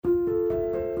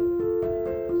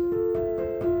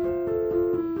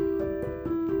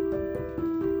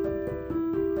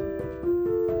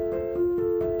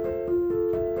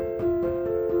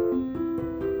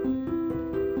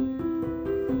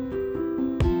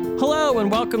Hello and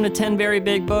welcome to 10 Very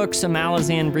Big Books, a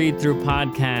Malazan read-through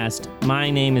podcast. My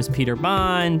name is Peter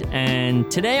Bond, and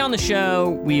today on the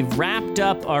show, we've wrapped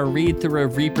up our read-through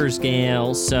of Reaper's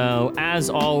Gale. So,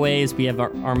 as always, we have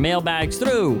our mailbags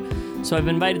through. So I've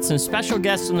invited some special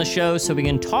guests on the show so we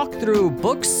can talk through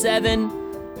Book 7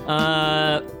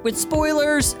 with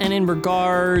spoilers and in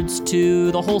regards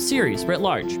to the whole series writ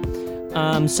large.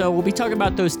 So we'll be talking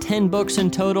about those 10 books in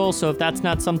total, so if that's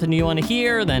not something you want to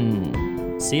hear, then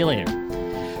see you later.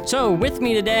 So with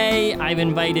me today, I've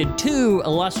invited two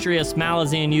illustrious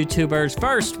Malazan YouTubers.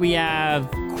 First, we have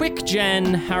Quick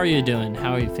Jen. How are you doing?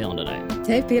 How are you feeling today?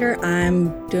 Hey, Peter.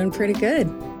 I'm doing pretty good.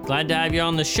 Glad to have you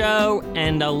on the show.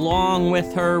 And along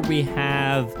with her, we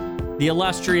have the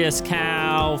illustrious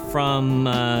Cal from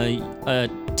a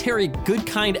Terry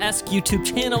Goodkind-esque YouTube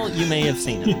channel. You may have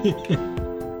seen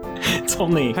him. It's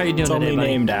only, How are you doing it's today, only buddy?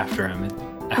 named after him.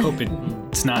 I hope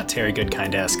it's not Terry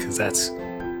Goodkind-esque, because that's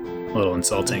a little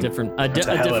insulting. That's a hell of a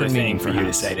different thing meaning, for you to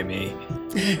perhaps. say to me,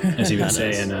 as you would That say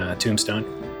is. in Tombstone.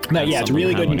 But yeah, it's something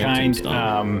really to good have and on your kind.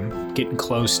 tombstone. Getting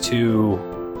close to,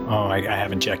 I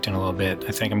haven't checked in a little bit.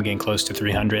 I think I'm getting close to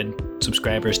 300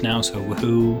 subscribers now, so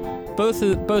woohoo. Both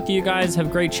of you guys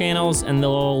have great channels, and the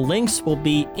links will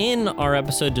be in our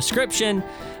episode description.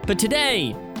 But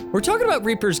today, we're talking about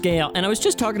Reaper's Gale, and I was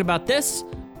just talking about this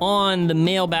on the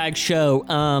Mailbag show.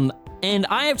 And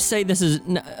I have to say, this has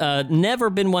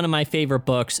never been one of my favorite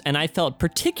books, and I felt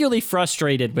particularly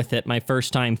frustrated with it my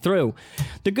first time through.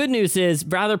 The good news is,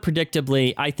 rather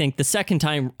predictably, I think the second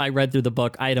time I read through the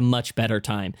book, I had a much better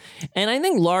time. And I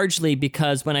think largely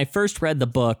because when I first read the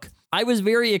book, I was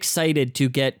very excited to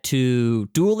get to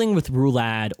dueling with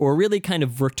Rulad, or really kind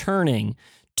of returning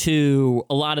to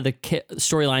a lot of the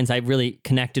storylines I really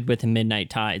connected with in Midnight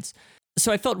Tides.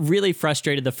 So I felt really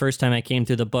frustrated the first time I came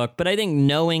through the book, but I think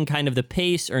knowing kind of the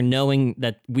pace, or knowing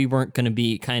that we weren't going to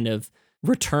be kind of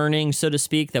returning, so to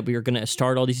speak, that we were going to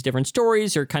start all these different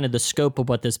stories, or kind of the scope of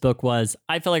what this book was,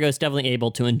 I felt like I was definitely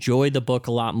able to enjoy the book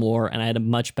a lot more, and I had a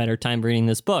much better time reading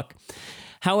this book.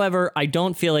 However, I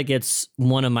don't feel like it's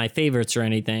one of my favorites or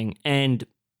anything, and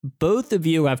both of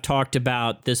you have talked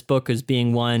about this book as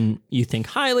being one you think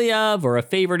highly of, or a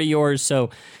favorite of yours, so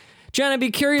Jen, I'd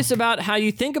be curious about how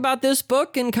you think about this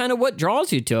book and kind of what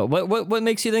draws you to it. What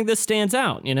makes you think this stands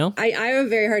out, you know? I have a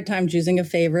very hard time choosing a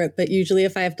favorite, but usually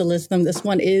if I have to list them, this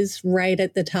one is right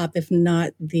at the top, if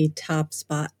not the top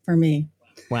spot for me.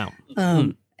 Wow.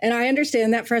 And I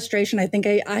understand that frustration. I think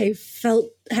I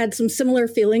had some similar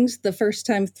feelings the first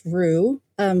time through,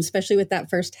 especially with that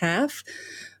first half.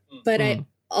 But I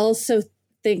also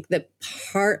think that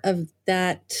part of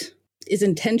that is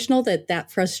intentional,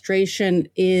 that frustration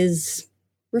is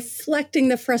reflecting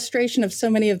the frustration of so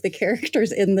many of the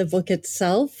characters in the book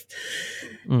itself.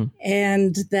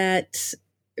 And that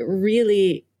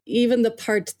really, even the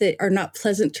parts that are not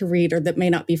pleasant to read, or that may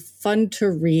not be fun to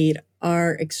read,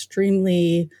 are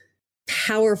extremely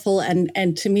powerful.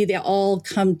 And to me, they all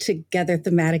come together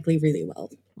thematically really well.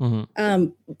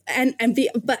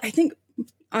 But I think,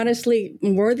 honestly,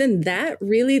 more than that,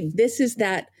 really, this is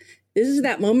that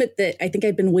moment that I think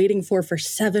I've been waiting for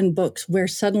 7 books, where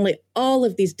suddenly all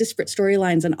of these disparate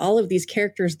storylines and all of these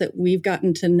characters that we've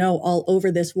gotten to know all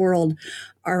over this world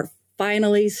are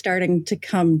finally starting to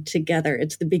come together.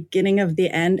 It's the beginning of the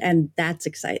end, and that's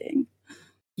exciting.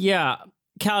 Yeah.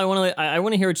 Cal, I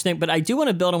want to hear what you think, but I do want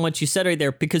to build on what you said right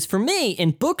there, because for me,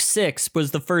 in book 6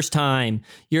 was the first time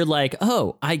you're like,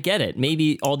 oh, I get it.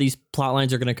 Maybe all these plot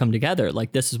lines are going to come together.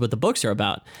 Like, this is what the books are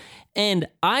about. And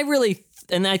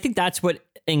and I think that's what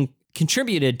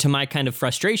contributed to my kind of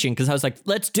frustration, because I was like,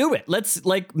 let's do it. Let's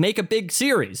make a big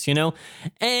series, you know?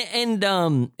 And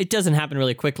it doesn't happen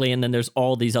really quickly. And then there's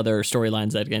all these other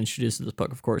storylines that get introduced to this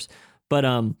book, of course. But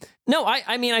no,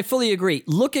 I mean, I fully agree.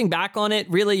 Looking back on it,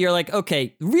 really, you're like,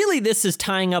 okay, really, this is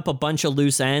tying up a bunch of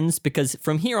loose ends, because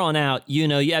from here on out, you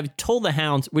know, you have Toll the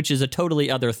Hound, which is a totally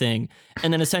other thing,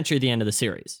 and then essentially the end of the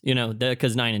series, you know,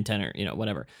 because 9 and 10 are, you know,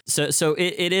 whatever. So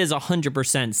it is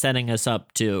 100% setting us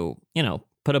up to, you know,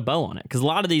 put a bow on it, because a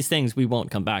lot of these things we won't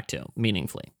come back to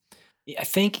meaningfully. I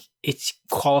think it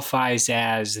qualifies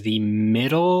as the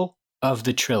middle of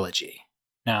the trilogy.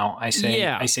 Now, I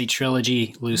say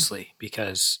trilogy loosely,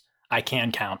 because I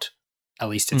can count at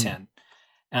least to 10.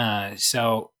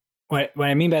 So what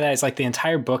I mean by that is, like, the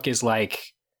entire book is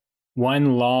like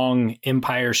one long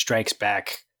Empire Strikes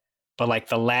Back, but like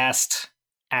the last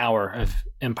hour of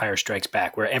Empire Strikes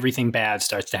Back, where everything bad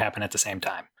starts to happen at the same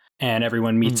time and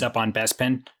everyone meets up on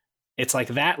Bespin. It's like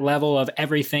that level of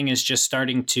everything is just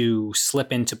starting to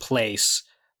slip into place,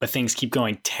 but things keep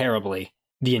going terribly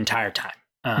the entire time.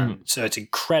 So it's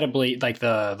incredibly, like,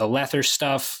 the Lether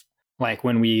stuff, Like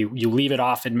when you leave it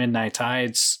off at Midnight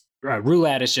Tides,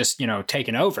 Rulad is just,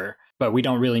 taken over, but we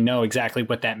don't really know exactly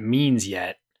what that means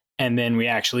yet. And then we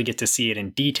actually get to see it in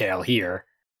detail here.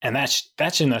 And that's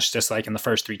just like in the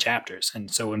first 3 chapters.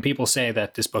 And so when people say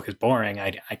that this book is boring,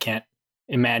 I can't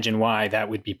imagine why that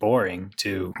would be boring,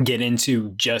 to get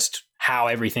into just how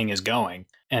everything is going.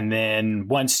 And then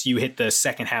once you hit the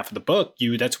second half of the book,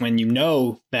 that's when you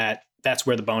know that that's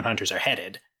where the Bone Hunters are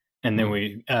headed. And then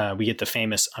we get the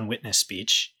famous Unwitnessed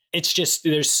speech. It's just,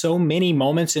 there's so many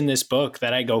moments in this book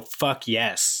that I go, fuck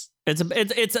yes. It's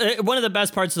one of the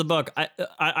best parts of the book.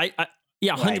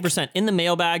 Yeah, 100%. In the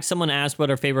mailbag, someone asked what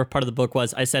our favorite part of the book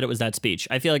was. I said it was that speech.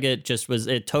 I feel like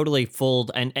it totally fooled,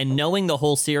 and knowing the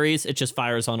whole series, it just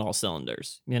fires on all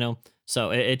cylinders, So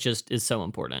it just is so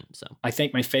important. So I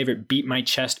think my favorite beat my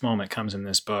chest moment comes in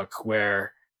this book,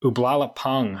 where Ublala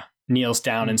Pung kneels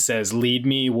down and says, "Lead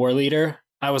me, war leader."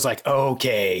 I was like,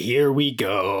 okay, here we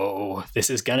go. This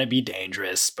is gonna be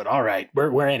dangerous, but all right,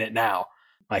 we're in it now.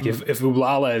 Like if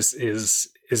Ublala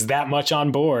is that much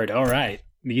on board, all right,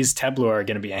 these Teblor are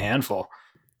gonna be a handful.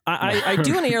 I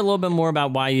do want to hear a little bit more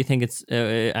about why you think it's.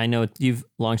 I know you've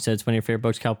long said it's one of your favorite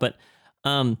books, Cal, but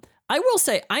I will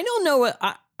say I don't know what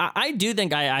I do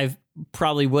think I've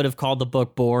probably would have called the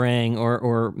book boring,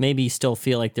 or maybe still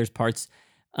feel like there's parts,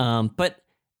 but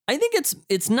I think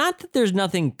it's not that there's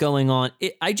nothing going on.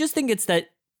 I just think it's that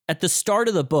at the start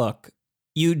of the book,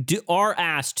 you are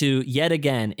asked to yet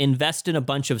again invest in a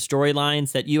bunch of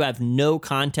storylines that you have no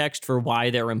context for why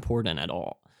they're important at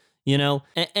all.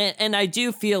 And I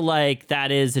do feel like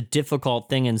that is a difficult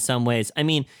thing in some ways. I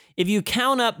mean, if you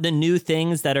count up the new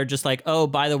things that are just like, oh,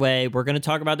 by the way, we're going to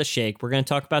talk about the Sheikh, we're going to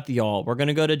talk about the Yawl, we're going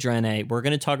to go to Drene, we're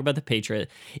going to talk about the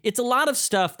Patriot. It's a lot of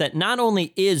stuff that not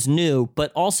only is new,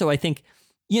 but also I think,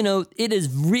 it is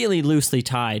really loosely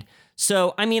tied.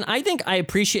 So, I mean, I think I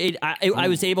appreciate, I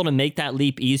was able to make that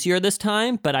leap easier this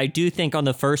time, but I do think on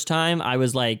the first time I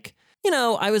was like,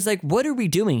 what are we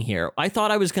doing here? I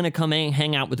thought I was going to come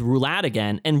hang out with Rulad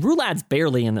again, and Rulad's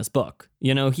barely in this book.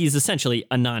 He's essentially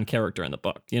a non-character in the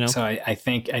book, So I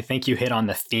think you hit on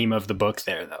the theme of the book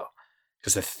there, though,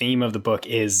 because the theme of the book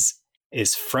is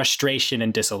frustration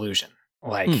and disillusion.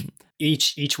 Like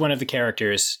each one of the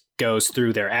characters goes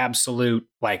through their absolute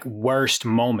worst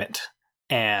moment,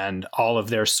 and all of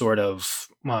their sort of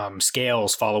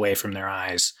scales fall away from their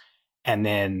eyes, and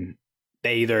then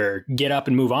they either get up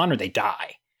and move on or they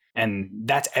die. And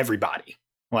that's everybody.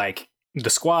 Like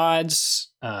the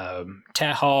squads,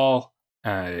 Tehal,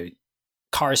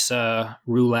 Karsa,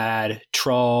 Rulad,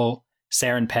 Troll,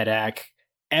 Saren Pedak,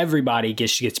 everybody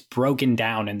gets broken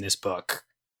down in this book.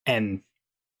 And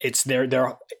it's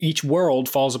each world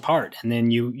falls apart. And then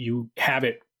you have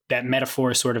that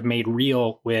metaphor sort of made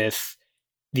real with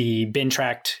the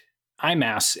Bintract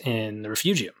IMAS in the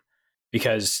Refugium,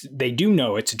 because they do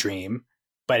know it's a dream,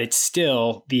 but it's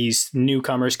still these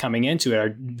newcomers coming into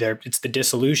it. It's the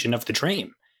dissolution of the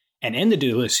dream. And in the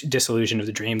dissolution of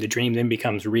the dream then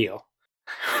becomes real.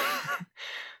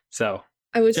 So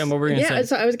Jen, what were you gonna say?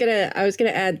 So I was gonna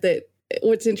add that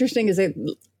what's interesting is that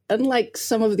unlike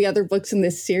some of the other books in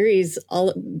this series,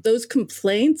 all those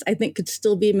complaints I think could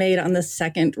still be made on the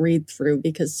second read through,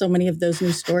 because so many of those new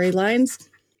storylines,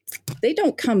 they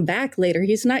don't come back later.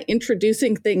 He's not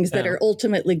introducing things that are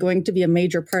ultimately going to be a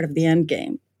major part of the end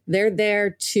game. They're there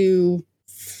to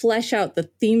flesh out the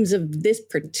themes of this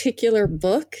particular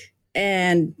book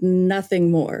and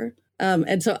nothing more.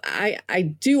 And so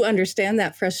I do understand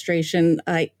that frustration.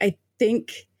 I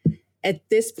think at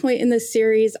this point in the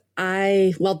series,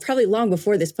 probably long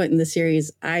before this point in the series,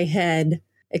 I had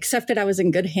accepted I was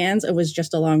in good hands and was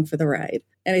just along for the ride.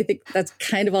 And I think that's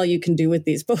kind of all you can do with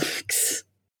these books.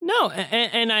 No,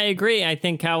 and I agree. I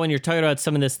think how when you're talking about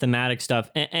some of this thematic stuff,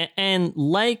 and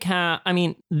like how, I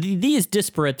mean, these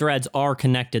disparate threads are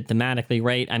connected thematically,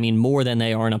 right? I mean, more than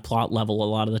they are on a plot level a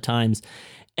lot of the times.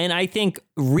 And I think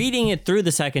reading it through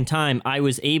the second time, I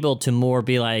was able to more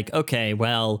be like, okay,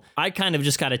 well, I kind of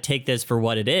just got to take this for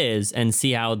what it is and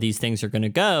see how these things are going to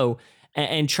go,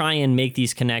 and try and make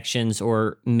these connections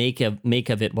or make of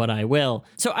it what I will.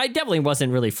 So I definitely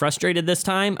wasn't really frustrated this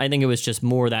time. I think it was just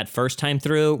more that first time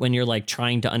through when you're like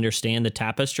trying to understand the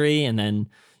tapestry, and then,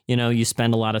 you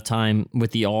spend a lot of time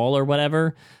with the Yawl or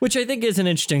whatever, which I think is an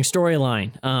interesting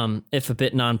storyline, if a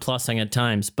bit nonplussing at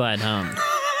times, but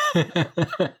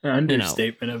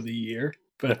understatement of the year,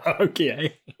 but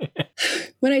okay.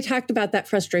 When I talked about that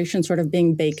frustration sort of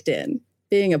being baked in,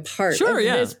 being a part of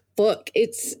this book,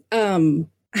 it's I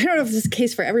don't know if this is the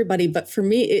case for everybody, but for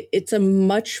me it's a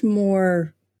much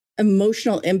more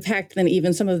emotional impact than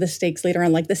even some of the stakes later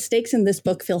on. Like the stakes in this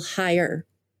book feel higher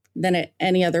than at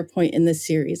any other point in this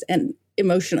series, and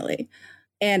emotionally.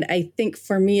 And I think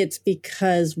for me, it's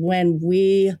because when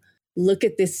we look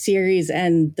at this series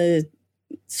and the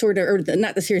sort of, or the,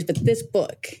 not the series, but this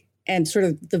book and sort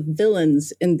of the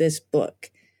villains in this book,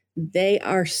 they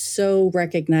are so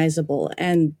recognizable.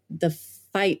 And the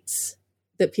fights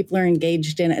that people are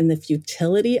engaged in and the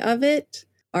futility of it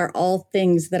are all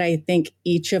things that I think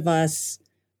each of us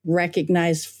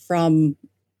recognize from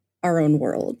our own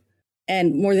world.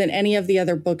 And more than any of the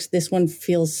other books, this one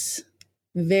feels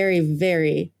very,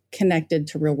 very connected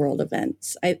to real world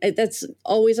events. That's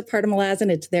always a part of Malazan.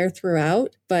 It's there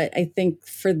throughout. But I think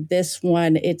for this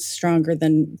one, it's stronger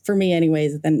than, for me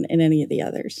anyways, than in any of the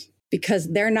others.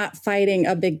 Because they're not fighting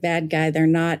a big bad guy. They're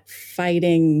not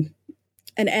fighting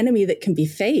an enemy that can be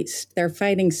faced. They're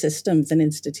fighting systems and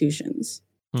institutions.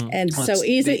 And so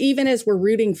even as we're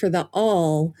rooting for the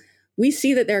all, we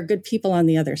see that there are good people on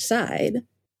the other side.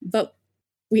 But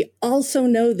we also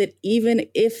know that even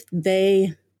if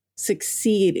they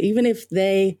succeed, even if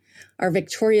they are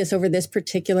victorious over this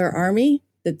particular army,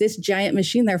 that this giant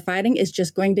machine they're fighting is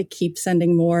just going to keep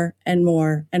sending more and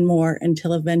more and more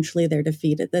until eventually they're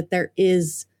defeated, that there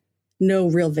is no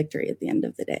real victory at the end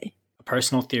of the day. A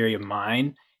personal theory of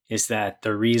mine is that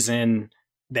the reason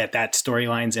that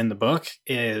storyline's in the book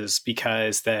is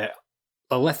because the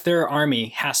Lethir army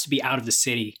has to be out of the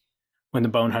city when the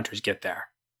Bone Hunters get there.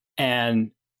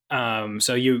 And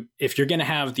so if you're going to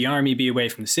have the army be away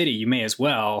from the city, you may as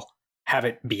well have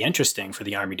it be interesting for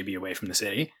the army to be away from the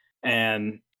city.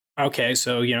 And okay,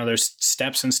 so, there's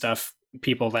steps and stuff,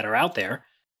 people that are out there.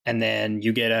 And then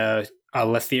you get a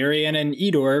Lethiri and an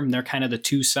Edor, and they're kind of the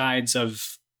two sides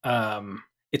of,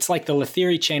 it's like the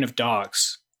Lethiri chain of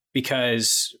dogs,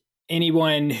 because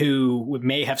anyone who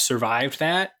may have survived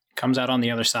that comes out on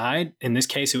the other side. In this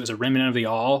case, it was a remnant of the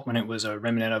All when it was a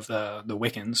remnant of the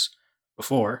Wiccans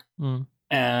before.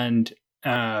 And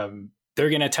they're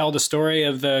going to tell the story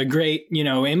of the great,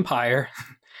 empire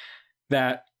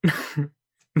that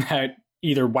that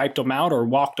either wiped them out or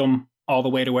walked them all the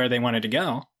way to where they wanted to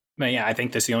go. But yeah, I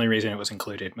think that's the only reason it was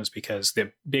included, was because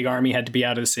the big army had to be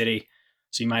out of the city.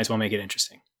 So you might as well make it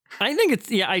interesting. I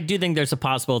think I do think there's it's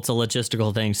a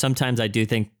logistical thing. Sometimes I do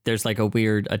think there's like a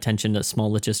weird attention to some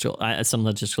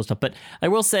logistical stuff. But I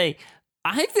will say,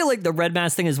 I feel like the Red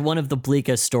Mask thing is one of the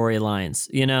bleakest storylines,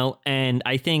 and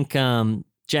I think, Jen,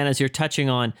 as you're touching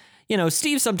on,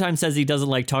 Steve sometimes says he doesn't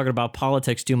like talking about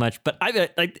politics too much, but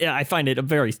I find it a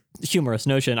very humorous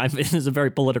notion. It's a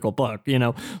very political book,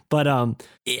 but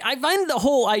I find the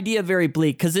whole idea very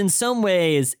bleak because in some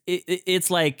ways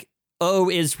it's like,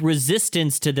 is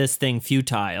resistance to this thing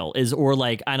futile?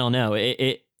 I don't know.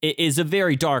 It is a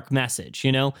very dark message,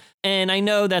 And I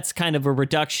know that's kind of a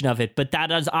reduction of it, but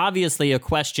that is obviously a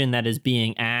question that is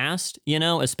being asked,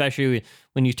 especially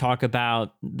when you talk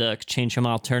about the Chain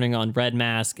Shamal turning on Red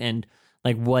Mask and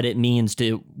like what it means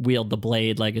to wield the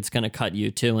blade, like it's going to cut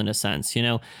you too, in a sense,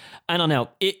 I don't know.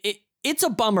 It's a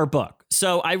bummer book.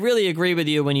 So I really agree with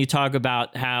you when you talk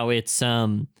about how it's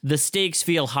the stakes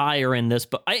feel higher in this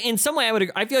book. In some way,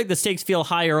 I feel like the stakes feel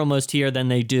higher almost here than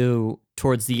they do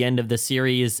towards the end of the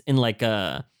series in like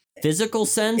a physical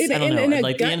sense. I don't know, in a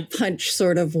like gut punch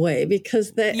sort of way,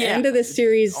 because the end of the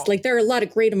series, like there are a lot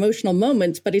of great emotional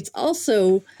moments, but it's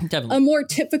also a more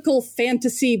typical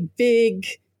fantasy big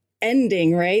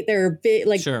ending, right? There are big,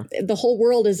 the whole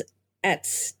world is at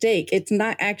stake. It's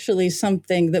not actually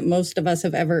something that most of us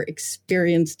have ever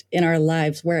experienced in our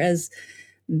lives. Whereas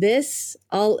this,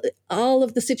 all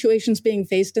of the situations being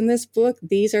faced in this book,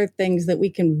 these are things that we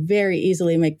can very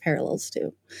easily make parallels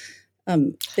to.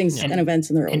 Things and events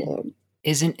in the real world.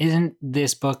 Isn't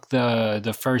this book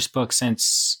the first book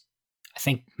since, I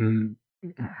think,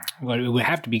 it would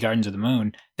have to be Gardens of the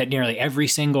Moon, that nearly every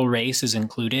single race is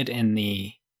included in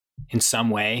some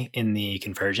way in the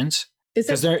convergence?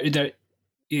 Because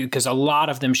because a lot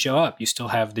of them show up. You still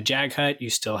have the Jaghut. You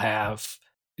still have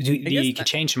the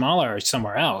Chain Shamal are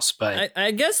somewhere else. But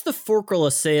I guess the Forkal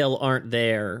Assail aren't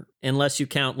there unless you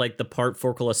count like the part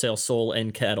Forkal Assail Soul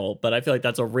and Kettle. But I feel like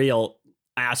that's a real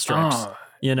asterisk.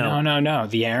 No.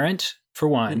 The Errant for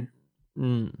one,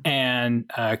 and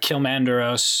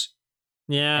Kilmandaros.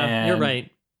 Yeah, you're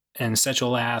right. And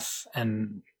Setchelath,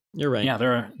 and you're right. Yeah,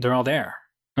 they're all there.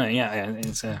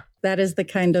 It's that is the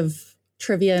kind of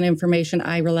trivia and information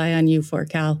I rely on you for,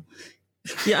 Cal.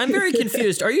 Yeah, I'm very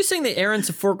confused. Are you saying the Errants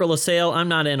of Forkal Assail? I'm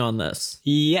not in on this.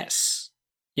 Yes.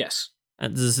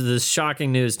 This is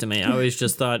shocking news to me. I always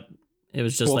just thought it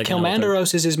was just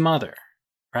Kilmandaros is his mother,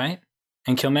 right?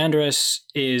 And Kilmandaros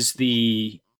is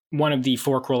one of the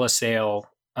Forkal Assail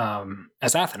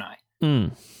Azathanai.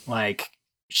 Like,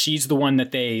 she's the one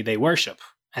that they worship.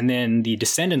 and then the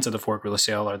descendants of the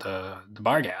Forquillisail are the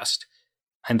Barghast,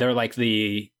 and they're like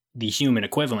the human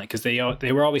equivalent, because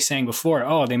they were always saying before,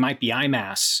 oh, they might be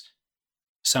Imass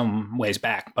some ways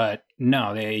back, but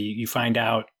no, you find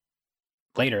out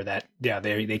later that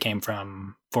they came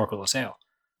from Forquillisail.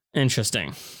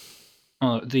 Interesting.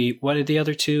 What are the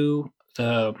other two?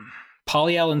 The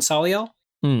Polyel and Saliel?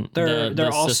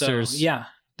 They're also sisters. Yeah,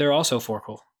 they're also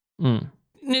Forquil.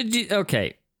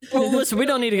 Okay. Well, listen, we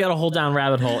don't need to get a whole down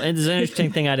rabbit hole. It's an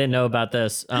interesting thing I didn't know about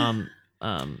this.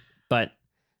 But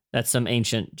that's some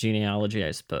ancient genealogy,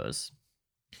 I suppose.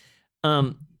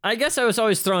 I guess I was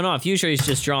always thrown off. Usually he's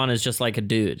just drawn as just like a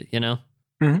dude, you know?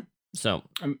 Mm-hmm. So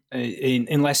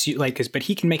unless you but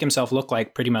he can make himself look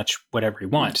like pretty much whatever he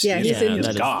wants. Yeah, he's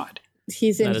a god.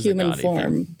 He's in human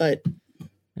form, but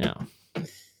yeah.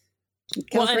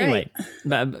 Well, anyway,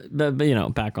 but you know,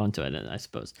 back onto it, I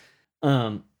suppose.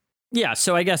 Yeah,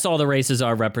 so I guess all the races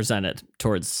are represented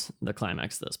towards the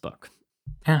climax of this book.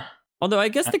 Yeah. Although I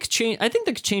guess I think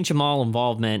the K'Chayinch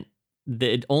involvement,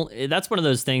 that's one of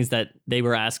those things that they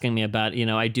were asking me about. You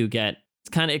know, I do get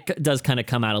it does kind of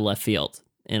come out of left field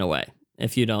in a way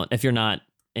if you're not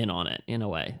in on it in a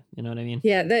way. You know what I mean?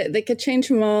 Yeah, the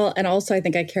K'Chayinch, and also I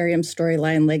think Icarium's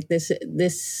storyline, like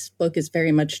this book is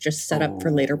very much just set up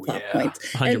for later plot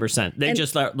points. 100%. They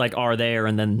just like are there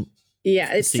and then.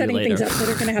 Yeah, it's setting things up that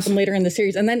are going to happen later in the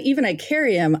series. And then even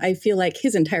Icarium, I feel like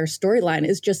his entire storyline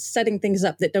is just setting things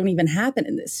up that don't even happen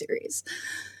in this series.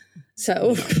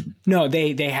 So no,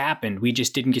 they happened. We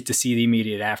just didn't get to see the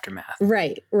immediate aftermath.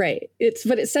 Right. It's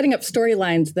setting up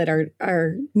storylines that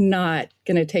are not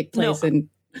going to take place in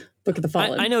Book of the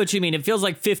Fallen. I know what you mean. It feels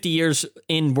like 50 years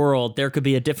in world, there could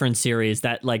be a different series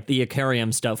that like the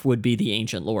Icarium stuff would be the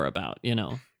ancient lore about, you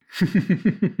know? Do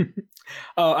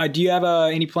you have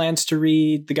any plans to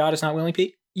read The God Is Not Willing,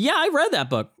 Pete? Yeah, I read that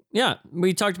book. Yeah,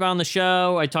 we talked about it on the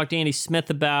show. I talked to Andy Smith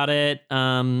about it.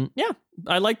 Yeah,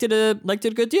 I liked it a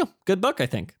good deal. Good book, I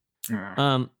think.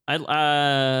 No,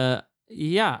 I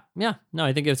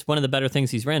think it's one of the better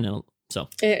things he's written. So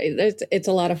it's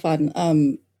a lot of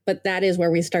fun. But that is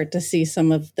where we start to see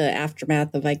some of the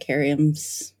aftermath of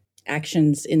Icarium's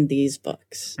actions in these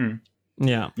books.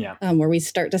 Yeah. Where we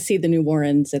start to see the new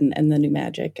Warrens and the new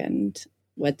magic and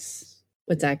what's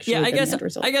actually I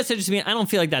just mean I don't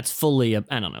feel like that's fully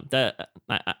I don't know.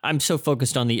 I'm so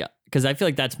focused on because I feel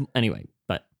like that's anyway,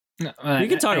 but we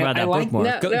can talk about that book more.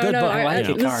 Good book.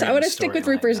 I want to stick with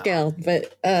Reaper's Gale,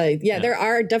 but there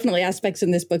are definitely aspects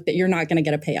in this book that you're not going to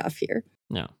get a payoff here.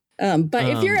 No. But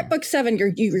if you're at book 7,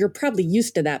 you're probably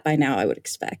used to that by now, I would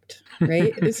expect,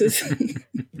 right? This is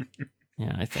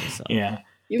Yeah, I think so. Yeah.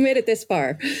 You made it this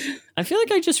far. I feel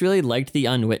like I just really liked the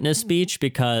Unwitnessed speech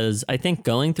because I think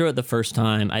going through it the first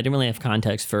time, I didn't really have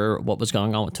context for what was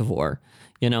going on with Tavor,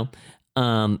 you know?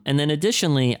 And then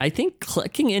additionally, I think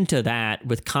clicking into that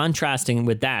with contrasting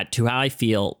with that to how I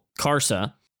feel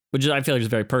Karsa, which I feel like is a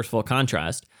very purposeful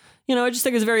contrast, you know, I just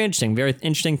think it's very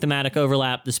interesting thematic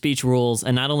overlap, the speech rules,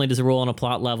 and not only does it rule on a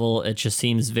plot level, it just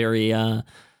seems very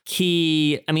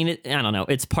key. I mean, I don't know,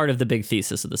 it's part of the big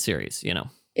thesis of the series, you know?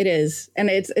 It is. And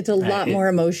it's a lot more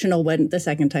emotional when the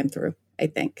second time through, I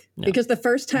think. No. Because the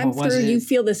first time through, you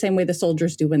feel the same way the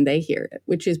soldiers do when they hear it,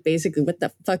 which is basically, what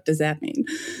the fuck does that mean?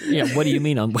 Yeah, what do you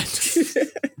mean on Wednesday?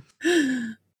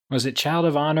 Was it Child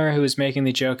of Honor who was making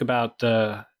the joke about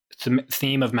the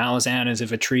theme of Malazan as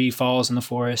if a tree falls in the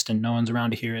forest and no one's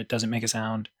around to hear it, doesn't make a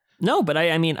sound? No, but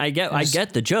I mean, I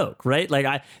get the joke, right?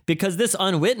 Like because this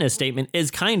unwitnessed statement is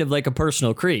kind of like a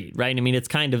personal creed, right? I mean, it's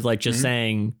kind of like just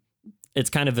saying, it's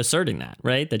kind of asserting that,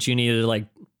 right? That you need to like,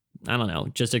 I don't know,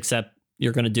 just accept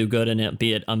you're going to do good and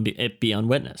it be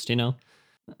unwitnessed, you know?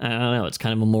 I don't know. It's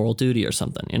kind of a moral duty or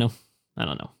something, you know? I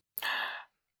don't know.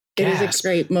 It is a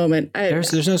great moment.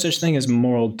 There's no such thing as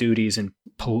moral duties in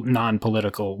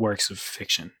non-political works of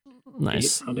fiction.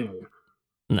 Nice.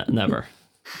 Never.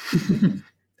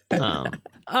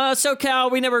 So Cal,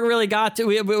 we never really got to.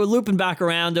 We were looping back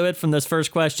around to it from this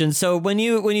first question. So when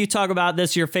you talk about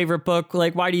this, your favorite book,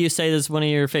 like why do you say this is one of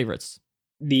your favorites?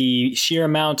 The sheer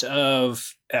amount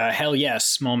of hell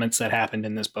yes moments that happened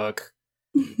in this book,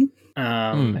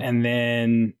 and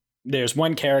then there's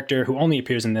one character who only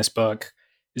appears in this book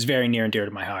is very near and dear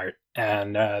to my heart,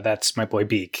 and that's my boy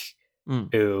Beak,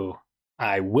 who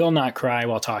I will not cry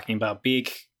while talking about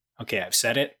Beak. Okay, I've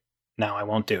said it. Now I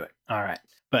won't do it. All right.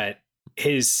 But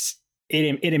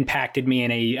it impacted me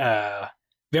in a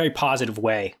very positive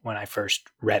way when I first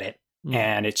read it.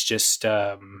 And it's just,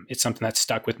 it's something that's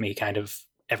stuck with me kind of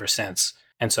ever since.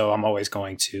 And so I'm always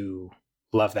going to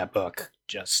love that book.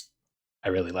 I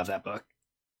really love that book.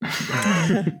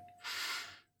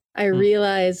 I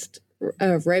realized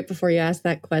right before you asked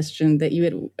that question that you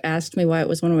had asked me why it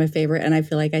was one of my favorite. And I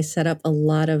feel like I set up a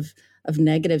lot of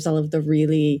negatives, all of the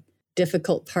really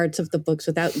difficult parts of the books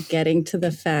without getting to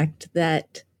the fact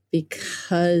that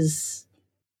because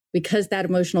that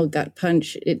emotional gut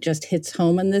punch, it just hits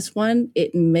home in this one,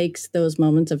 it makes those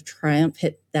moments of triumph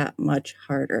hit that much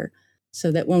harder. So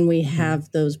that when we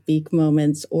have those Beak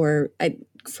moments,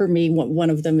 for me, one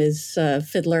of them is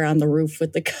Fiddler on the Roof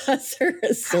with the cusser.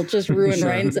 Still just ruin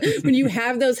Ryan's. When you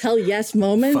have those hell yes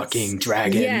moments. Fucking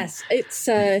dragon. Yes, it's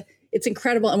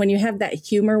incredible. And when you have that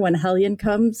humor when Hellion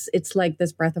comes, it's like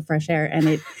this breath of fresh air,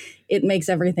 and it makes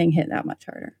everything hit that much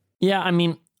harder. Yeah, I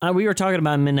mean, we were talking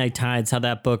about Midnight Tides, how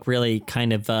that book really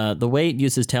kind of, the way it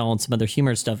uses tale and some other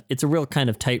humor stuff, it's a real kind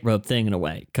of tightrope thing in a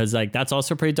way. Because, like, that's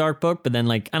also a pretty dark book. But then,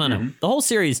 like, I don't know. The whole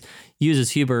series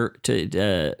uses humor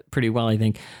to pretty well, I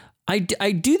think. I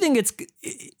do think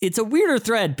it's a weirder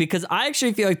thread, because I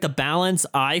actually feel like the balance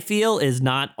I feel is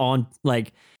not on,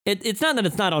 like, it's not that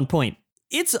it's not on point.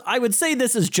 I would say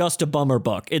this is just a bummer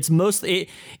book. It's mostly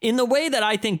in the way that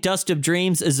I think Dust of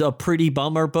Dreams is a pretty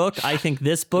bummer book. I think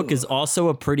this book is also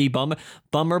a pretty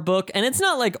bummer book. And it's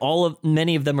not like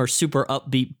many of them are super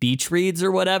upbeat beach reads or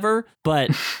whatever,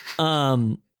 but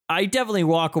I definitely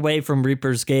walk away from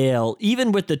Reaper's Gale,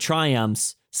 even with the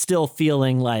triumphs, still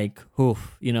feeling like,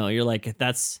 oof, you're like,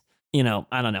 that's, I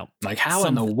don't know. Like, how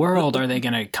in the world are they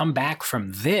going to come back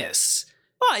from this?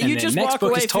 Well, you just walk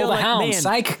away feeling like, man,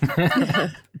 psych.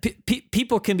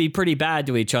 People can be pretty bad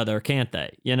to each other, can't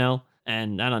they?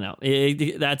 And I don't know.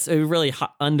 That's a really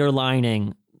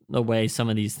underlining the way some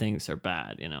of these things are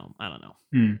bad. I don't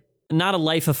know. Not a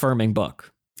life-affirming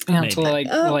book. Yeah, so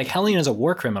like Hellion is a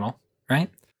war criminal,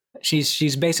 right?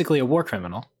 She's basically a war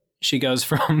criminal. She goes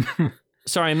from.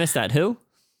 Sorry, I missed that. Who?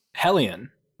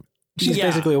 Hellion. She's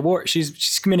basically a war.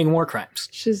 She's committing war crimes.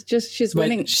 She's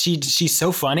winning. She's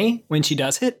so funny when she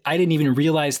does it. I didn't even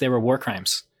realize they were war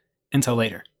crimes until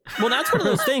later. Well, that's one of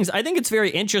those things. I think it's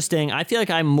very interesting. I feel like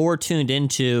I'm more tuned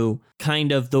into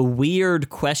kind of the weird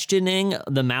questioning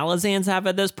the Malazans have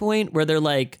at this point, where they're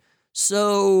like,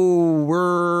 so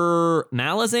we're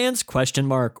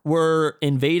Malazans? ? We're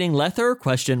invading Lether?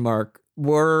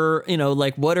 We're,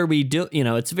 like, what are we doing?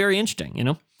 It's very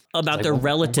interesting, about their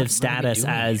relative status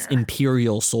as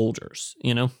imperial soldiers,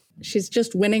 She's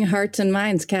just winning hearts and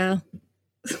minds, Cal.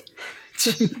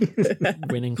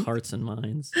 Winning hearts and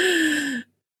minds. I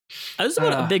was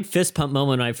about a big fist pump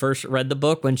moment when I first read the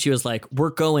book, when she was like,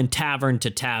 we're going tavern to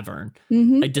tavern.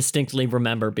 I distinctly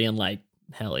remember being like,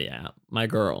 hell yeah, my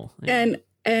girl. And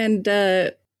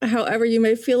however you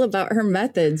may feel about her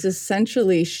methods,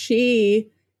 essentially she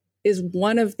is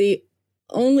one of the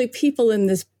only people in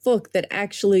this book that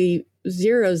actually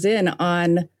zeroes in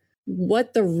on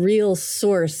what the real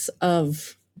source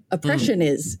of oppression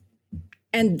is,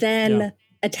 and then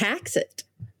attacks it.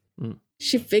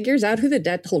 She figures out who the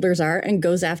debt holders are and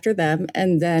goes after them,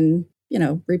 and then,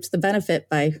 reaps the benefit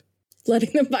by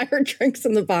letting them buy her drinks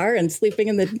in the bar and sleeping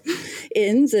in the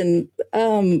inns. And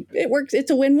it works. It's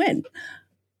a win-win.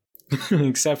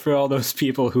 Except for all those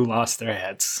people who lost their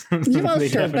heads. Well,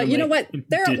 sure, but you know what?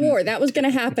 They're at war. That was going to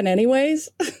happen anyways.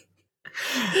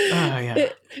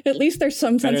 At least there's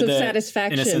some sense of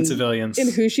satisfaction innocent civilians in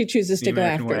who she chooses to go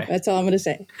after. Way. That's all I'm going to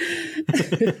say.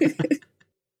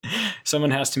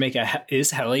 Someone has to make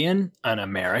Is Hellion an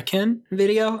American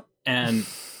video? And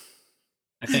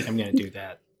I think I'm going to do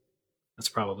that. That's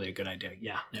probably a good idea.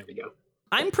 Yeah, there we go.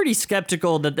 I'm pretty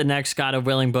skeptical that the next God of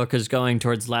Willing book is going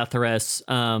towards Lathyrus,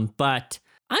 but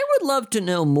I would love to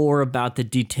know more about the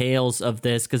details of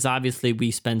this, because obviously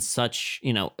we spend such,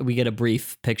 we get a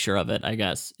brief picture of it, I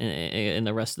guess, in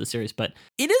the rest of the series. But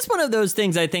it is one of those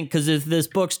things, I think, because if this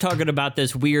book's talking about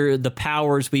the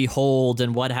powers we hold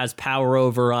and what has power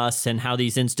over us and how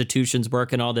these institutions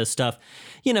work and all this stuff,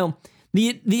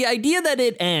 The idea that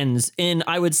it ends in,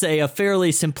 I would say, a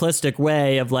fairly simplistic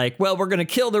way of like, well, we're going to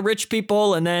kill the rich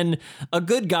people and then a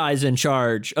good guy's in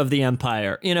charge of the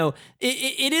empire.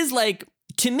 It is like,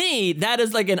 to me, that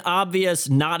is like an obvious,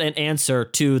 not an answer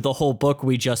to the whole book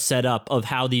we just set up of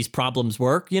how these problems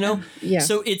work, Yeah.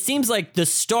 So it seems like the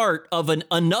start of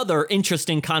another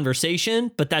interesting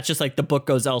conversation, but that's just like the book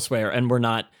goes elsewhere and we're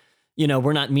not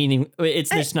meaning,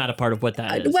 it's just not a part of what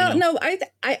that is. Well, no,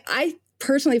 I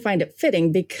personally find it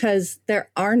fitting because there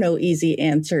are no easy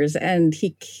answers, and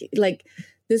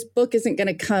this book isn't going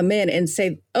to come in and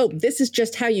say, oh, this is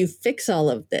just how you fix all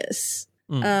of this.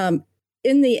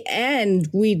 In the end,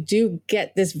 we do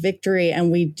get this victory,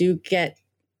 and we do get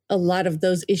a lot of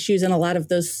those issues and a lot of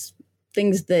those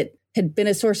things that had been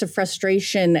a source of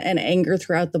frustration and anger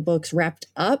throughout the books wrapped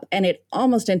up. And it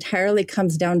almost entirely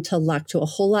comes down to luck, to a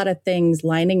whole lot of things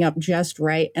lining up just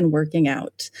right and working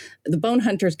out. The Bone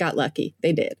Hunters got lucky.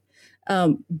 They did.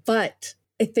 But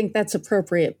I think that's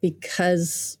appropriate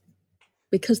because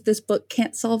this book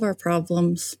can't solve our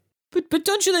problems. But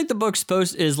don't you think the book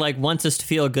is like wants us to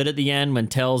feel good at the end when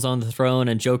Tell's on the throne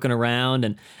and joking around,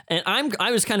 and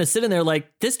I was kind of sitting there like,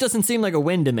 this doesn't seem like a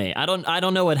win to me. I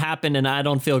don't know what happened, and I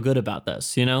don't feel good about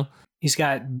this. You know, he's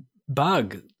got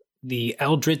Bug, the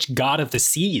eldritch god of the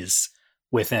seas,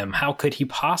 with him. How could he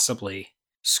possibly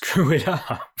screw it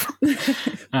up?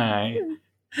 I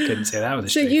couldn't say that with a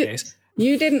straight face.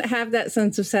 You didn't have that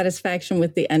sense of satisfaction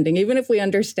with the ending, even if we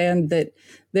understand that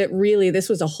really this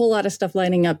was a whole lot of stuff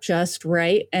lining up just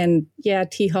right. And yeah,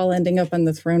 T. Hall ending up on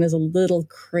the throne is a little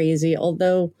crazy,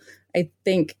 although I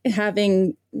think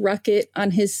having Rucket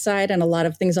on his side and a lot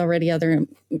of things already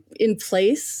in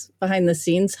place behind the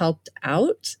scenes helped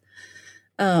out,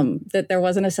 that there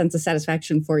wasn't a sense of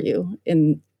satisfaction for you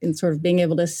in sort of being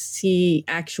able to see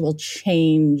actual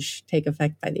change take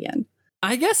effect by the end.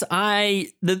 I guess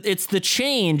it's the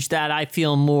change that I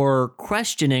feel more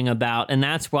questioning about, and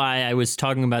that's why I was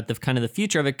talking about the kind of the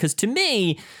future of it. Because to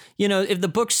me, you know, if the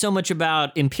book's so much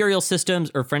about imperial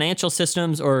systems or financial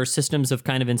systems or systems of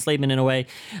kind of enslavement in a way,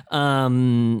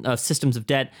 systems of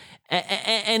debt,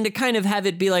 and to kind of have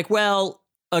it be like, well,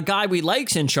 a guy we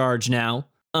like's in charge now,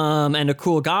 and a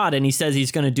cool god, and he says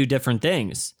he's going to do different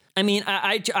things. I mean,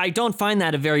 I don't find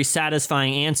that a very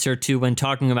satisfying answer to when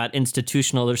talking about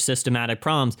institutional or systematic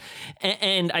problems.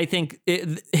 And I think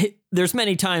there's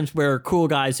many times where cool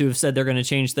guys who have said they're going to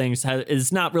change things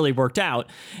is not really worked out.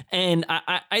 And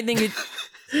I think it...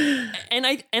 And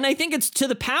I think it's to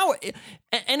the power,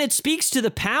 and it speaks to the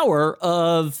power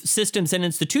of systems and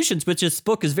institutions, which this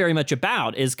book is very much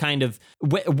about, is kind of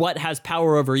what has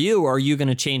power over you. Are you going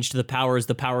to change to the power? Is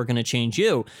the power going to change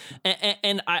you?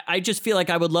 And I just feel like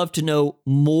I would love to know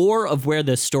more of where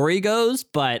the story goes,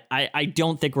 but I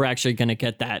don't think we're actually going to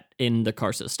get that in the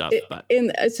Karsa stuff.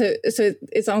 So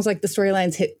it's almost like the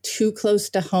storylines hit too close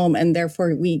to home, and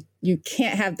therefore you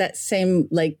can't have that same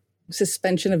like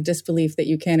suspension of disbelief that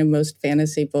you can in most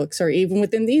fantasy books or even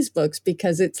within these books,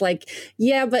 because it's like,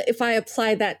 yeah, but if I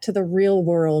apply that to the real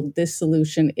world, this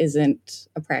solution isn't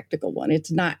a practical one.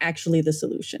 It's not actually the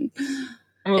solution.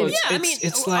 Well,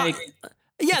 it's like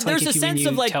there's a sense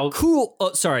of like cool.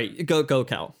 Oh, sorry, go,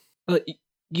 Cal.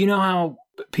 You know how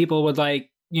people would like,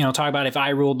 you know, talk about if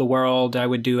I ruled the world, I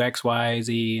would do X, Y,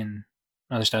 Z, and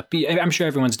other stuff. I'm sure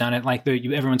everyone's done it. Like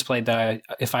everyone's played the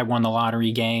if I won the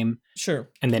lottery game. Sure.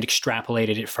 And then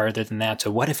extrapolated it further than that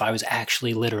to what if I was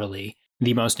actually literally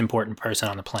the most important person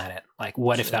on the planet? Like,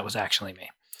 what if that was actually me?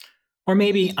 Or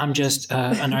maybe I'm just a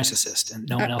narcissist and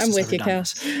no one else has ever done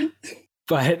this.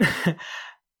 But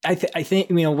I think,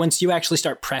 you know, once you actually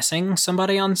start pressing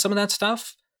somebody on some of that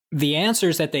stuff, the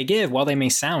answers that they give, while they may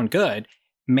sound good,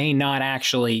 may not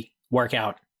actually work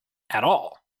out at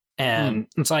all. And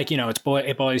it's like, you know,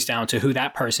 it boils down to who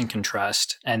that person can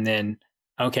trust. And then,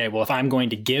 okay, well, if I'm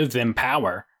going to give them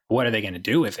power, what are they going to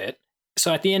do with it?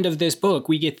 So at the end of this book,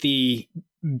 we get the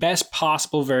best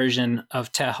possible version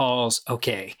of Tehal's,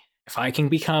 okay, if I can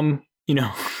become, you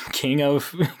know, king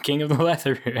of the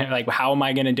leather, like, how am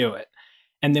I going to do it?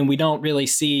 And then we don't really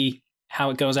see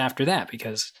how it goes after that,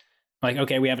 because like,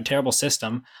 okay, we have a terrible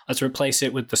system. Let's replace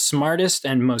it with the smartest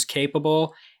and most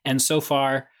capable. And so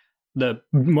far,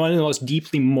 one of the most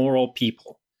deeply moral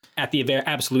people at the very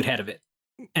absolute head of it.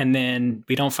 And then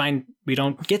we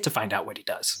don't get to find out what he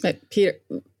does. But Peter,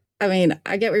 I mean,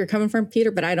 I get where you're coming from,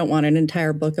 Peter, but I don't want an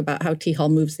entire book about how T. Hall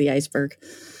moves the iceberg.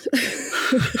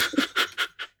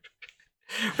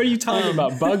 What are you talking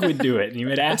about? Bug would do it. And you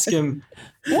would ask him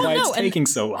why it's taking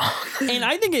so long. And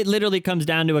I think it literally comes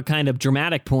down to a kind of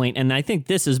dramatic point. And I think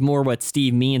this is more what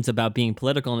Steve means about being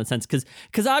political in a sense.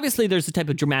 Because obviously there's a type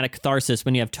of dramatic catharsis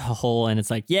when you have Tehol and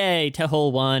it's like, yay,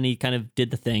 Tehol won. He kind of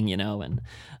did the thing, you know, and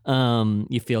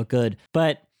you feel good.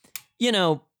 But, you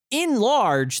know, in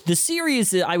large, the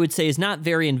series, I would say, is not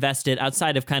very invested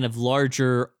outside of kind of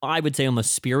larger, I would say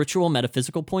almost spiritual,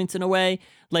 metaphysical points in a way.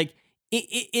 Like,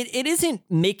 it isn't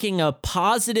making a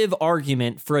positive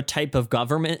argument for a type of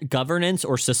governance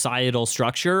or societal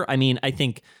structure. I mean, I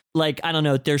think like, I don't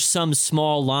know, there's some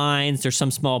small lines, there's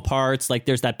some small parts, like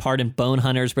there's that part in Bone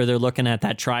Hunters where they're looking at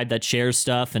that tribe that shares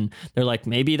stuff and they're like,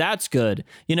 maybe that's good.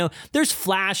 You know, there's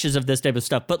flashes of this type of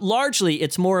stuff, but largely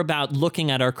it's more about looking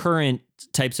at our current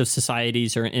types of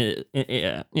societies or,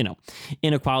 you know,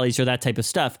 inequalities or that type of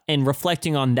stuff and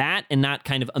reflecting on that and not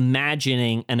kind of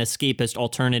imagining an escapist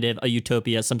alternative, a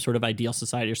utopia, some sort of ideal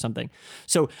society or something.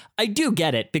 So I do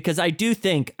get it because I do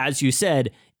think, as you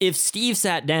said, if Steve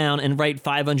sat down and write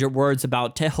 500 words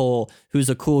about Tehol, who's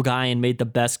a cool guy and made the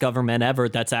best government ever,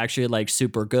 that's actually like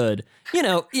super good, you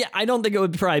know, yeah, I don't think it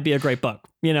would probably be a great book.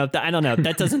 You know, I don't know.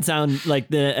 That doesn't sound like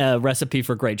the recipe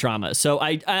for great drama. So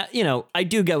I you know, I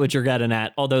do get what you're getting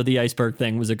at, although the iceberg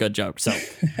thing was a good joke. So,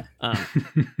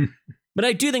 but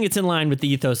I do think it's in line with the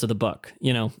ethos of the book,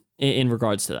 you know, in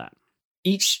regards to that.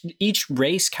 Each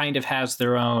race kind of has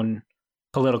their own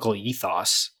political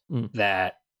ethos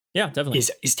that definitely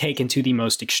is taken to the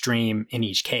most extreme in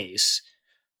each case.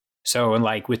 So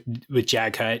like with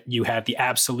Jaghut, you have the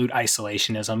absolute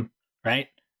isolationism, right?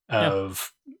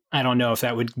 Of I don't know if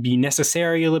that would be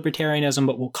necessarily libertarianism,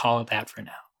 but we'll call it that for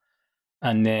now.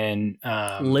 And then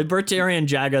libertarian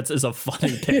Jaghuts is a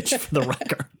funny pitch for the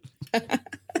record.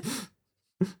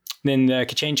 Then the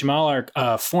K'Chayyin Chamaal are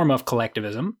a form of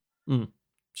collectivism.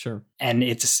 Sure. And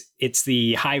it's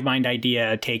the hive mind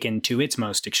idea taken to its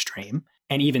most extreme.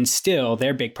 And even still,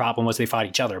 their big problem was they fought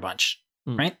each other a bunch,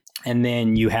 right? And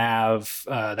then you have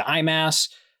the IMAS,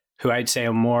 who I'd say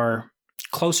are more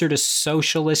closer to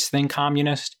socialist than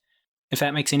communist, if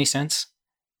that makes any sense.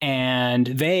 And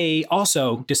they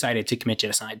also decided to commit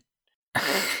genocide.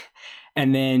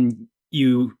 And then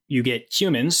you get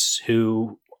humans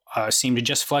who seem to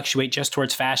just fluctuate just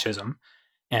towards fascism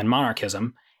and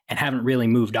monarchism and haven't really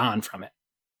moved on from it.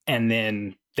 And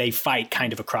then they fight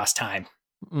kind of across time.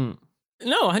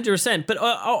 No, 100%. But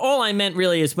all I meant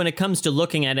really is when it comes to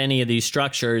looking at any of these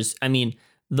structures, I mean,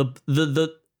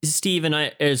 the Stephen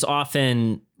is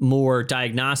often more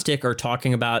diagnostic or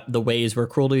talking about the ways we're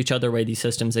cruel to each other, way these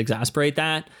systems exasperate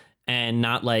that, and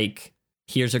not like,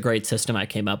 here's a great system I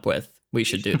came up with. We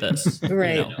should do this.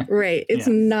 Right, you know? Right. It's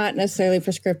not necessarily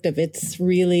prescriptive. It's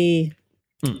really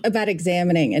about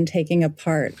examining and taking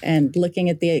apart and looking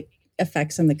at the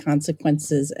effects and the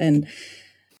consequences. And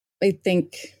I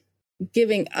think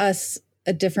giving us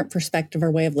a different perspective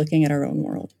or way of looking at our own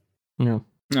world. No.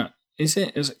 Is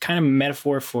it kind of a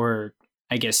metaphor for,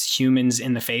 I guess, humans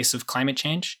in the face of climate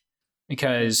change?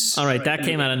 Because all right, that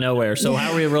came out of nowhere. So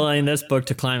how are we relating this book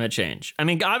to climate change? I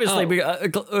mean, obviously,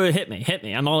 hit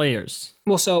me. I'm all ears.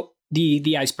 Well, so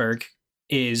the iceberg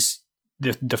is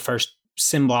the first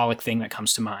symbolic thing that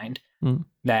comes to mind.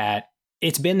 That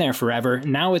it's been there forever.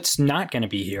 Now it's not going to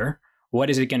be here.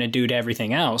 What is it going to do to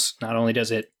everything else? Not only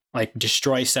does it like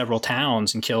destroy several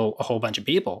towns and kill a whole bunch of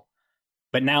people,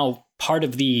 but now part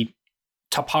of the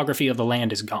topography of the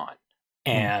land is gone.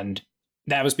 And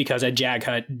that was because a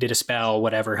Jaghut did a spell,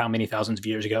 whatever, how many thousands of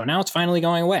years ago. Now it's finally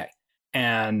going away.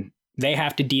 And they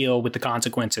have to deal with the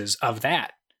consequences of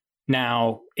that.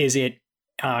 Now, is it,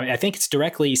 I think it's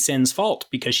directly Sin's fault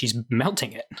because she's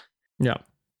melting it. Yeah.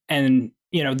 And,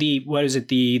 you know, the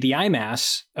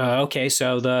IMAS, okay,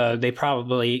 so they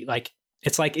probably, like,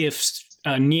 it's like if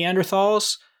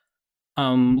Neanderthals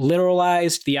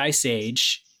literalized the Ice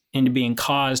Age into being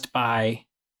caused by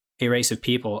a race of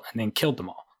people and then killed them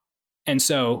all. And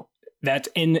so that's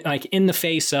in the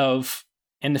face of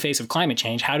climate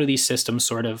change, how do these systems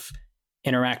sort of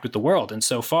interact with the world? And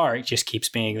so far it just keeps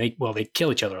being they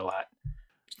kill each other a lot.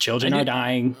 Children are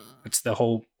dying. It's the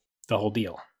whole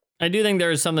deal. I do think there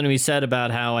is something to be said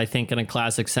about how I think in a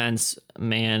classic sense,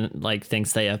 man like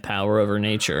thinks they have power over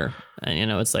nature. And, you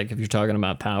know, it's like if you're talking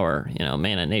about power, you know,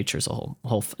 man and nature is a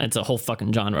whole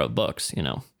fucking genre of books, you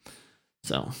know.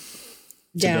 So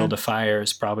to build a fire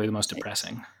is probably the most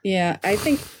depressing. Yeah, I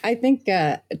think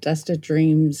Dust of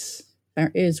Dreams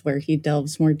is where he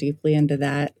delves more deeply into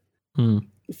that.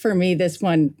 For me, this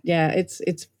one,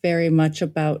 it's very much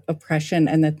about oppression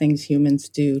and the things humans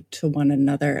do to one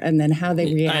another and then how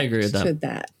they react to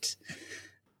that.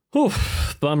 Whew,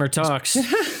 bummer talks.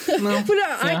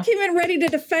 I came in ready to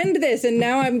defend this, and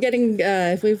now I'm getting.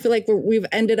 We feel like we've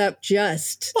ended up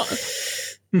just.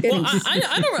 Well,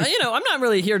 I don't. You know, I'm not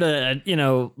really here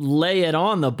to lay it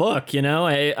on the book. You know,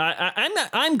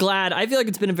 I'm glad. I feel like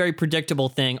it's been a very predictable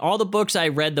thing. All the books I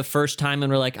read the first time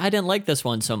and were like, I didn't like this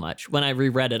one so much. When I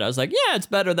reread it, I was like, yeah, it's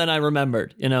better than I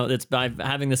remembered. You know, it's by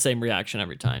having the same reaction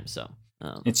every time. So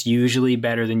it's usually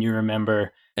better than you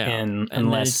remember. And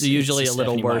it's usually a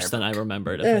little worse than I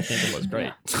remembered. I think it was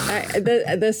great.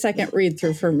 The second read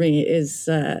through for me is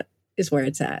where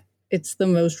it's at. It's the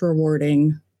most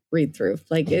rewarding read through.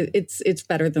 Like it's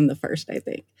better than the first, I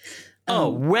think.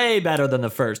 Way better than the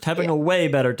first. Having a way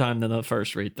better time than the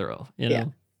first read through. You know. Yeah.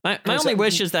 My only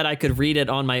wish is that I could read it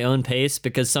on my own pace,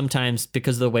 because sometimes,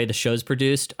 because of the way the show's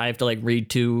produced, I have to like read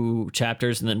 2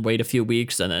 chapters and then wait a few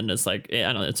weeks, and then it's like, I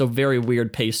don't know, it's a very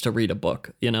weird pace to read a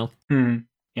book, you know?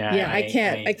 Yeah, I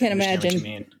can't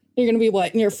imagine. You're going to be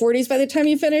what, in your 40s by the time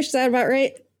you finish? Is that about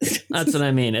right? That's what I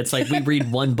mean. It's like we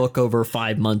read one book over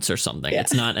 5 months or something. Yeah.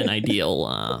 It's not an ideal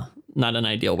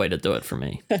way to do it for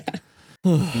me.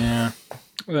 Yeah.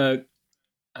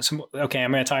 Okay,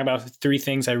 I'm going to talk about 3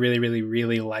 things I really, really,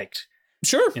 really liked.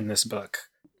 Sure. In this book.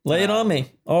 Lay it on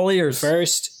me. All ears.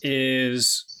 First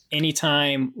is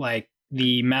anytime like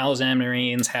the Malazan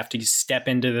Marines have to step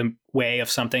into the way of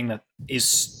something that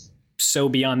is so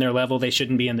beyond their level they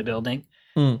shouldn't be in the building.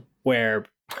 Where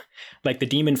like the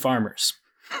demon farmers.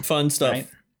 Fun stuff. Right?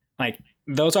 Like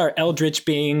those are eldritch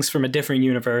beings from a different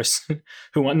universe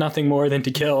who want nothing more than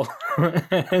to kill.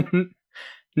 And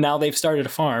now they've started a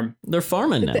farm. They're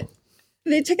farming now.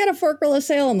 They took out a Forquilla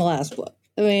sail in the last book.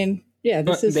 I mean, yeah,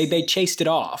 they chased it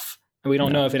off, and we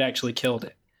don't know if it actually killed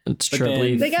it. It's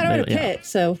true. They got out of pit,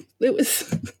 so it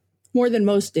was more than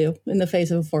most do in the face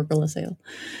of a Forquilla sail.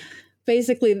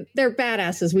 Basically, they're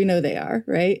badasses. We know they are,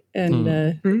 right? And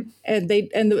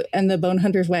the bone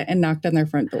hunters went and knocked on their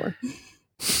front door.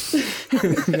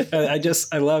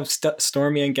 I love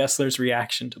Stormy and Gessler's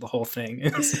reaction to the whole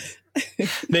thing.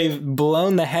 They've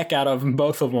blown the heck out of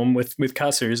both of them with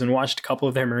cussers and watched a couple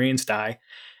of their Marines die,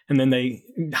 and then they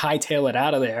hightail it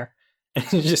out of there and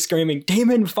just screaming,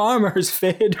 "Demon farmers,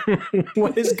 Fid!"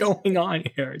 What is going on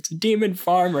here? It's a demon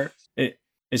farmer.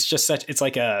 It's just such. It's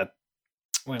like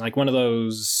one of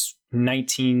those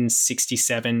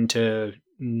 1967 to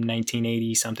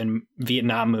 1980 something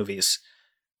Vietnam movies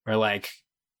where like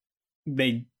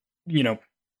they,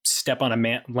 step on a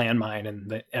landmine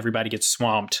and everybody gets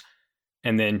swamped.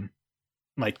 And then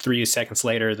like 3 seconds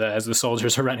later, as the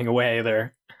soldiers are running away,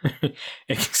 they're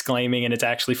exclaiming, and it's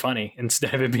actually funny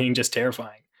instead of it being just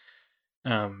terrifying,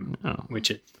 which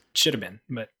it should have been.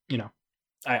 But,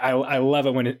 I love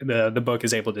it when the book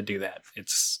is able to do that.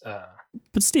 It's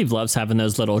but Steve loves having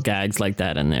those little gags like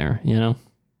that in there,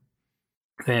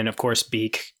 And of course,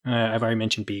 Beak. I've already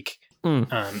mentioned Beak.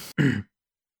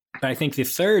 But I think the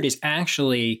third is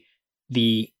actually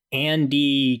the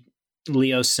Andy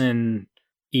Leosin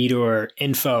Edur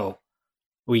info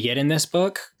we get in this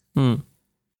book.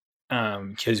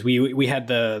 Because we had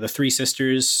the 3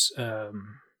 sisters,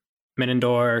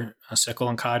 Menendor, Sekol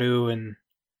and Kadu, and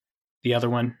the other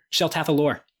one, Sheltatha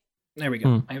Lor. There we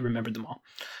go. I remembered them all.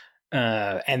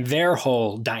 And their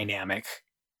whole dynamic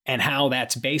and how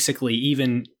that's basically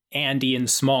even Andy and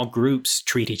small groups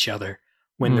treat each other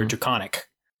when they're draconic.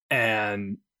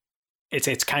 And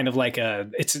it's kind of like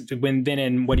then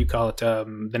in what do you call it?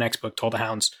 The next book, Toll the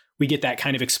Hounds, we get that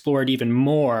kind of explored even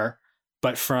more,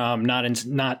 but from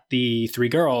not the 3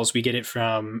 girls, we get it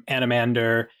from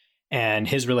Anomander and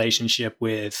his relationship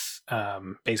with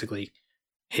basically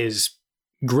his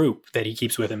group that he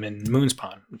keeps with him in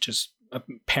Moonspawn, which is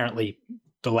apparently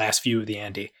the last view of the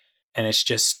Andy. And it's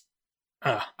just,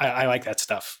 I like that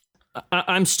stuff.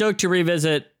 I'm stoked to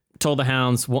revisit Toll the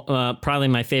Hounds, probably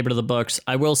my favorite of the books.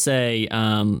 I will say,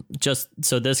 just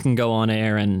so this can go on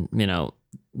air, and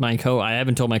I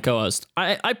haven't told my co-host.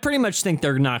 I pretty much think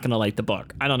they're not going to like the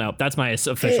book. I don't know. That's my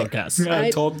official guess.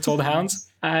 Toll the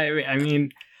Hounds. I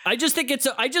mean, I just think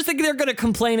they're going to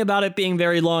complain about it being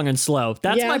very long and slow.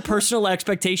 That's my personal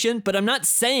expectation, but I'm not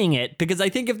saying it because I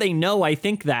think if they know I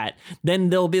think that,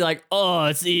 then they'll be like, "Oh,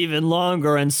 it's even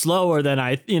longer and slower than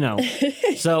I."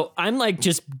 So I'm like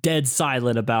just dead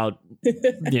silent about,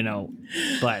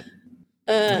 but.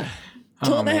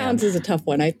 Toll the Hounds is a tough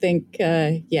one. I think,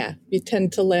 you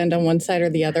tend to land on one side or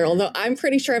the other. Although I'm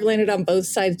pretty sure I've landed on both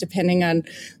sides, depending on,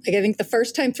 I think the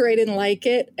first time through I didn't like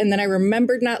it, and then I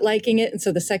remembered not liking it, and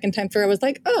so the second time through I was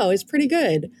like, oh, it's pretty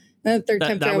good. And the third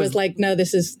time through I was like, no,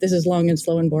 this is long and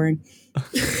slow and boring.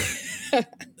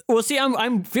 Well, see,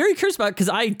 I'm very curious about it because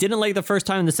I didn't like the first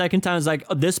time, and the second time I was like,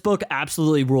 oh, this book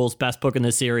absolutely rules, best book in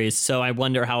the series. So I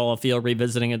wonder how I'll feel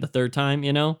revisiting it the third time,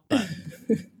 But,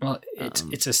 well,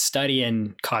 it's a study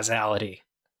in causality,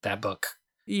 that book.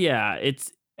 Yeah,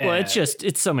 it's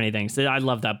so many things. I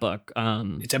love that book.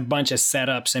 It's a bunch of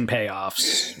setups and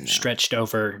payoffs stretched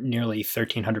over nearly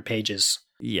 1,300 pages.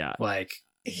 Yeah,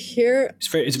 it's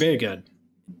very good.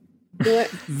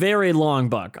 Very long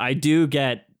book. I do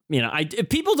get. If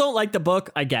people don't like the book,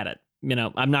 I get it.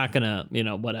 I'm not gonna,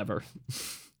 whatever.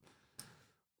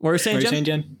 What were you saying,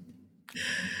 Jen?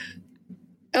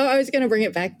 Oh, I was gonna bring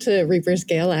it back to Reaper's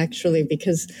Gale, actually,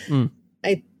 because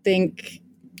I think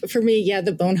for me, yeah,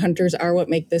 the Bone Hunters are what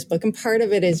make this book. And part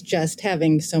of it is just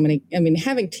having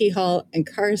having T-Hall and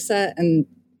Karsa and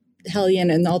Hellion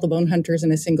and all the Bone Hunters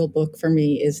in a single book for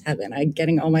me is heaven. I'm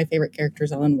getting all my favorite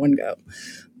characters all in one go.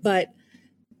 But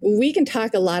we can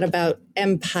talk a lot about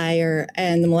Empire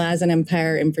and the Malazan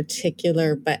Empire in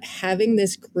particular, but having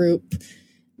this group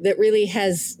that really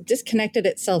has disconnected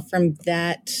itself from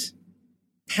that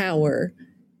power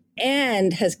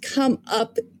and has come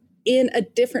up in a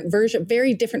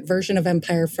very different version of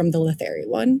Empire from the Lethari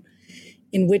one,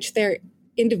 in which their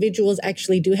individuals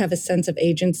actually do have a sense of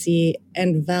agency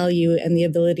and value and the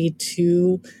ability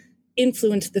to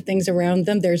influence the things around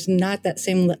them. There's not that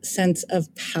same sense of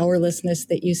powerlessness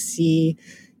that you see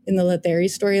in the Lethari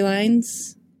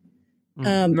storylines.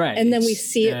 Right. And then we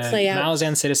see it play out.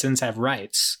 Malazan citizens have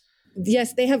rights.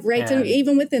 Yes, they have rights. And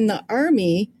even within the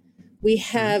army, we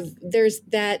have, there's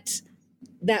that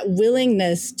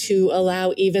willingness to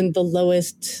allow even the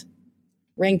lowest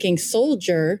ranking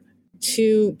soldier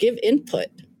to give input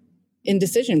in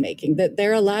decision making, that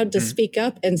they're allowed to speak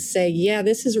up and say, yeah,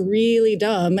 this is really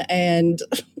dumb and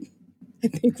I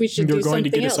think we should do something else. You're going to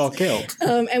get us all killed.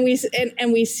 And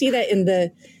we see that in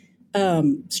the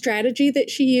strategy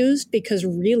that she used, because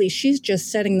really she's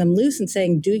just setting them loose and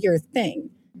saying, do your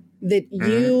thing, that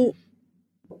you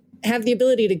have the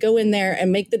ability to go in there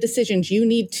and make the decisions you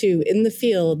need to in the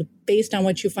field based on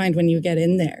what you find when you get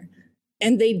in there.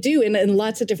 And they do in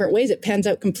lots of different ways. It pans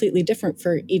out completely different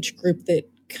for each group that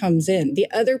comes in. The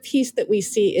other piece that we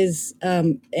see is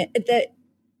that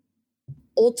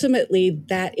ultimately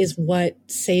that is what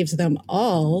saves them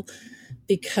all,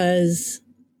 because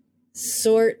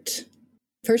Sort,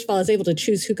 first of all, is able to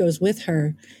choose who goes with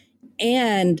her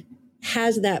and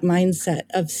has that mindset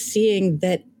of seeing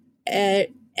that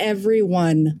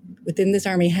everyone within this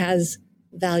army has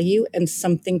value and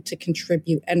something to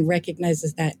contribute, and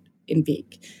recognizes that in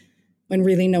Beak when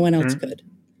really no one else could.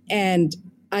 And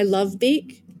I love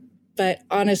Beak, but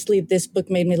honestly, this book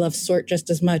made me love Sort just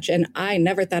as much. And I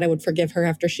never thought I would forgive her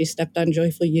after she stepped on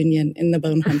Joyful Union in the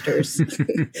Bone Hunters.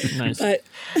 Nice.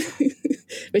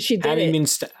 But she did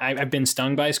I've been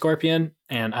stung by a scorpion,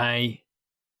 and I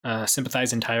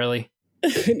sympathize entirely.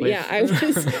 Yeah, I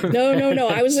was no.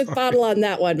 I was with Bottle on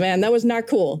that one, man. That was not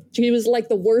cool. She was like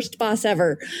the worst boss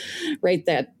ever, right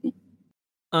then.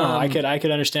 I could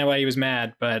understand why he was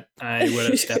mad, but I would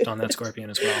have stepped on that scorpion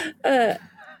as well.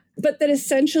 But that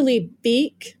essentially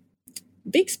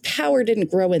Beak's power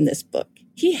didn't grow in this book.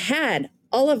 He had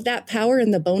all of that power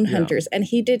in the Bone Hunters, and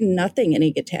he did nothing in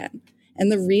Igatan.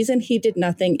 And the reason he did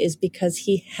nothing is because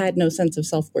he had no sense of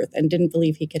self-worth and didn't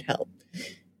believe he could help,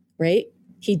 right?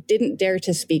 He didn't dare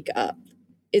to speak up.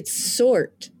 It's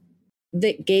Sort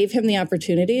that gave him the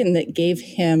opportunity and that gave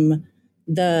him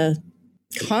the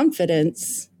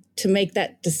confidence to make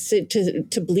that decision,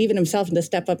 to believe in himself and to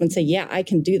step up and say, yeah, I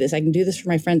can do this. I can do this for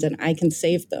my friends and I can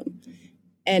save them.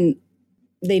 And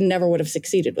they never would have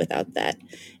succeeded without that.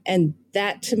 And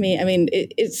that, to me, I mean,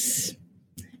 it's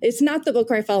not the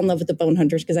book where I fell in love with the Bone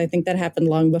Hunters, because I think that happened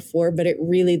long before, but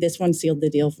this one sealed the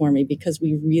deal for me, because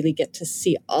we really get to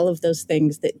see all of those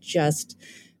things that just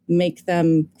make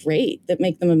them great, that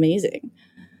make them amazing.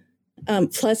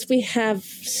 Plus, we have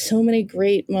so many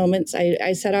great moments.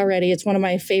 I said already, it's one of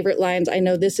my favorite lines. I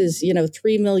know this is,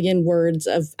 3 million words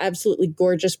of absolutely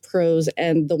gorgeous prose,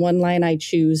 and the one line I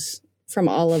choose from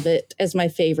all of it as my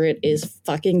favorite is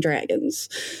fucking dragons.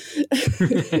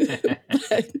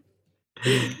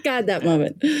 God, that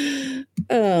moment.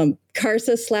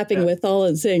 Karsa slapping Withal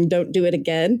and saying, don't do it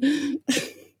again.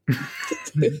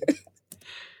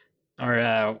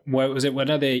 Or what was it? One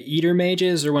of the Eater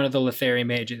mages or one of the Lethari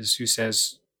mages who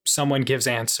says someone gives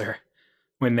answer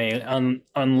when they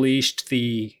unleashed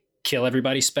the kill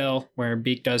everybody spell where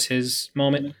Beak does his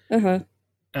moment.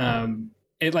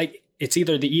 It's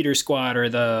either the Eater squad or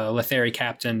the Lethari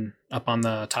captain up on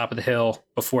the top of the hill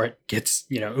before it gets,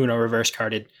 Uno reverse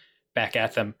carded back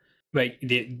at them. But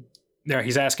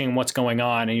he's asking what's going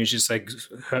on, and he's just like,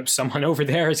 someone over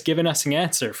there has given us an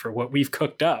answer for what we've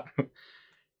cooked up.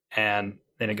 And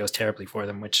then it goes terribly for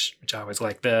them, which I always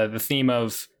like. The theme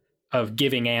of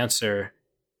giving answer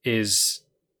is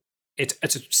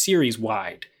it's a series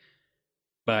wide,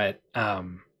 but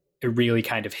it really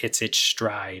kind of hits its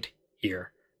stride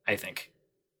here, I think.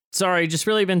 Sorry, just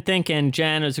really been thinking,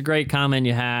 Jen. It was a great comment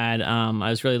you had. I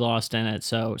was really lost in it,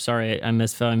 so sorry I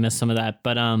missed some of that.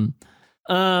 But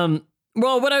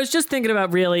well, what I was just thinking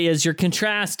about really is you're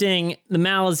contrasting the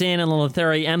Malazan and the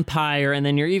Lethari Empire, and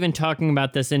then you're even talking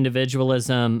about this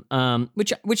individualism,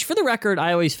 which for the record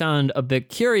I always found a bit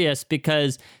curious,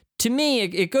 because to me,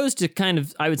 it goes to kind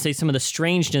of, I would say, some of the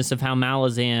strangeness of how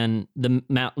Malazan, the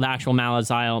actual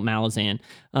Malazan,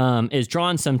 is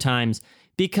drawn sometimes,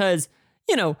 because,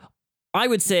 I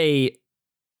would say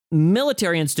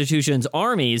military institutions,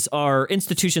 armies, are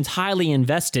institutions highly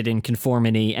invested in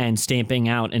conformity and stamping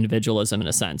out individualism in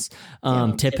a sense,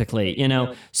 typically,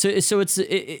 So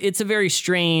it's a very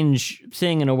strange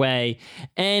thing in a way.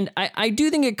 And I do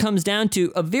think it comes down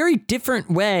to a very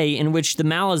different way in which the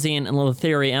Malazan and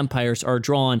Lethari empires are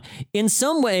drawn. In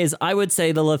some ways, I would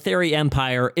say the Lethari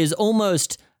empire is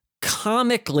almost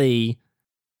comically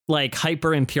like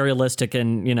hyper imperialistic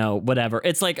and, whatever.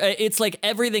 It's like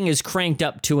everything is cranked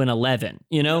up to an 11,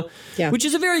 which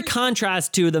is a very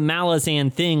contrast to the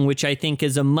Malazan thing, which I think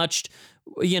is a much,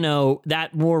 that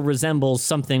more resembles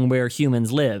something where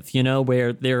humans live,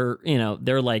 where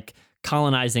they're like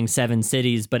colonizing 7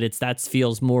 cities, but that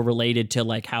feels more related to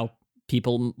like how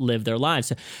people live their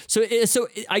lives. So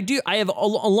I have a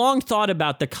long thought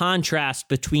about the contrast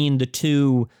between the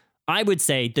two. I would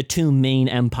say the two main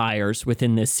empires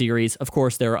within this series. Of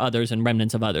course, there are others and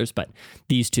remnants of others, but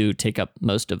these two take up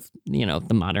most of,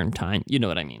 the modern time. You know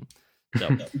what I mean?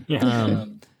 So,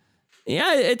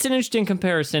 it's an interesting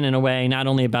comparison in a way, not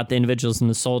only about the individuals and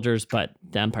the soldiers, but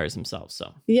the empires themselves.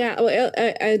 So,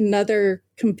 another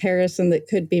comparison that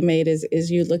could be made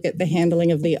is you look at the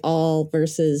handling of the All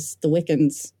versus the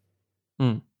Wiccans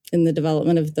in the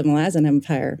development of the Malazan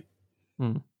Empire.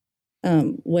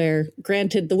 Where,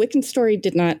 granted, the Wiccan story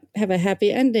did not have a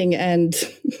happy ending, and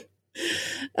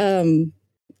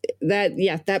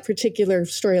that particular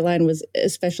storyline was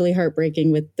especially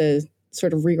heartbreaking with the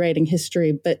sort of rewriting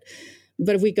history. But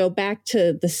if we go back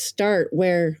to the start,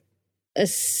 where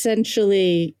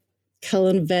essentially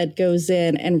Cullen Ved goes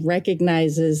in and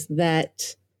recognizes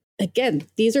that, again,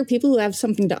 these are people who have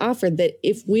something to offer, that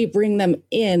if we bring them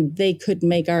in, they could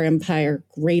make our empire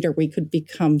greater. We could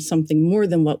become something more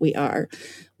than what we are.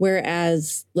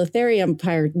 Whereas Lethari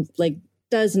Empire,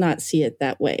 does not see it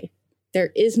that way.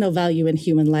 There is no value in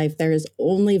human life. There is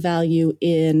only value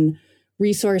in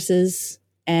resources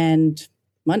and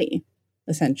money,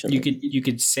 essentially. You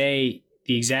could say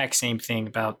the exact same thing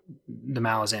about the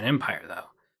Malazan Empire, though.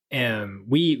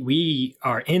 We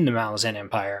are in the Malazan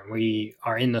Empire. We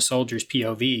are in the soldiers'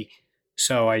 POV,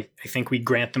 so I think we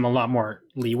grant them a lot more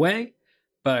leeway.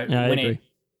 But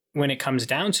when it comes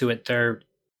down to it, they're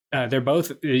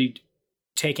both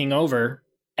taking over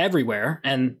everywhere.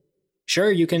 And sure,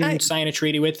 you can sign a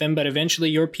treaty with them, but eventually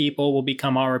your people will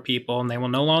become our people, and they will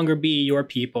no longer be your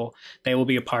people. They will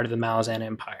be a part of the Malazan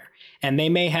Empire. And they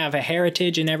may have a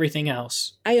heritage and everything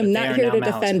else. I am not here to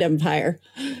defend Empire.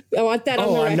 I want that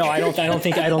on the record. No, I don't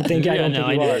think you are.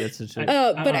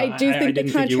 But I do think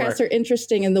the contrasts are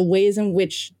interesting in the ways in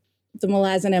which the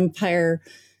Malazan Empire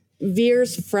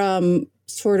veers from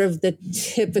sort of the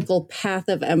typical path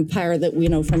of empire that we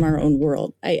know from our own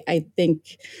world. I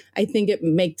think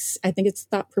it's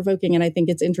thought-provoking, and I think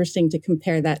it's interesting to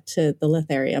compare that to the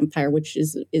Lethari Empire, which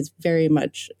is very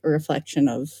much a reflection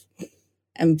of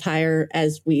empire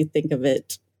as we think of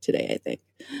it today, I think.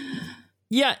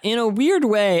 Yeah, in a weird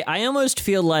way, I almost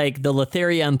feel like the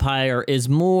Lethari Empire is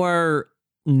more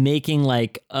making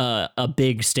like a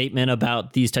big statement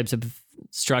about these types of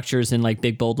structures in like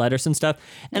big bold letters and stuff.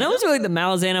 And I almost feel like the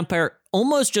Malazan Empire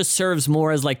almost just serves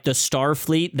more as like the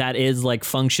Starfleet that is like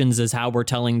functions as how we're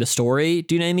telling the story.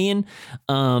 Do you know what I mean?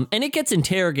 And it gets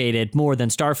interrogated more than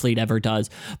Starfleet ever does.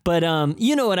 But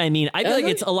you know what I mean? I feel like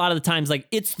it's a lot of the times like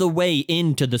it's the way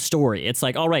into the story. It's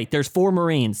like, all right, there's 4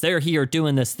 Marines. They're here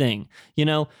doing this thing,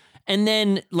 And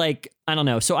then like, I don't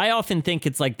know. So I often think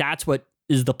it's like that's what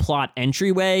is the plot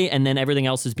entryway, and then everything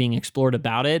else is being explored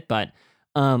about it. But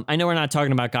I know we're not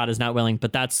talking about God is Not Willing,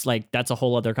 but that's a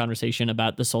whole other conversation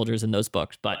about the soldiers in those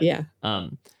books. But the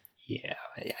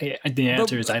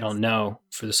answer is I don't know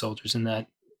for the soldiers in that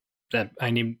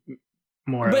I need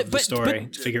more of the story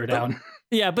to figure it out.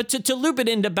 Yeah, but to loop it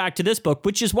into back to this book,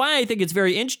 which is why I think it's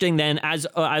very interesting then, as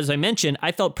I mentioned,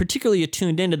 I felt particularly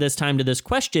attuned into this time to this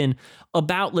question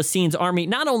about Lassine's army,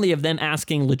 not only of them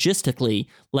asking logistically,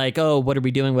 like, oh, what are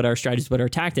we doing? What are our strategies? What are our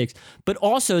tactics? But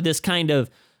also this kind of,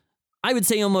 I would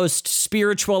say almost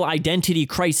spiritual identity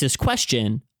crisis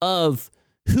question of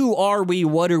who are we?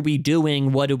 What are we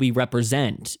doing? What do we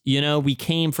represent? We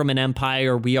came from an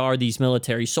empire. We are these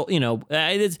military. So,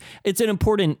 it's an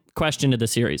important question to the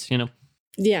series,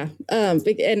 Yeah.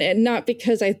 And not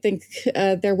because I think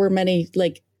there were many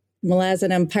like Malazan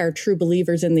Empire true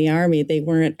believers in the army. They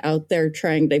weren't out there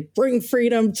trying to bring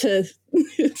freedom to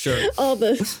all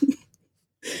the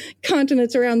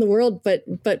continents around the world,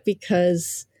 but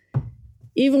because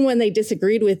even when they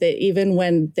disagreed with it, even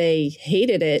when they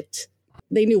hated it,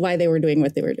 they knew why they were doing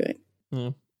what they were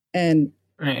doing. And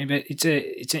right, but it's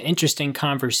an interesting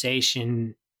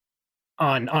conversation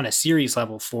on a series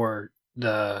level for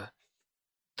the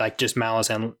like just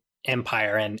Malazan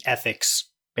Empire and ethics,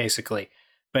 basically.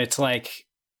 But it's like,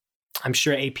 I'm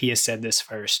sure AP has said this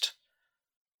first.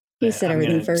 He said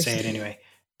everything first. Say it anyway.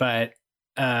 But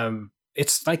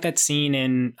it's like that scene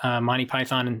in Monty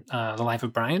Python and The Life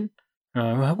of Brian.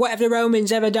 What have the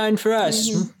Romans ever done for us?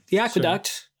 Mm-hmm. The aqueduct.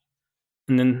 Sure.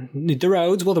 And then the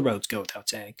roads. Well, the roads go without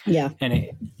saying. Yeah. And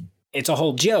it's a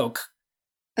whole joke.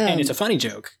 And it's a funny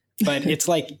joke. But it's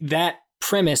like that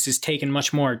premise is taken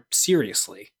much more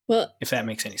seriously. Well, if that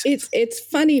makes any sense. It's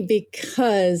funny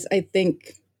because I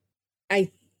think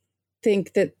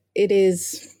that it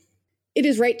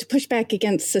is right to push back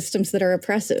against systems that are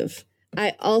oppressive.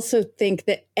 I also think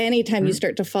that anytime you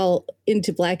start to fall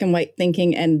into black and white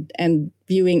thinking and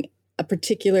viewing a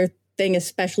particular thing,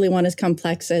 especially one as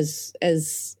complex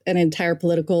as an entire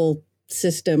political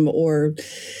system or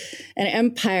an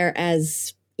empire,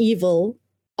 as evil,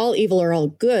 all evil or all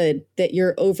good, that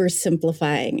you're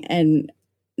oversimplifying and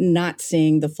not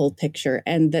seeing the full picture,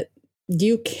 and that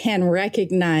you can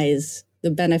recognize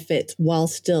the benefits while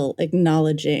still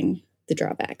acknowledging the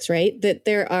drawbacks, right? That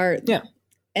there are,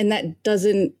 and that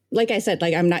doesn't, like I said,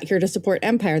 like I'm not here to support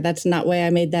empire. That's not why I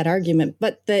made that argument,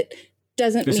 but that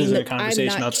doesn't mean that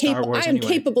I'm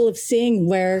capable of seeing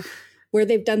where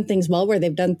they've done things well, where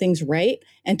they've done things right,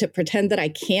 and to pretend that I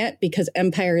can't because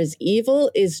empire is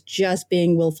evil is just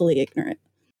being willfully ignorant.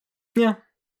 Yeah.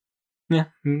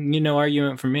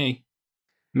 Argument for me,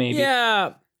 maybe.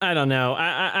 Yeah, I don't know.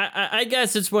 I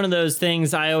guess it's one of those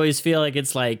things. I always feel like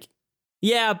it's like,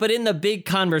 yeah, but in the big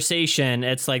conversation,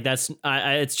 it's like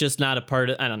it's just not a part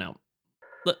of. I don't know.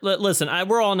 Listen,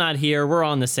 we're all not here. We're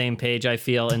all on the same page, I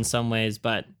feel, in some ways,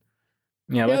 but.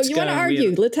 Yeah, you want to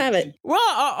argue? Let's have it. Well,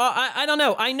 I don't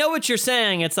know. I know what you're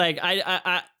saying. It's like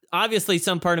I obviously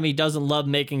some part of me doesn't love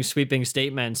making sweeping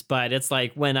statements, but it's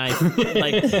like when I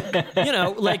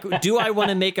do I want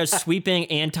to make a sweeping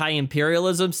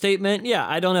anti-imperialism statement? Yeah,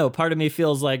 I don't know. Part of me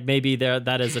feels like maybe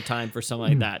that is a time for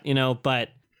something like that, but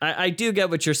I do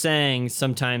get what you're saying.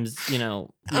 Sometimes, you're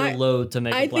loath to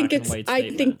make a black and white statement.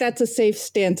 I think that's a safe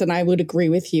stance, and I would agree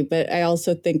with you. But I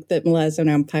also think that Malazan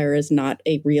Empire is not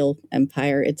a real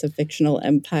empire; it's a fictional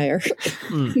empire.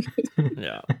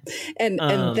 Yeah, and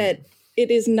that it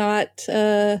is not.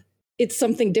 It's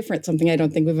something different, something I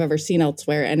don't think we've ever seen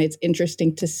elsewhere, and it's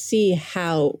interesting to see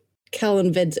how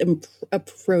Kellan Vid's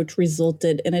approach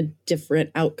resulted in a different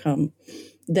outcome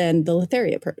than the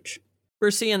Lethari approach.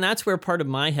 And that's where part of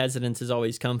my hesitance has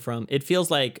always come from. It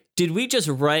feels like, did we just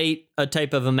write a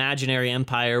type of imaginary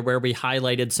empire where we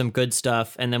highlighted some good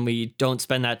stuff and then we don't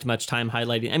spend that much time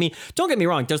highlighting? I mean, don't get me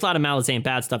wrong. There's a lot of Malazan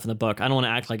bad stuff in the book. I don't want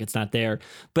to act like it's not there.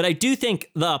 But I do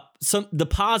think the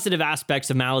positive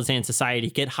aspects of Malazan society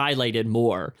get highlighted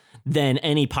more than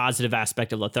any positive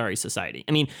aspect of Lethari society.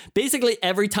 I mean, basically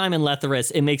every time in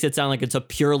Letheris, it makes it sound like it's a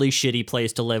purely shitty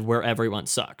place to live where everyone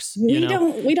sucks. We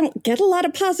don't get a lot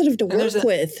of positive to work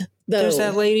with, though. There's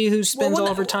that lady who spends all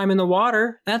of her time in the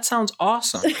water. That sounds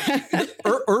awesome.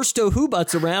 Ersto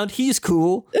Hubat's around. He's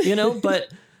cool,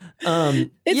 but...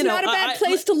 it's not a bad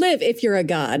place to live if you're a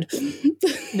god.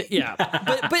 Yeah,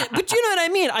 but you know what I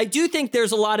mean. I do think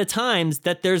there's a lot of times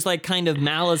that there's like kind of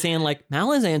Malazan, like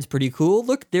Malazan's pretty cool.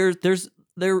 Look, they have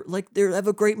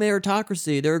a great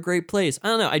meritocracy. They're a great place. I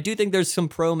don't know. I do think there's some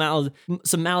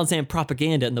Malazan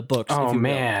propaganda in the books. Oh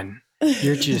man,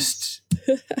 you're just.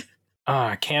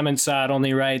 Kamensad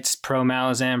only writes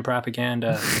pro-Malazan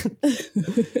propaganda.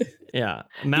 Yeah,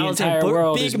 Malazan,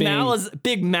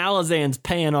 big Malazan's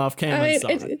paying off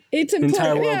Kamensad. It's important.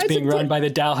 The entire world's being run by the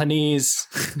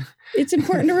Dalhanese. It's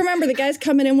important to remember the guy's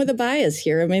coming in with a bias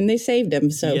here. I mean, they saved him,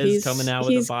 so he's coming out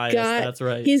with a bias. That's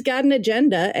right. He's got an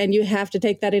agenda, and you have to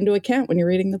take that into account when you're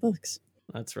reading the books.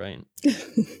 That's right.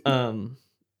 Anyway.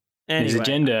 His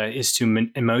agenda is to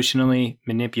emotionally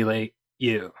manipulate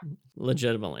you.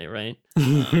 Legitimately, right?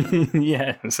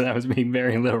 Yeah, so that was being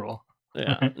very literal.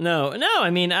 Yeah. No. I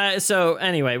mean, so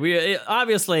anyway,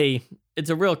 obviously it's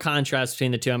a real contrast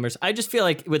between the two embers. I just feel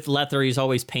like with Lethary's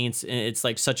always paints, it's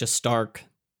like such a stark,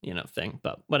 thing.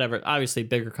 But whatever. Obviously,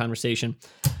 bigger conversation.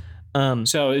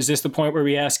 So is this the point where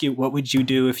we ask you, what would you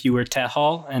do if you were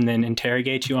Tehal, and then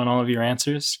interrogate you on all of your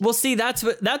answers? Well, see, that's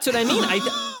what I mean.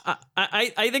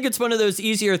 I think it's one of those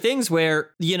easier things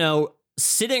where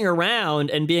sitting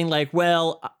around and being like,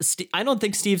 well, I don't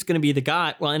think Steve's going to be the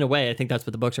guy. Well, in a way, I think that's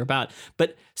what the books are about.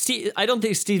 But I don't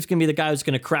think Steve's going to be the guy who's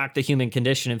going to crack the human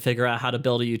condition and figure out how to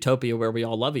build a utopia where we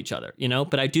all love each other,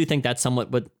 But I do think that's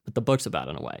somewhat what the book's about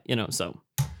in a way, So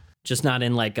just not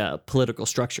in like a political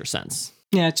structure sense.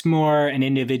 Yeah, it's more an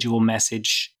individual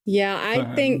message. Yeah,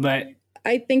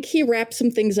 I think he wrapped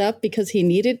some things up because he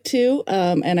needed to.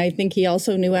 And I think he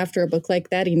also knew after a book like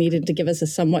that, he needed to give us a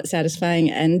somewhat satisfying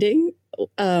ending.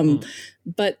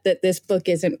 But that this book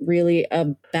isn't really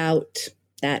about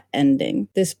that ending.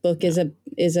 This book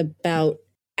is about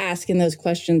asking those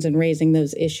questions and raising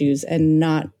those issues, and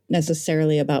not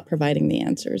necessarily about providing the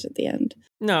answers at the end.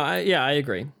 No, I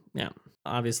agree. Yeah,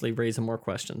 obviously raising more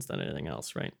questions than anything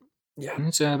else, right? Yeah,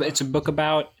 it's a book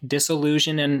about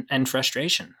disillusion and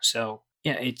frustration. So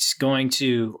yeah, it's going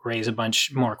to raise a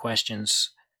bunch more questions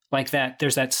like that.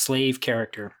 There's that slave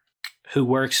character who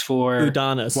works for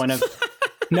Udonis. One of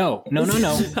no.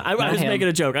 I was making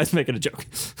a joke. I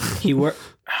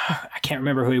can't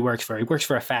remember who he works for. He works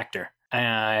for a factor.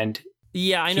 And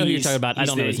yeah, I know who you're talking about. I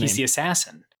don't know his name. He's the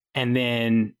assassin. And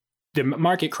then the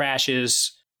market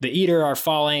crashes, the Eater are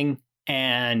falling,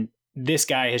 and this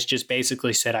guy has just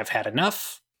basically said, I've had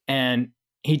enough. And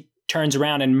he turns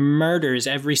around and murders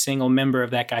every single member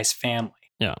of that guy's family.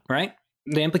 Yeah. Right?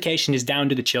 The implication is down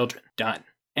to the children. Done.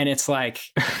 And it's like,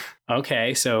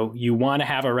 okay, so you want to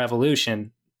have a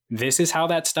revolution. This is how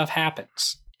that stuff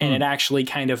happens. And it actually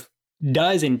kind of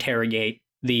does interrogate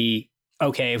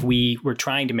okay, if we were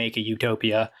trying to make a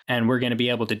utopia and we're going to be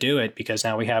able to do it because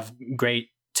now we have great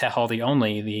Tehel the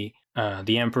Only,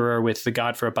 the emperor with the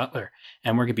god for a butler,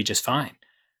 and we're going to be just fine.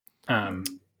 How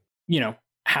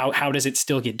does it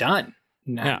still get done?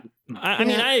 Yeah. I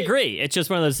mean, I agree. It's just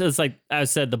one of those, it's like I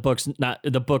said, the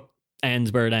book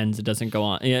ends where it ends. It doesn't go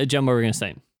on. Yeah, Jem, what were we going to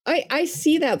say? I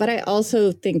see that, but I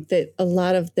also think that a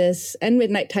lot of this, and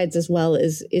Midnight Tides as well,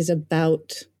 is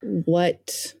about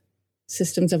what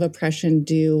systems of oppression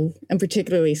do, and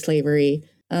particularly slavery,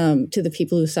 to the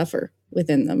people who suffer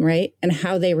within them, right? And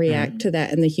how they react to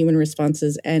that and the human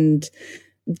responses. And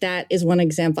that is one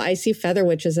example. I see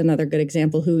Featherwitch as another good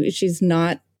example, she's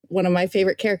not one of my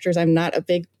favorite characters. I'm not a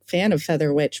big fan of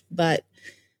Featherwitch, but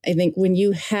I think when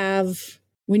you have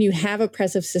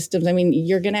oppressive systems, I mean,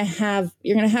 you're going to have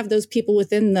those people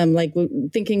within them, like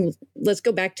thinking, let's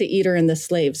go back to Eater and the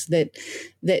slaves that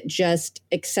just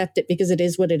accept it because it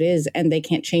is what it is and they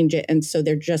can't change it. And so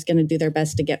they're just going to do their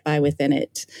best to get by within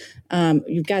it.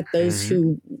 You've got those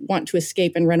who want to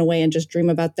escape and run away and just dream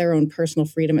about their own personal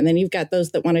freedom. And then you've got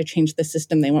those that want to change the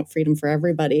system. They want freedom for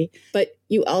everybody. But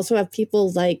you also have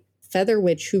people like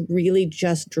Featherwitch who really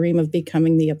just dream of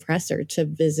becoming the oppressor, to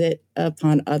visit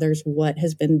upon others what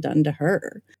has been done to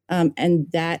her. And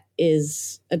that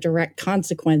is a direct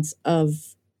consequence of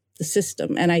the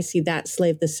system. And I see that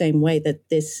slave the same way, that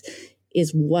this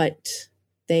is what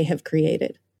they have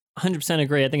created. 100%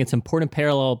 agree. I think it's an important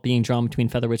parallel being drawn between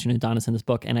Featherwitch and Udonis in this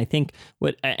book, and I think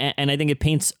it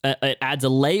paints, it adds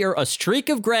a streak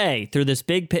of gray through this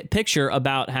big picture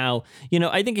about how,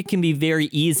 I think it can be very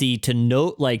easy to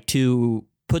note, like, to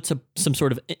put some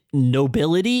sort of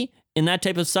nobility in that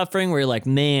type of suffering, where you're like,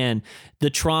 man, the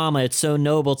trauma, it's so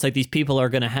noble. It's like these people are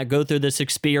going to go through this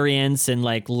experience and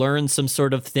like learn some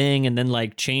sort of thing and then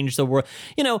like change the world,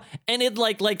 and it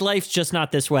like life's just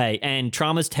not this way. And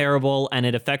trauma's terrible and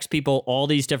it affects people all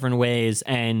these different ways.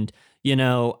 And,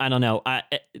 I don't know,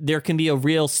 there can be a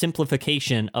real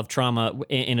simplification of trauma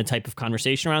in a type of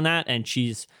conversation around that. And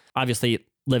she's obviously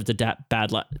lived a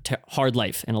hard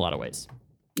life in a lot of ways.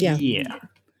 Yeah. Yeah.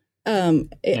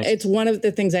 It's one of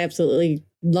the things I absolutely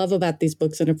love about these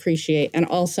books and appreciate, and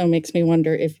also makes me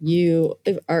wonder if you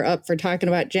are up for talking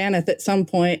about Janeth at some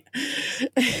point.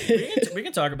 we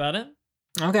can talk about it.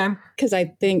 Okay. Because I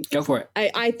think, go for it.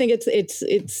 I think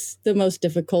it's the most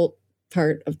difficult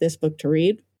part of this book to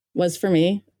read, was for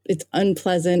me. It's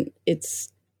unpleasant.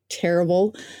 It's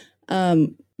terrible.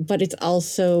 But it's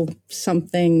also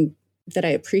something that I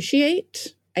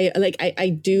appreciate.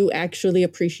 I do actually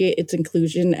appreciate its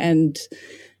inclusion and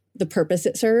the purpose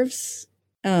it serves.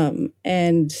 And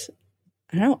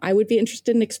I don't know, I would be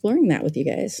interested in exploring that with you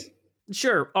guys.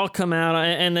 Sure. I'll come out.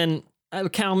 And then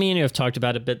Cal, me and you have talked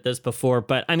about this before,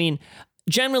 but I mean,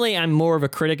 generally I'm more of a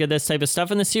critic of this type of stuff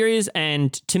in the series.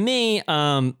 And to me,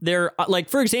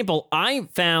 for example, I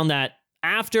found that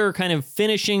after kind of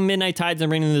finishing Midnight Tides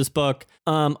and reading this book,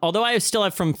 although I still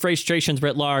have some frustrations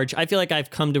writ large, I feel like I've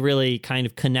come to really kind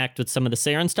of connect with some of the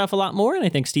Saren stuff a lot more, and I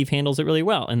think Steve handles it really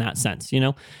well in that sense,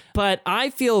 But I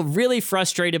feel really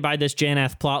frustrated by this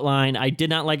Janeth plotline. I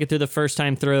did not like it through the first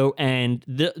time through, and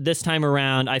this time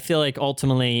around, I feel like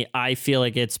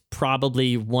it's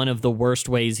probably one of the worst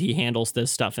ways he handles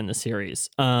this stuff in the series.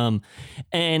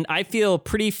 And I feel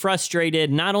pretty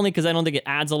frustrated, not only because I don't think it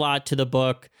adds a lot to the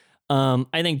book,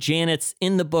 I think Janet's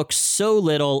in the book so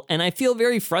little, and I feel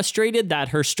very frustrated that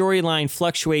her storyline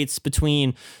fluctuates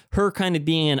between her kind of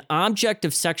being an object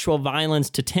of sexual violence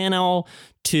to Tanel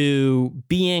to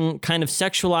being kind of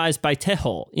sexualized by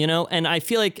Tehol, you know? And I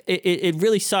feel like it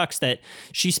really sucks that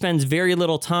she spends very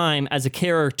little time as a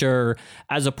character,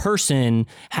 as a person,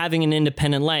 having an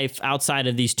independent life outside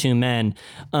of these two men.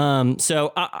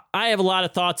 So I have a lot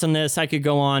of thoughts on this. I could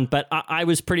go on, but I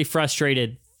was pretty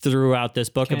frustrated throughout this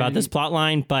book about this plot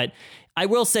line. But I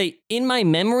will say, in my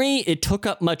memory, it took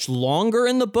up much longer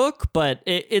in the book, but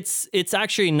it's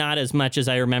actually not as much as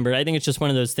I remembered. I think it's just one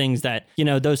of those things that, you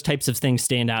know, those types of things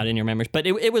stand out in your memories. But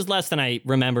it was less than I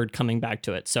remembered coming back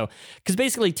to it. So, because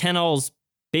basically Tenel's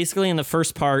basically in the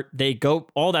first part,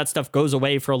 all that stuff goes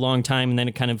away for a long time, and then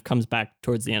it kind of comes back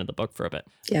towards the end of the book for a bit.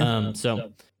 Yeah.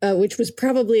 Which was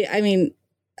probably, I mean,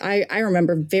 I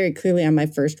remember very clearly on my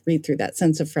first read through that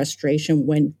sense of frustration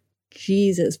when,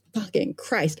 Jesus fucking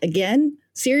Christ, again?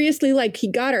 Seriously, like, he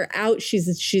got her out.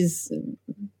 She's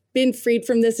been freed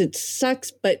from this. It sucks,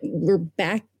 but we're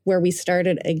back where we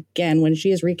started again when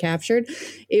she is recaptured.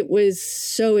 It was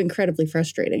so incredibly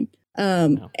frustrating.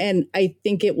 And I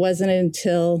think it wasn't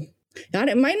until, God,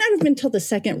 it might not have been until the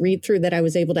second read through that I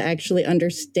was able to actually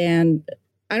understand.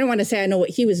 I don't want to say I know what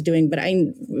he was doing, but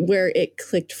where it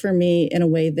clicked for me in a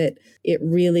way that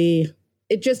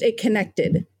it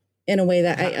connected in a way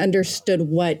that I understood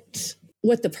what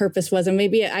the purpose was. And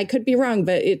maybe I could be wrong,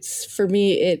 but for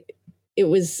me, it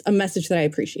was a message that I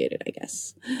appreciated, I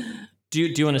guess. Do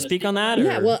you want to speak on that? Or?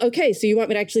 Yeah, well, okay. So you want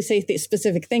me to actually say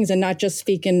specific things and not just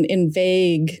speak in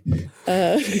vague.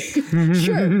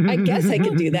 Sure, I guess I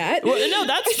can do that. Well, no,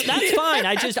 that's fine.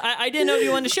 I didn't know if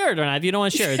you wanted to share it or not. If you don't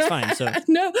want to share it, it's fine. So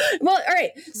no, well, all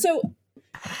right. So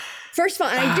first of all,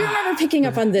 and I do remember picking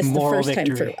up on this the first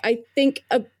time through. I think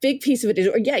a big piece of it is,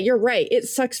 yeah, you're right. It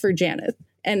sucks for Janeth.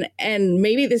 And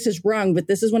maybe this is wrong, but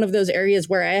this is one of those areas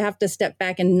where I have to step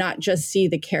back and not just see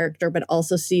the character, but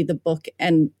also see the book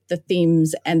and the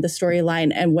themes and the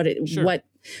storyline and what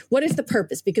is the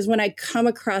purpose? Because when I come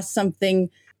across something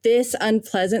this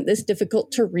unpleasant, this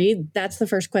difficult to read, that's the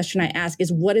first question I ask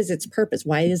is, what is its purpose?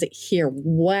 Why is it here?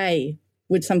 Why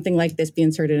would something like this be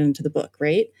inserted into the book,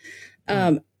 right?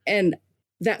 And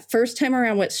that first time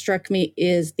around, what struck me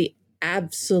is the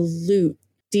absolute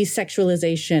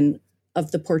desexualization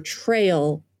of the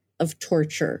portrayal of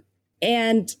torture.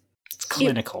 And it's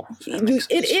clinical.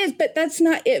 It is, but that's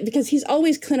not it, because he's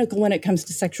always clinical when it comes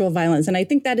to sexual violence. And I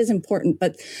think that is important.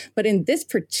 But in this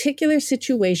particular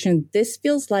situation, this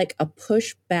feels like a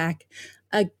pushback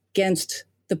against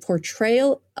the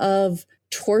portrayal of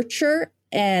torture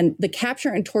and the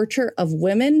capture and torture of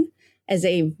women as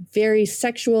a very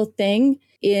sexual thing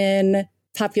in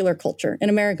popular culture, in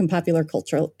American popular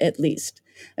culture, at least.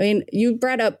 I mean, you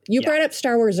brought up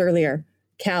Star Wars earlier,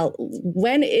 Cal.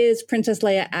 When is Princess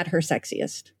Leia at her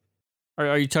sexiest?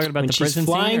 Are you talking about when the she's prison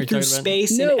flying scene? Through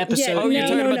space in episode? You're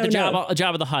talking about the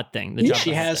Jabba the Hutt thing.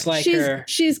 She has like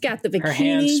she's got the bikini, her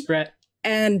hands spread,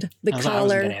 and the collar. I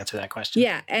was going to answer that question.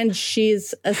 Yeah, and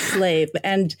she's a slave,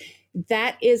 and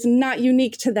that is not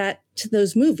unique to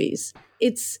those movies.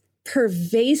 It's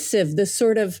pervasive. The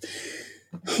sort of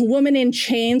woman in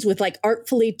chains with like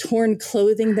artfully torn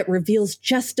clothing that reveals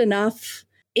just enough.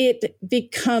 It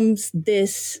becomes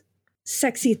this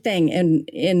sexy thing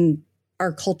in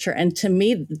our culture. And to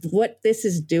me, what this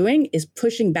is doing is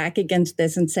pushing back against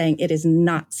this and saying it is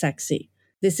not sexy.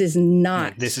 This is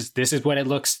not. This is what it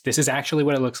looks. This is actually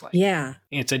what it looks like. Yeah.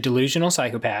 It's a delusional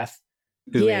psychopath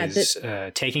who is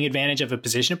taking advantage of a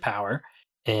position of power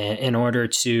in order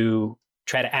to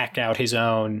try to act out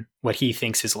what he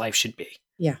thinks his life should be.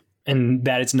 Yeah. And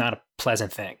that is not a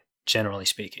pleasant thing, generally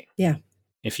speaking. Yeah.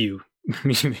 If you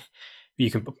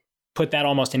can put that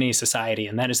almost in any society,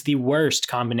 and that is the worst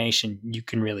combination you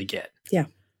can really get. Yeah.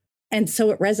 And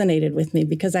so it resonated with me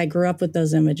because I grew up with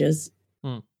those images.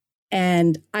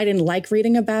 And I didn't like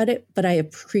reading about it, but I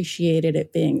appreciated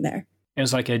it being there. It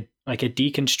was like a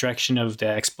deconstruction of the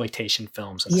exploitation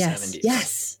films in the 70s.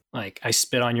 Yes. Like I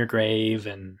Spit on Your Grave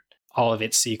and all of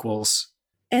its sequels.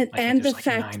 And the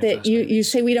fact that you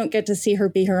say we don't get to see her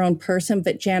be her own person,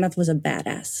 but Janeth was a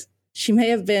badass. She may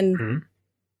have been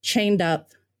chained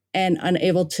up and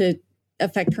unable to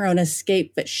effect her own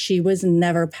escape, but she was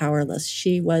never powerless.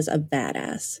 She was a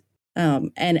badass.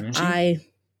 And I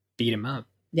beat him up.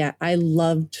 Yeah, I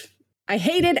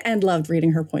hated and loved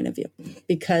reading her point of view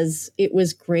because it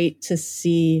was great to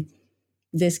see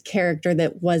this character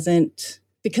that wasn't.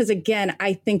 Because again,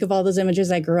 I think of all those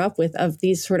images I grew up with of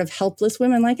these sort of helpless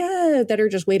women that are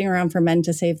just waiting around for men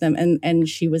to save them. And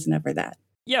she was never that.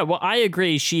 Yeah, well, I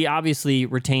agree. She obviously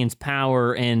retains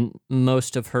power in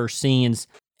most of her scenes.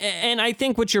 And I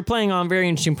think what you're playing on, very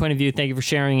interesting point of view. Thank you for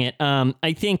sharing it.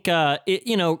 I think,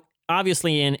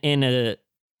 obviously in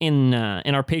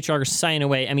our patriarchal society in a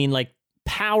way, I mean, like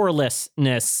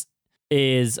powerlessness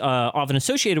is often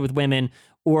associated with women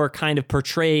or kind of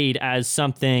portrayed as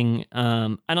something,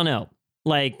 I don't know,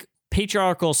 like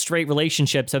patriarchal straight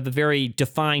relationships have a very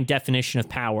defined definition of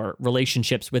power,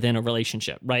 relationships within a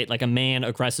relationship, right? Like a man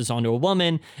aggresses onto a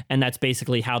woman, and that's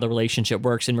basically how the relationship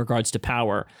works in regards to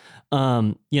power.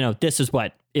 This is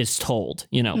what is told,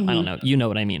 I don't know, you know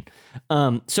what I mean?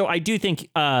 So I do think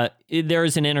there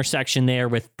is an intersection there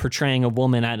with portraying a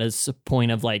woman at a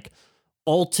point of like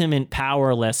ultimate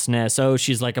powerlessness. Oh,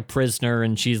 she's like a prisoner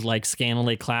and she's like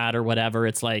scantily clad or whatever.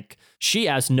 It's like she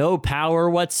has no power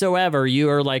whatsoever. You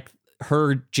are like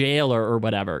her jailer or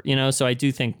whatever, so I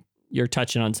do think you're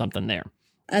touching on something there.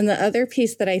 And the other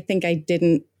piece that I think I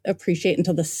didn't appreciate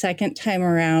until the second time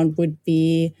around would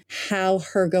be how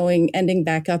her ending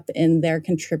back up in there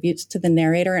contributes to the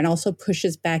narrator and also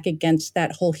pushes back against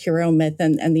that whole hero myth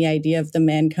and the idea of the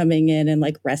man coming in and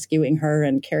like rescuing her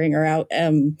and carrying her out,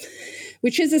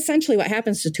 which is essentially what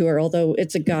happens to her, although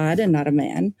it's a god and not a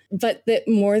man. But that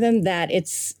more than that,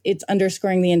 it's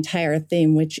underscoring the entire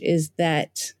theme, which is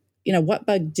that, what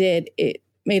Bug did, it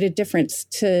made a difference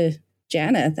to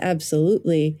Janeth,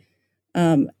 absolutely.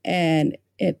 And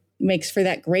it makes for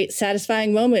that great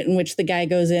satisfying moment in which the guy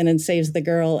goes in and saves the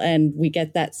girl and we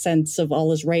get that sense of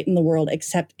all is right in the world,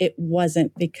 except it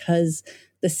wasn't, because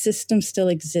the system still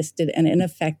existed and in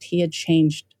effect he had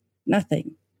changed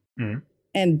nothing.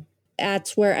 And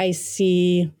that's where I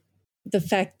see the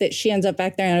fact that she ends up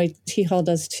back there, and T. Hall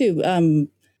does too,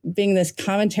 being this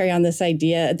commentary on this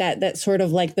idea that sort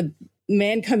of like the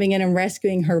man coming in and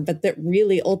rescuing her, but that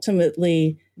really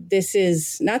ultimately this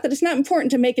is not that it's not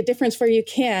important to make a difference where you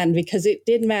can, because it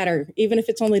did matter, even if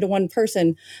it's only to one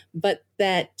person, but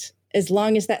that as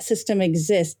long as that system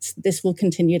exists, this will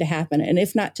continue to happen. And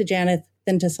if not to Janeth,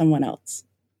 then to someone else.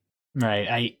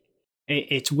 Right.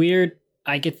 It's weird.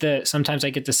 Sometimes I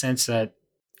get the sense that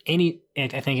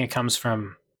I think it comes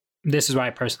from, this is why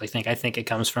I personally think it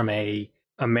comes from a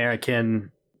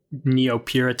American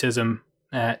neo-Puritanism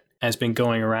that has been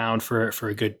going around for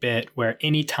a good bit, where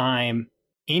anytime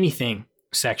anything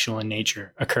sexual in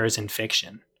nature occurs in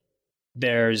fiction,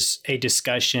 there's a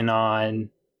discussion on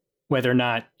whether or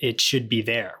not it should be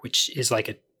there, which is like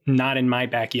a not in my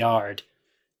backyard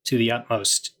to the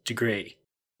utmost degree.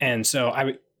 And so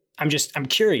I'm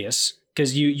curious,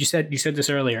 because you said this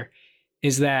earlier,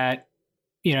 is that,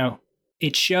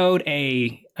 it showed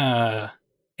a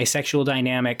sexual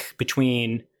dynamic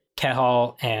between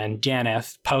Tehal and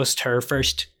Janeth post her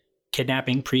first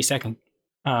kidnapping, pre-second,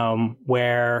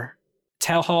 where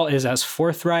Tehal is as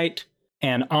forthright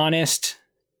and honest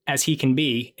as he can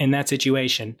be in that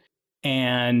situation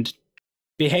and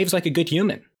behaves like a good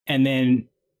human. And then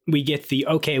we get the,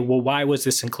 okay, well, why was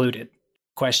this included?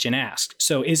 Question asked.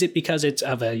 So is it because it's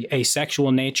of a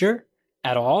sexual nature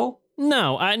at all?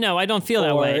 No, I don't feel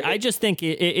that way. I just think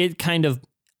it kind of,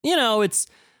 it's,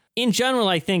 in general,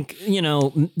 I think,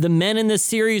 the men in this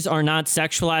series are not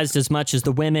sexualized as much as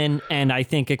the women. And I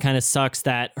think it kind of sucks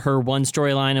that her one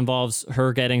storyline involves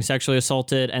her getting sexually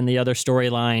assaulted. And the other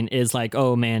storyline is like,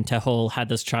 oh man, Tehal had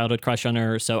this childhood crush on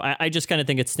her. So I just kind of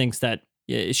think it stinks that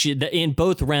she, in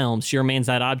both realms, she remains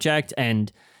that object. And,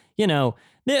 so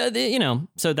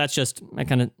that's just, I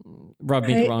kind of rubbed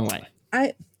me the wrong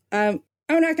way. I'm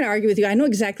not going to argue with you. I know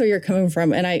exactly where you're coming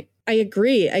from. And I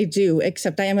agree. I do,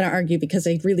 except I am going to argue because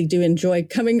I really do enjoy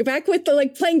coming back with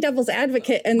the playing devil's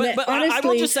advocate. And but honestly, I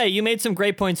will just say, you made some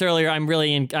great points earlier. I'm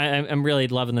really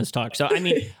loving this talk. So, I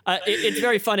mean, it's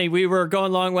very funny. We were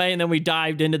going a long way and then we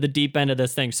dived into the deep end of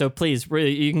this thing. So please,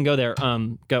 really, you can go there.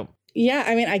 Go. Yeah.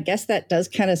 I mean, I guess that does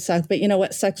kind of suck, but you know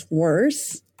what sucks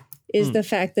worse is the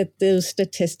fact that those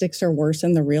statistics are worse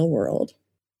in the real world.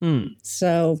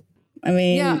 So, I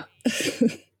mean, yeah.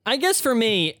 I guess for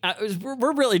me,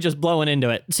 we're really just blowing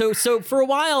into it. So for a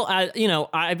while,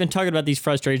 I've been talking about these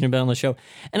frustrations about on the show.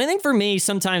 And I think for me,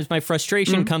 sometimes my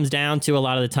frustration comes down to a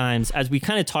lot of the times, as we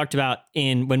kind of talked about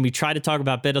when we try to talk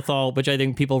about Bidethal, which I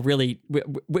think people really,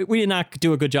 we did not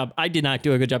do a good job. I did not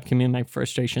do a good job communicating my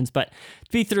frustrations, but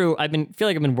to be through, feel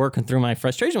like I've been working through my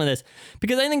frustration with this,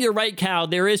 because I think you're right, Cal.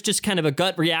 There is just kind of a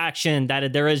gut reaction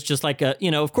that there is just like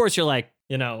of course you're like,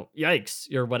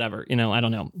 yikes, or whatever, I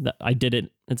don't know. I did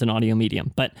it. It's an audio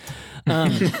medium, but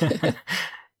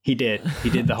he did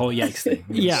the whole yikes thing.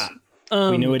 Yeah.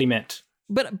 We knew what he meant.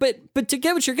 But to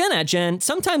get what you're getting at, Jen,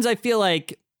 sometimes I feel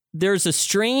like there's a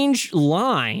strange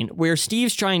line where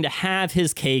Steve's trying to have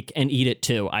his cake and eat it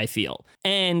too, I feel.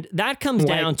 And that comes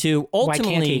down to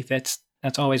ultimately... Why can't he?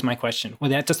 That's always my question.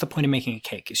 Well, that's the point of making a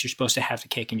cake, is you're supposed to have the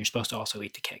cake and you're supposed to also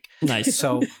eat the cake. Nice.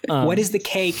 So what is the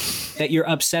cake that you're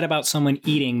upset about someone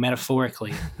eating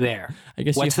metaphorically there? I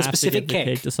guess what's you the have specific to give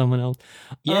the cake to someone else.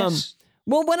 Yes.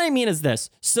 Well, what I mean is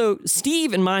this. So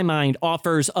Steve, in my mind,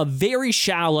 offers a very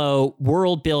shallow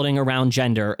world building around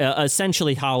gender,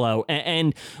 essentially hollow.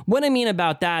 And what I mean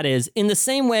about that is in the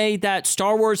same way that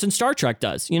Star Wars and Star Trek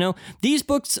does. You know,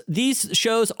 these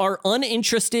shows are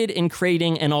uninterested in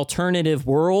creating an alternative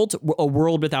world, a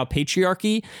world without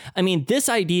patriarchy. I mean, this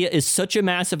idea is such a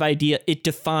massive idea. It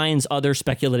defines other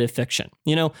speculative fiction,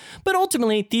 you know, but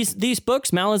ultimately these books,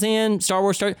 Malazan, Star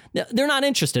Wars, they're not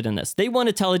interested in this. They want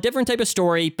to tell a different type of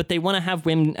story, but they want to have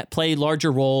women play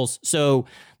larger roles. So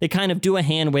they kind of do a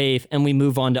hand wave and we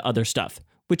move on to other stuff,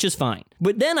 which is fine.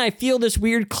 But then I feel this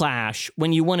weird clash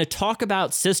when you want to talk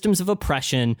about systems of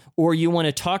oppression, or you want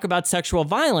to talk about sexual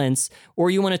violence, or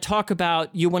you want to have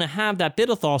that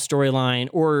Bidethal storyline,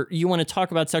 or you want to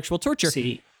talk about sexual torture.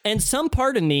 And some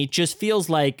part of me just feels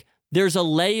like there's a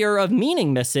layer of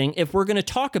meaning missing if we're going to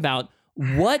talk about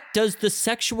what does the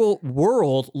sexual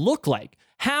world look like?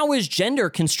 How is gender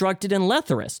constructed in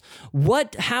Letheris?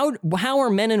 How are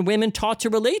men and women taught to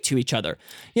relate to each other?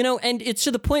 You know, and it's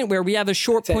to the point where we have a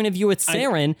short point of view with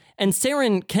Saren, and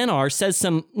Saren Kennar says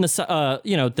some,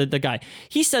 the guy,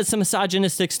 he says some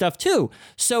misogynistic stuff too.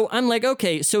 So I'm like,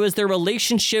 okay, so is there a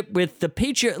relationship with the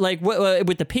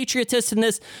with the patriotists in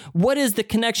this? What is the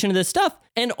connection to this stuff?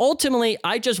 And ultimately,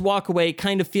 I just walk away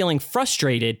kind of feeling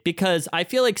frustrated because I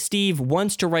feel like Steve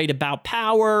wants to write about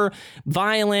power,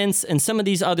 violence, and some of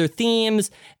these other themes.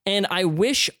 And I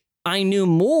wish I knew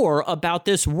more about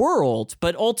this world.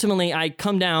 But ultimately, I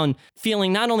come down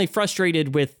feeling not only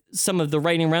frustrated with some of the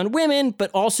writing around women,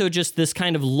 but also just this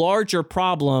kind of larger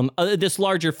problem, this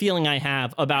larger feeling I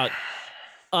have about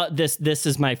this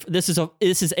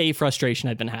is a frustration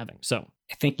I've been having. So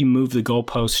I think you moved the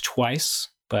goalpost twice,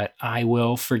 but I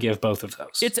will forgive both of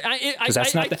those. I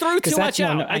threw too much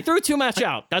out. I threw too much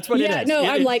out. That's what it is. No,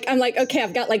 I'm like, okay,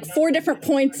 I've got like 4 different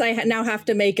points I now have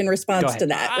to make in response to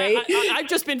that, right? I've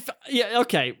just been,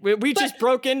 okay. We just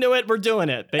broke into it. We're doing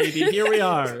it, baby. Here we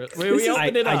are. We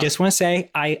opened it up. I just want to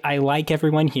say, I like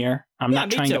everyone here. I'm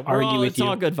not trying to argue with you. It's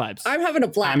all good vibes. I'm having a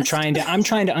blast. I'm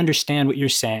trying to understand what you're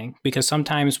saying, because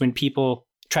sometimes when people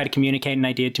try to communicate an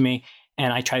idea to me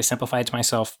and I try to simplify it to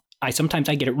myself, sometimes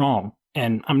I get it wrong.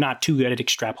 And I'm not too good at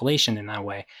extrapolation in that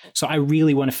way. So I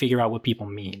really want to figure out what people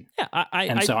mean.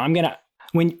 Yeah, so I'm going to,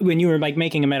 when you were like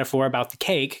making a metaphor about the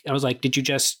cake, I was like, did you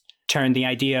just turn the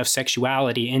idea of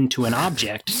sexuality into an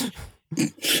object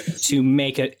to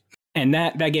make it? And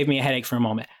that gave me a headache for a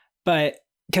moment. But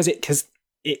because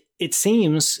it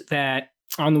seems that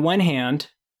on the one hand,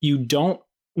 you don't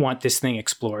want this thing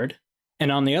explored. And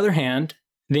on the other hand,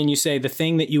 then you say the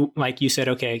thing that you, like you said,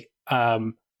 okay,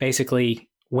 basically,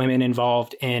 women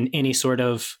involved in any sort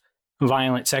of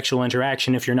violent sexual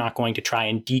interaction if you're not going to try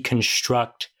and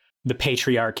deconstruct the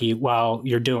patriarchy while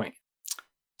you're doing it.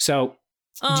 So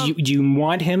do you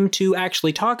want him to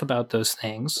actually talk about those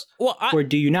things, or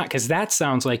do you not? Because that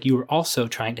sounds like you were also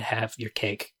trying to have your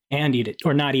cake and eat it,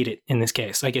 or not eat it in this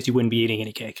case. I guess you wouldn't be eating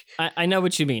any cake. I know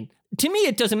what you mean. To me,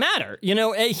 it doesn't matter. You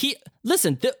know,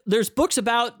 there's books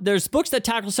that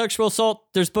tackle sexual assault.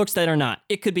 There's books that are not.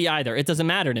 It could be either. It doesn't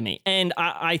matter to me. And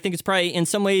I think it's probably in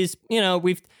some ways, you know,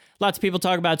 lots of people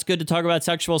talk about, it's good to talk about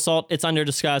sexual assault. It's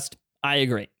under-discussed. I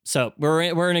agree. So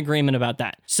we're in agreement about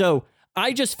that. So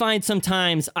I just find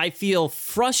sometimes I feel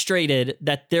frustrated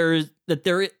that there's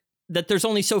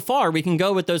only so far we can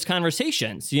go with those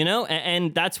conversations, you know?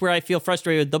 And that's where I feel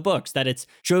frustrated with the books, that it's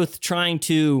both trying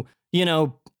to, you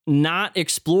know, not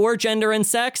explore gender and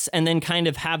sex and then kind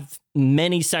of have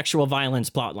many sexual violence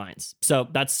plot lines. So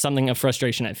that's something of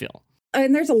frustration I feel.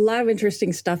 And there's a lot of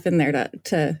interesting stuff in there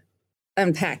to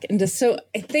unpack. And so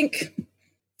I think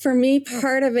for me,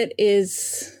 part of it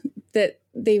is that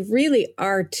they really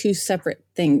are 2 separate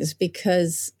things,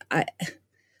 because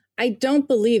I don't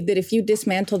believe that if you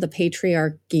dismantle the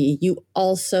patriarchy, you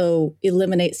also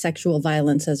eliminate sexual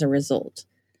violence as a result.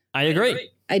 I agree.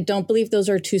 I don't believe those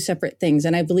are 2 separate things.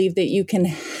 And I believe that you can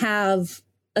have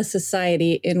a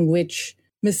society in which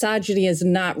misogyny is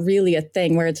not really a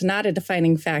thing, where it's not a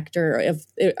defining factor of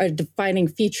a defining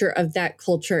feature of that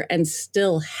culture, and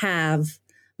still have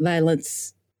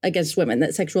violence against women,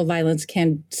 that sexual violence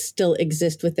can still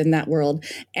exist within that world,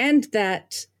 and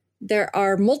that there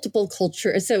are multiple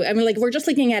cultures. So, I mean, like, we're just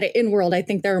looking at it in world. I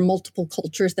think there are multiple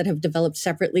cultures that have developed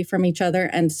separately from each other.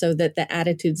 And so that the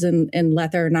attitudes in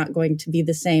Lether are not going to be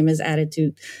the same as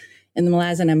attitude in the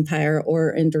Malazan Empire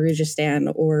or in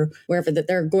Darujhistan or wherever, that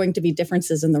there are going to be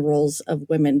differences in the roles of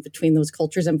women between those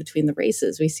cultures and between the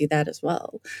races. We see that as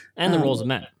well. And the roles of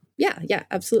men. Yeah,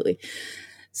 absolutely.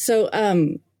 So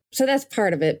so that's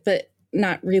part of it, but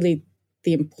not really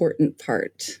the important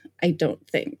part, I don't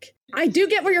think. I do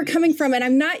get where you're coming from, and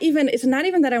it's not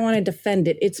even that I want to defend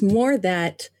it. It's more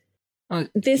that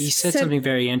you said something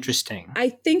very interesting. I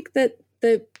think that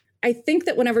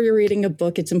whenever you're reading a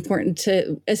book, it's important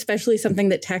to, especially something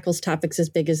that tackles topics as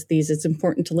big as these, it's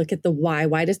important to look at the why.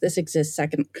 Why does this exist?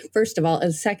 First of all,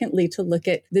 and secondly, to look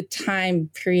at the time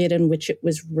period in which it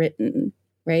was written,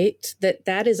 right?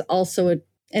 That is also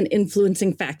an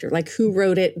influencing factor, like who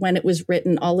wrote it, when it was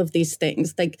written, all of these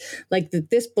things. Like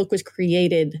this book was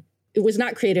created. It was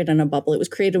not created in a bubble. It was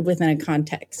created within a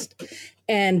context.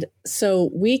 And so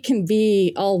we can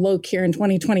be all woke here in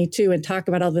 2022 and talk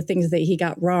about all the things that he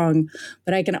got wrong.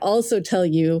 But I can also tell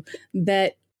you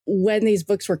that when these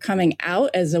books were coming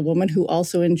out, as a woman who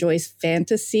also enjoys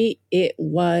fantasy, it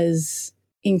was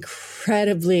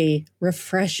incredibly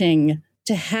refreshing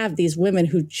to have these women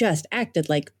who just acted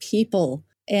like people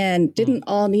and didn't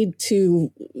all need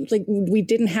to, like, we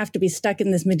didn't have to be stuck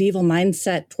in this medieval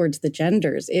mindset towards the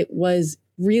genders. It was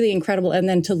really incredible. And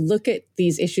then to look at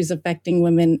these issues affecting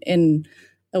women in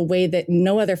a way that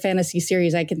no other fantasy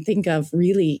series I can think of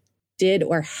really did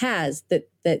or has,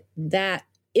 that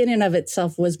in and of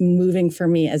itself was moving for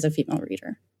me as a female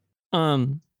reader.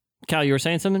 Cal, you were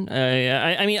saying something?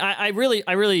 I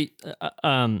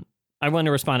wanted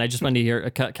to respond. I just wanted to hear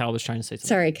Cal was trying to say something.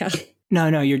 Sorry, Cal.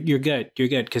 No, you're good. You're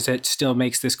good, because that still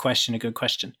makes this question a good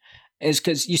question. Is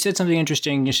because you said something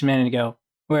interesting just a minute ago,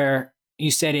 where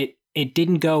you said it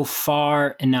didn't go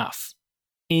far enough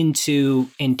into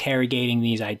interrogating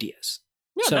these ideas.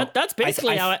 Yeah, so that's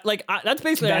basically how I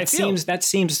feel. That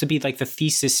seems to be like the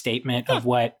thesis statement of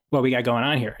what we got going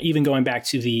on here. Even going back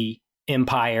to the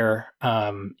Empire,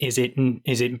 is it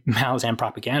Malazan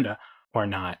propaganda or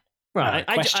not? Right.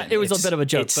 It was a bit of a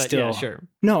joke, but still, yeah, sure.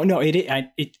 No,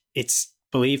 it's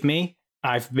believe me,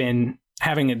 I've been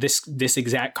having this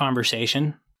exact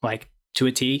conversation, like to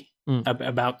a T,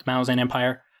 about the Malazan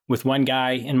Empire with one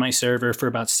guy in my server for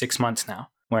about 6 months now,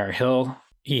 where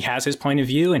he has his point of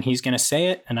view and he's going to say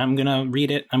it and I'm going to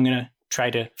read it. I'm going to try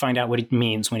to find out what he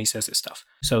means when he says this stuff.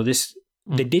 So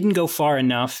they didn't go far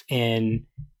enough in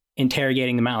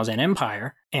interrogating the Malazan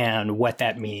Empire and what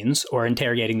that means, or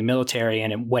interrogating the military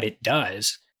and what it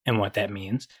does and what that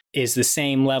means, is the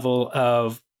same level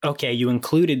of, okay, you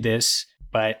included this,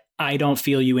 but I don't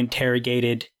feel you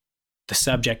interrogated the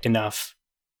subject enough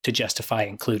to justify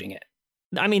including it.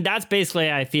 I mean, that's basically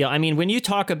how I feel. I mean, when you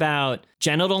talk about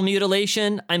genital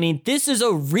mutilation, I mean, this is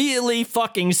a really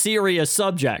fucking serious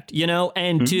subject,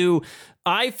 and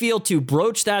I feel to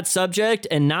broach that subject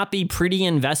and not be pretty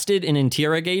invested in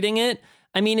interrogating it,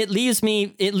 I mean, it leaves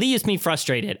me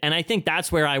frustrated. And I think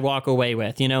that's where I walk away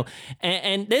with,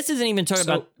 and this isn't even talking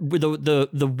about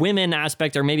the women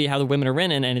aspect or maybe how the women are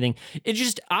written and anything. It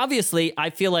just, obviously, I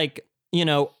feel like,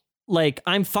 like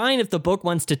I'm fine if the book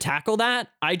wants to tackle that.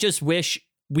 I just wish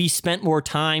we spent more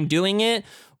time doing it.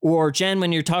 Or Jen,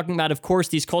 when you're talking about, of course,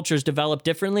 these cultures develop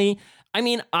differently. I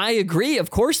mean, I agree. Of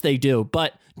course they do.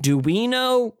 But do we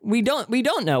know? We don't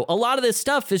know. A lot of this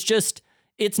stuff is just,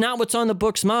 it's not what's on the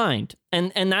book's mind.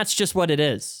 And that's just what it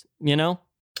is,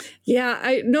 Yeah,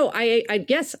 I know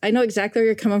exactly where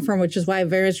you're coming from, which is why I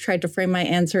very much tried to frame my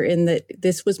answer in that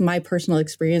this was my personal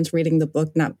experience reading the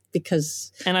book, not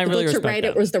because the book to write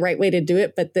it was the right way to do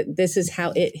it, but that this is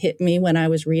how it hit me when I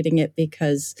was reading it,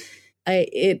 because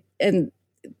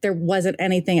there wasn't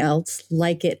anything else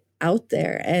like it out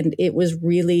there, and it was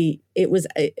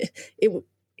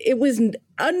an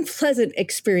unpleasant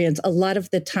experience a lot of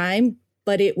the time,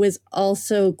 but it was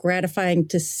also gratifying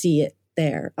to see it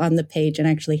there on the page and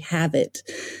actually have it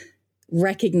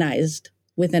recognized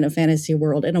within a fantasy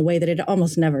world in a way that it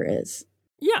almost never is.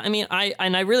 Yeah, I mean,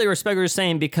 I really respect what you're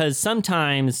saying, because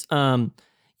sometimes, and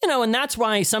that's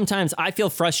why sometimes I feel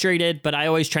frustrated, but I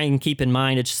always try and keep in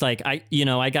mind, it's just like, I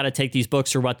got to take these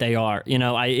books for what they are.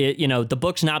 The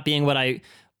books not being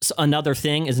another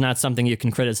thing is not something you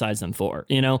can criticize them for,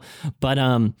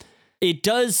 but it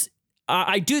does.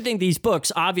 I do think these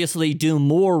books obviously do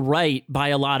more right by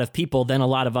a lot of people than a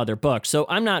lot of other books. So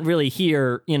I'm not really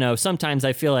here, sometimes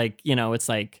I feel like, it's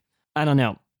like, I don't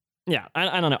know. Yeah,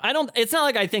 I don't know. It's not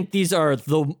like I think these are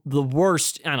the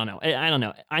worst. I don't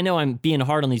know. I know I'm being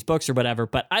hard on these books or whatever,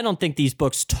 but I don't think these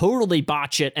books totally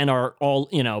botch it and are all,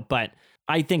 but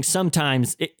I think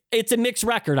sometimes it's a mixed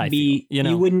record.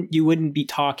 You wouldn't be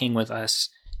talking with us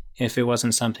if it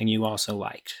wasn't something you also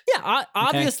liked. Yeah,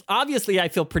 obviously I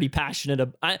feel pretty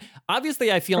passionate.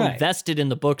 Obviously I feel invested in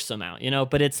the book somehow,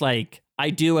 but it's like, I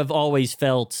do have always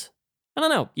felt, I don't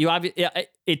know,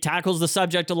 it tackles the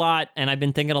subject a lot, and I've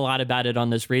been thinking a lot about it on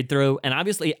this read through. And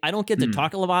obviously I don't get to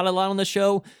talk about it a lot on the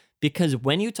show, because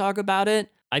when you talk about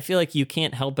it, I feel like you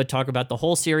can't help but talk about the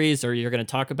whole series, or you're going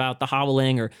to talk about The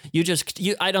Howling, or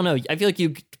I don't know. I feel like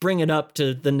you bring it up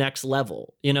to the next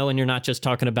level, and you're not just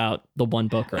talking about the one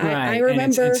book. Right. I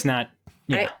remember it's not.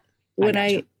 Yeah,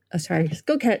 sorry,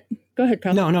 go ahead,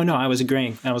 Carl. No. I was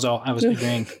agreeing. That was all. I was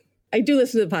agreeing. I do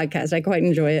listen to the podcast. I quite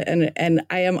enjoy it. And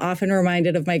I am often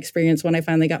reminded of my experience when I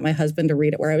finally got my husband to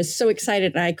read it, where I was so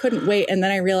excited and I couldn't wait. And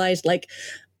then I realized, like,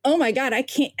 oh my God, I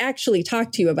can't actually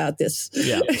talk to you about this.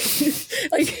 Yeah.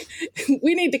 Like,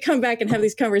 we need to come back and have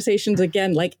these conversations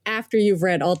again, like after you've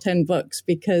read all 10 books,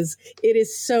 because it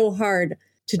is so hard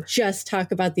to just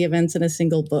talk about the events in a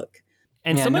single book.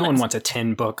 And no one wants a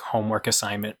 10-book homework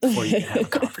assignment before you can have a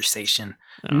conversation.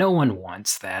 No one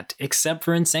wants that, except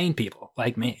for insane people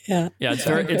like me. Yeah.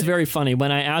 It's very funny.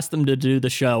 When I asked them to do the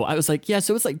show, I was like, yeah,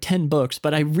 so it's like 10 books,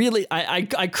 but I really,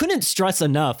 I couldn't stress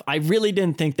enough. I really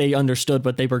didn't think they understood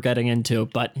what they were getting into,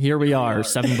 but here we are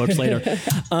 7 books later.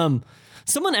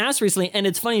 Someone asked recently, and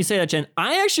it's funny you say that, Jen,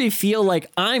 I actually feel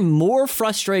like I'm more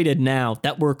frustrated now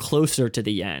that we're closer to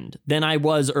the end than I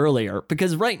was earlier,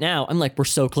 because right now I'm like, we're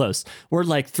so close. We're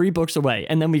like 3 books away,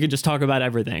 and then we could just talk about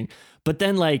everything. But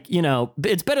then, like,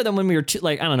 it's better than when we were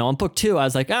I don't know, on book 2, I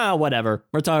was like, whatever.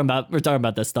 We're talking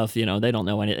about this stuff, they don't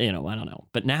know any, I don't know.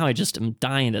 But now I just am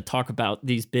dying to talk about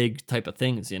these big type of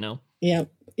things, Yeah.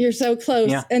 You're so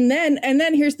close. Yeah. And then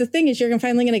here's the thing is you're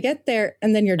finally going to get there,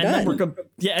 and then you're done.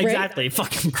 Exactly. Right?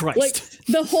 Fucking Christ. Like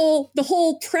the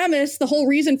whole premise, the whole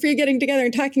reason for you getting together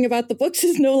and talking about the books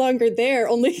is no longer there.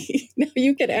 Only now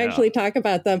you can actually talk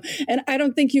about them. And I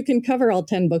don't think you can cover all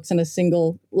 10 books in a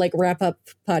single like wrap up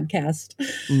podcast.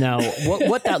 No.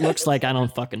 What that looks like, I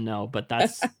don't fucking know, but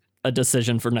that's a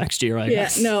decision for next year, I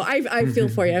guess. Yeah, no, I feel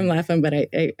for you. I'm laughing, but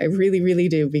I really, really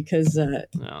do, because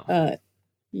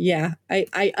yeah,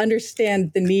 I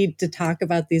understand the need to talk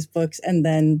about these books, and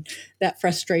then that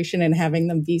frustration in having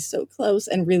them be so close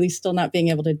and really still not being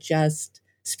able to just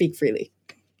speak freely.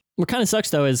 What kind of sucks,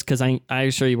 though, is because I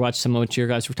sure you watched some of what you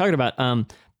guys were talking about.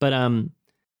 But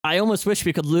I almost wish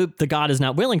we could loop the God is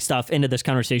not willing stuff into this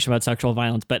conversation about sexual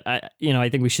violence. But I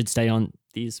think we should stay on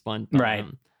these one. Right.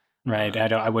 Right.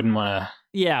 I wouldn't want to.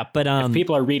 Yeah, but if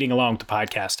people are reading along with the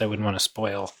podcast, I wouldn't want to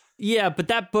spoil. Yeah, but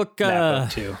that book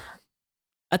too.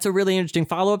 That's a really interesting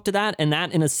follow-up to that, and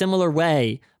that in a similar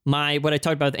way, what I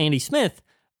talked about with Andy Smith,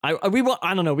 I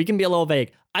don't know, we can be a little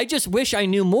vague. I just wish I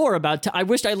knew more about, I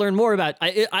wished I learned more about,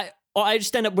 I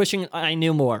just end up wishing I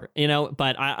knew more,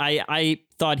 but I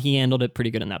thought he handled it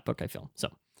pretty good in that book, I feel, so.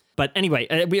 But anyway,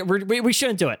 we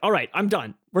shouldn't do it. All right, I'm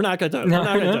done. We're not going to do it. We're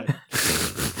not going to do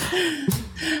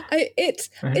it.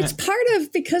 It's part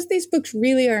of, because these books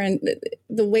really are, in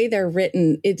the way they're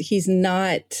written, he's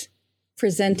not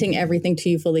presenting everything to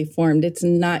you fully formed.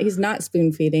 He's not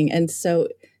spoon feeding. And so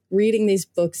reading these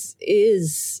books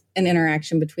is an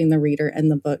interaction between the reader and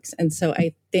the books. And so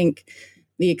I think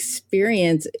the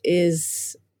experience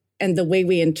is, and the way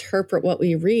we interpret what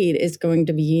we read is going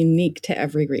to be unique to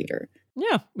every reader.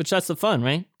 Yeah, which that's the fun,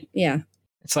 right? Yeah.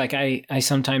 It's like I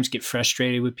sometimes get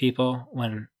frustrated with people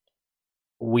when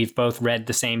we've both read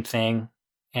the same thing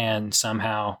and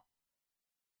somehow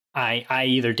I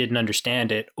either didn't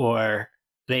understand it or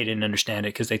they didn't understand it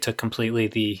because they took completely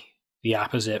the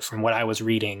opposite from what I was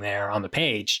reading there on the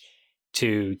page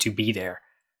to be there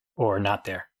or not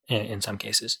there in some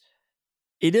cases.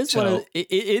 It is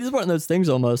one of those things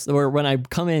almost where when I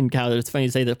come in, Cal, it's funny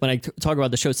to say that when I talk about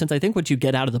the show, since I think what you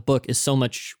get out of the book is so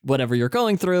much whatever you're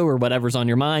going through or whatever's on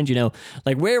your mind,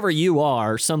 like wherever you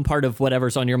are, some part of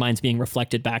whatever's on your mind is being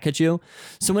reflected back at you.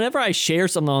 So whenever I share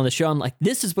something on the show, I'm like,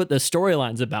 this is what the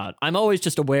storyline's about. I'm always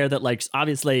just aware that, like,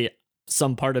 obviously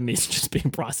some part of me is just being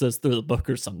processed through the book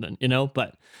or something,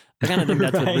 but I kind of think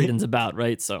that's what reading's about,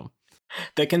 right? So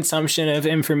the consumption of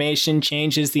information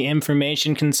changes the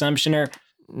information consumptioner.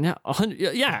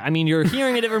 Yeah, I mean, you're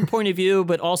hearing a different point of view,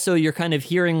 but also you're kind of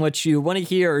hearing what you want to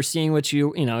hear or seeing what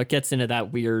it gets into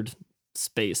that weird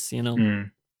space,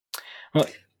 Well,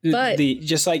 but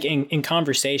just like in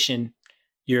conversation,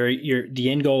 the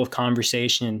end goal of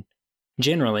conversation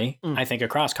generally, I think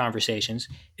across conversations,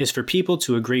 is for people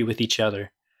to agree with each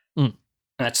other.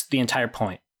 That's the entire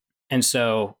point. And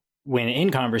so when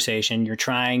in conversation, you're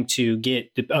trying to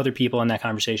get the other people in that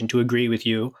conversation to agree with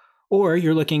you, or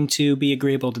you're looking to be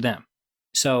agreeable to them.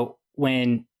 So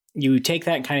when you take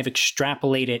that and kind of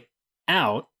extrapolate it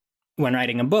out, when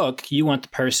writing a book, you want the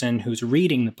person who's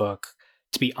reading the book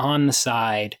to be on the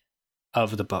side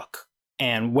of the book.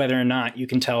 And whether or not you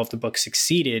can tell if the book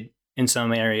succeeded in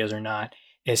some areas or not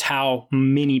is how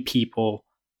many people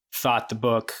thought the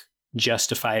book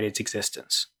justified its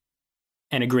existence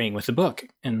and agreeing with the book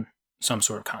in some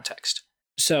sort of context.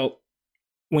 So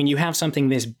when you have something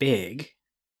this big,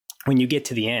 when you get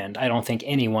to the end, I don't think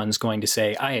anyone's going to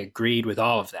say, I agreed with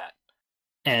all of that.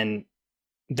 And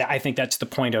I think that's the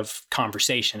point of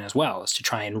conversation as well, is to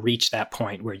try and reach that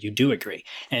point where you do agree.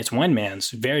 And it's one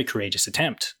man's very courageous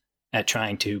attempt at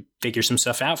trying to figure some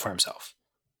stuff out for himself.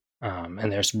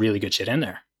 And there's really good shit in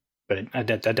there. But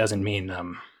that doesn't mean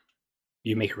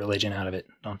you make a religion out of it.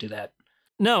 Don't do that.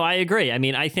 No, I agree. I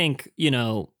mean, I think,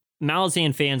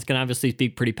 Malazan fans can obviously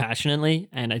speak pretty passionately.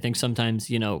 And I think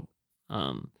sometimes,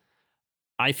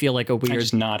 I feel like a weird... I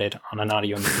just nodded on an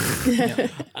audio meeting.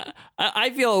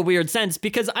 I feel a weird sense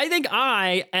because I think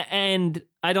and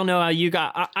I don't know how you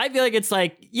got... I feel like it's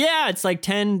like, it's like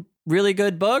 10 really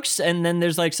good books. And then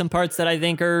there's like some parts that I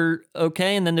think are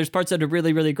okay. And then there's parts that are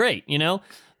really, really great,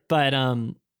 But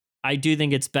I do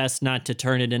think it's best not to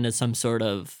turn it into some sort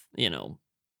of,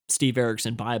 Steve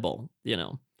Erickson Bible,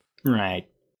 Right.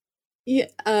 Yeah.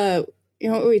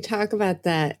 When we talk about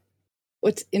that,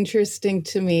 what's interesting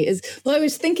to me is, I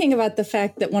was thinking about the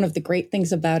fact that one of the great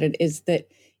things about it is that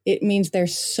it means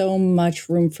there's so much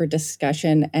room for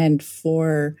discussion and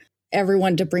for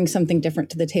everyone to bring something different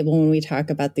to the table when we talk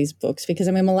about these books. Because,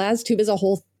 MelazTube is a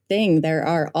whole thing. There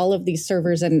are all of these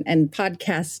servers and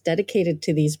podcasts dedicated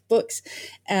to these books.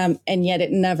 And yet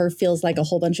it never feels like a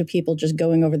whole bunch of people just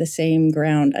going over the same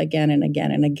ground again and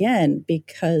again and again,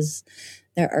 because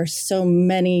there are so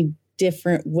many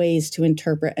different ways to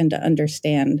interpret and to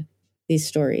understand these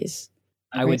stories.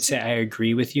 I would say I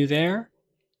agree with you there,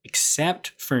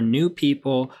 except for new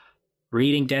people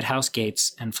reading Dead House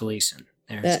Gates and Felicen.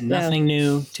 There's nothing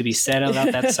new to be said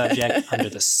about that subject under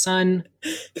the sun.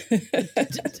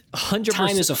 100%.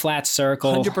 Time is a flat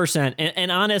circle. 100%.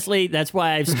 And honestly, that's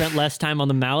why I've spent less time on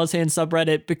the Malazan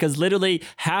subreddit, because literally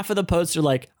half of the posts are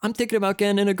like, I'm thinking about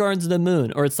getting into Gardens of the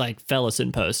Moon. Or it's like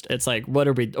Felicen post. It's like, what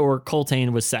are we? Or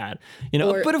Coltane was sad.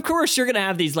 But of course, you're going to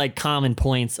have these like common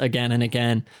points again and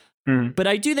again. But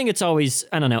I do think it's always,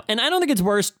 I don't know. And I don't think it's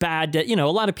worse, bad. A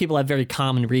lot of people have very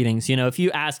common readings. If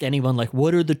you ask anyone, like,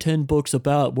 what are the 10 books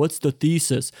about? What's the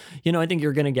thesis? I think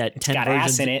you're going to get 10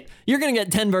 versions. Ass in it. You're going to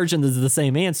get 10 versions of the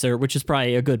same answer, which is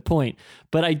probably a good point.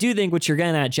 But I do think what you're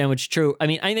getting at, Jen, which is true. I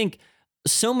mean, I think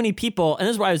so many people, and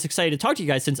this is why I was excited to talk to you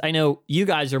guys, since I know you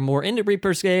guys are more into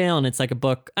Reaper's Gale, and it's like a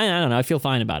book. I don't know. I feel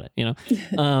fine about it,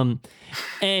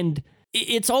 and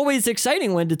it's always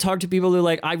exciting when to talk to people who are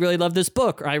like, I really love this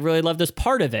book, or I really love this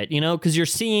part of it, because you're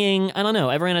seeing, I don't know,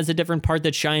 everyone has a different part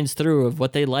that shines through of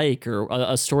what they like, or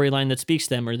a storyline that speaks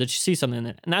to them, or that you see something in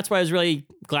it. And that's why I was really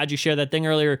glad you shared that thing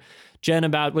earlier, Jen,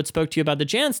 about what spoke to you about the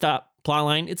Janstop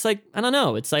plotline. It's like, I don't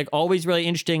know, it's like always really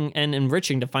interesting and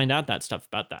enriching to find out that stuff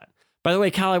about that. By the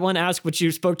way, Cal, I want to ask what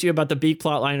you spoke to you about the Beak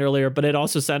plotline earlier, but it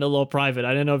also sounded a little private. I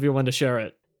didn't know if you wanted to share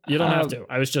it. You don't have to.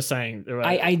 I was just saying.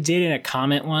 I did in a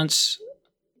comment once,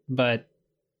 but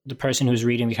the person who was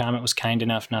reading the comment was kind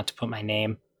enough not to put my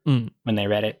name when they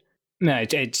read it. No,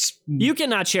 it's you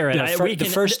cannot share it. The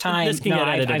first time, this can get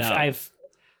edited out.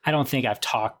 I don't think I've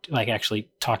actually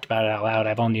talked about it out loud.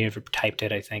 I've only ever typed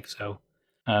it, I think. So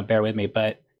bear with me.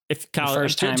 But if Kyle, the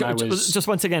first time I was just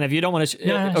once again, if you don't want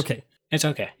to, okay, it's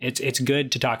okay. It's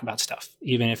good to talk about stuff,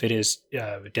 even if it is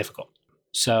difficult.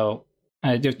 So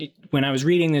when I was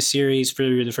reading this series for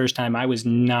the first time, I was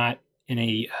not in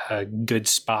a good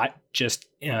spot just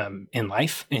in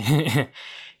life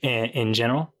in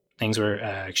general. Things were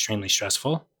extremely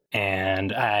stressful,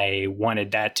 and I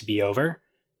wanted that to be over.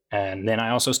 And then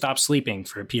I also stopped sleeping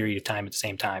for a period of time at the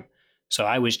same time. So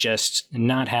I was just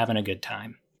not having a good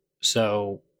time.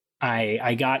 So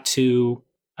I got to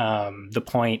the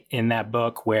point in that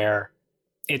book where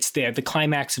it's the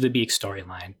climax of the Beak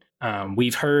storyline.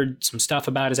 We've heard some stuff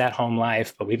about his at-home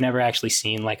life, but we've never actually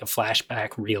seen like a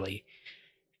flashback really.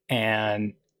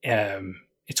 And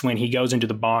it's when he goes into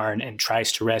the barn and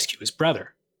tries to rescue his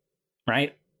brother,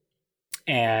 right?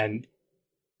 And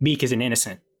Beak is an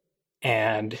innocent.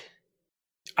 And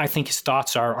I think his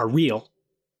thoughts are real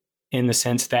in the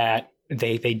sense that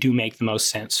they do make the most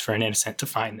sense for an innocent to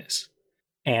find this.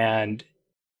 And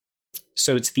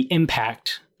so it's the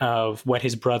impact of what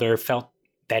his brother felt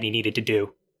that he needed to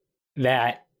do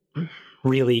that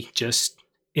really just,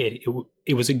 it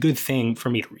was a good thing for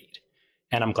me to read.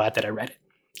 And I'm glad that I read it.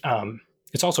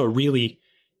 It's also a really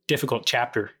difficult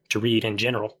chapter to read in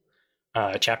general.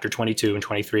 Chapter 22 and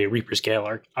 23 of Reaper's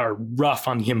Gale are rough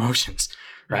on the emotions,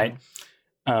 right?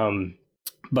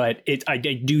 But I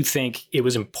do think it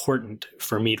was important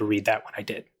for me to read that when I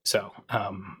did. So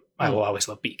I will always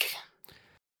love Beak.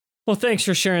 Well, thanks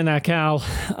for sharing that, Cal.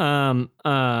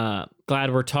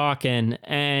 Glad we're talking.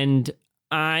 And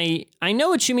I know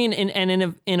what you mean.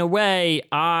 And in a way,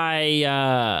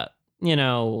 I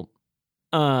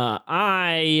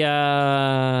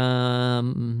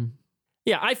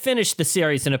finished the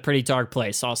series in a pretty dark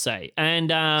place, I'll say.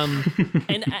 And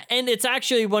and it's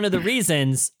actually one of the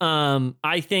reasons,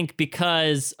 I think,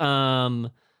 because I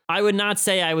would not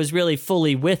say I was really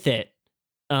fully with it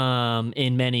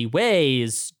in many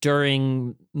ways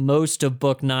during most of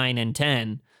book 9 and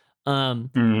 10.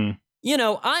 You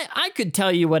know, I could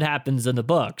tell you what happens in the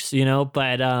books, you know,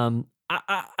 but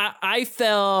I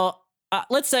felt,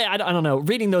 let's say, I don't know,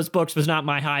 reading those books was not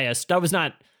my highest. I was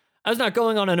not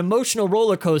going on an emotional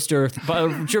roller coaster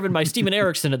driven by Steven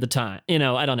Erikson at the time. You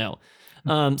know, I don't know.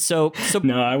 So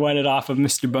no, I wanted off of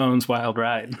Mr. Bones' wild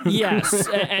ride. Yes.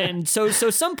 And so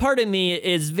some part of me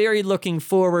is very looking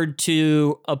forward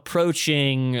to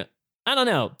approaching, I don't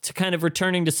know, to kind of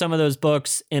returning to some of those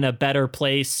books in a better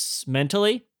place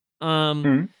mentally.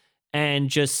 And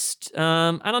just,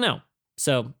 I don't know.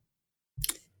 So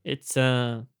it's,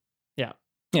 yeah.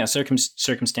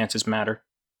 Circumstances matter.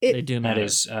 They do matter. That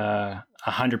is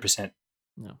 100%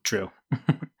 true.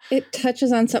 It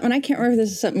touches on something. I can't remember if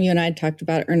this is something you and I talked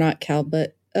about or not, Cal,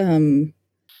 but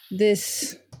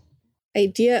this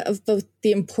idea of both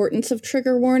the importance of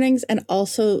trigger warnings and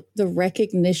also the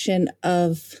recognition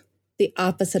of the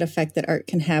opposite effect that art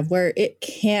can have, where it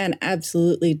can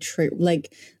absolutely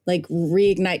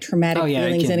reignite traumatic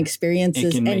feelings and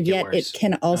experiences, and yet it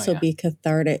can also be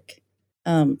cathartic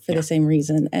for the same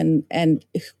reason. And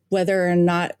whether or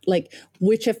not, like,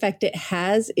 which effect it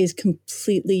has is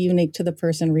completely unique to the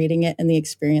person reading it and the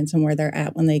experience and where they're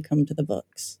at when they come to the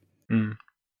books.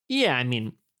 Yeah, I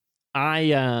mean,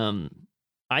 I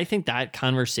think that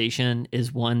conversation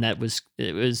is one that was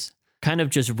kind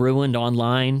of just ruined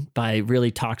online by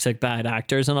really toxic bad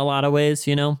actors in a lot of ways,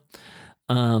 you know?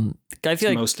 I feel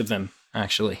like most of them,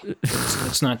 actually.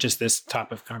 It's not just this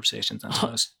topic of conversations, I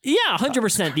suppose. Yeah,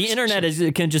 100%. The internet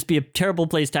can just be a terrible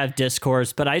place to have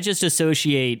discourse, but I just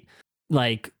associate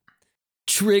like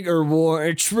trigger,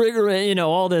 you know,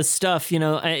 all this stuff, you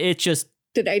know, it just...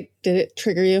 Did it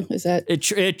trigger you? Is that...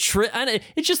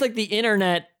 It's just like the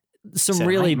internet...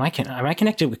 Am I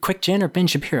connected with Quick Jen or Ben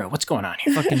Shapiro? What's going on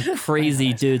here? Fucking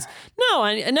crazy dudes. No,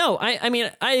 I mean,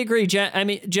 I agree, Jen. I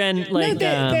mean, Jen, like,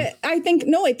 I think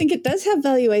it does have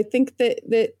value. I think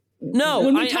that no,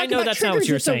 I know that's not what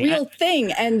you're saying. It's a real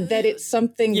thing, and that it's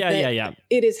something that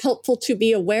it is helpful to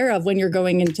be aware of when you're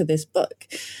going into this book.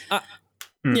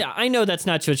 Yeah, I know that's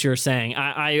not what you're saying.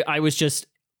 I was just,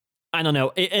 I don't know.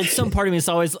 And some part of me is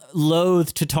always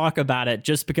loath to talk about it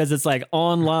just because it's like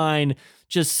online,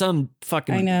 just some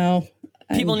fucking... I know.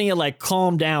 People need to like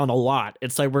calm down a lot.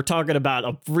 It's like we're talking about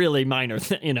a really minor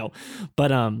thing, you know.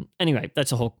 But anyway,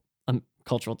 that's a whole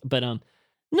cultural... But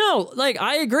no, like,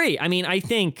 I agree. I mean, I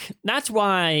think that's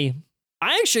why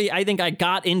I think I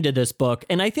got into this book.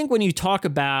 And I think when you talk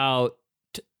about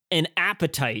an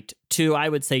appetite to, I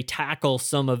would say, tackle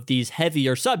some of these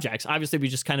heavier subjects. Obviously, we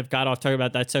just kind of got off talking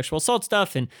about that sexual assault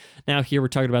stuff. And now here we're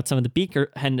talking about some of the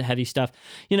Beaker and heavy stuff.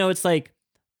 You know, it's like,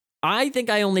 I think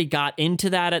I only got into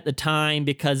that at the time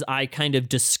because I kind of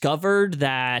discovered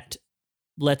that,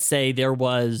 let's say, there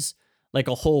was like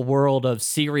a whole world of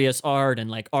serious art and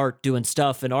like art doing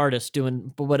stuff and artists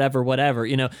doing whatever,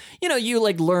 you know, you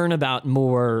like learn about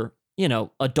more, you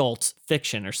know, adult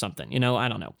fiction or something, you know, I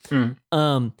don't know.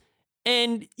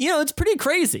 And, you know, it's pretty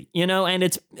crazy, you know, and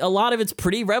it's a lot of it's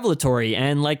pretty revelatory.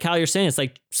 And like Cal, you're saying, it's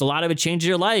like, a lot of it changes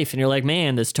your life. And you're like,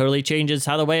 man, this totally changes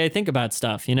how the way I think about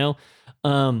stuff, you know?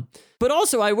 But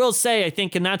also I will say, I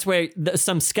think, and that's where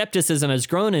some skepticism has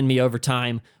grown in me over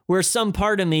time, where some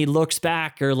part of me looks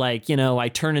back, or like, you know, I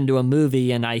turn into a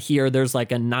movie and I hear there's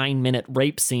like a 9-minute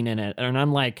rape scene in it. And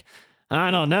I'm like, I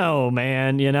don't know,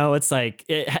 man. You know, it's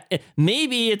like,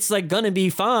 maybe it's like going to be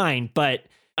fine, but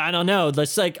I don't know.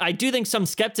 It's like, I do think some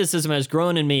skepticism has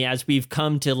grown in me as we've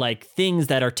come to like things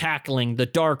that are tackling the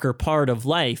darker part of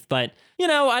life. But, you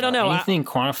know, I don't know. Anything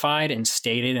quantified and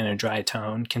stated in a dry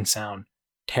tone can sound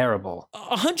terrible.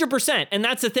 100%. And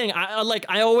that's the thing.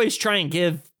 I always try and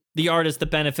give the artist the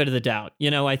benefit of the doubt. You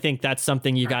know, I think that's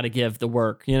something you got to give the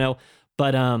work, you know,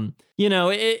 but, you know,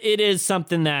 it is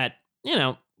something that, you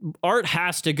know, art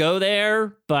has to go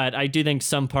there, but I do think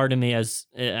some part of me has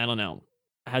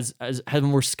a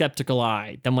more skeptical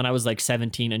eye than when I was like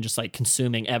 17 and just like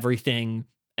consuming everything.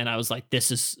 And I was like,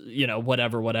 this is, you know,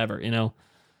 whatever, you know.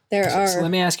 So let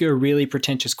me ask you a really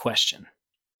pretentious question.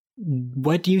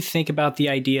 what do you think about the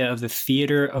idea of the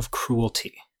theater of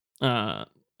cruelty? I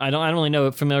don't really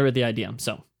know. Familiar with the idea,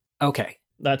 so okay,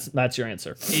 that's your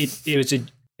answer. It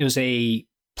was a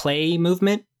play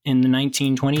movement in the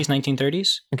 1920s,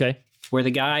 1930s. Okay, where the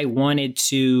guy wanted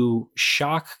to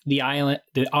shock the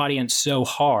audience so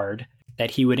hard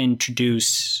that he would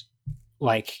introduce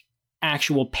like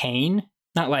actual pain,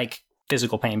 not like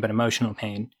physical pain, but emotional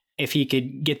pain, if he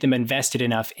could get them invested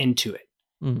enough into it.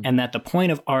 And that the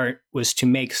point of art was to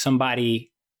make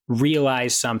somebody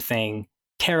realize something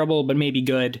terrible, but maybe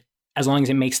good, as long as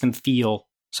it makes them feel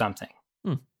something.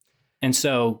 And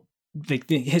so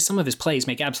some of his plays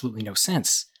make absolutely no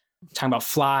sense. Talking about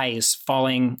flies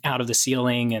falling out of the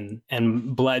ceiling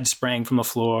and blood spraying from the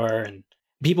floor. And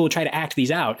people would try to act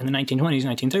these out in the 1920s,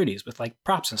 1930s with like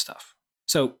props and stuff.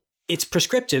 So its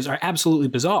prescriptives are absolutely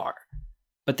bizarre.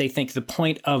 But they think the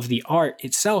point of the art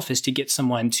itself is to get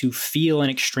someone to feel an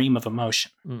extreme of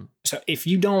emotion. So if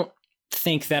you don't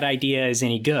think that idea is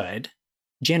any good,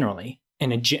 generally,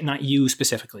 not you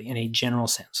specifically, in a general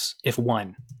sense, if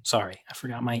one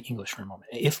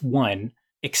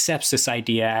accepts this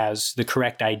idea as the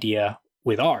correct idea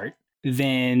with art,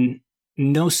 then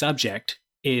no subject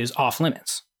is off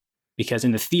limits. Because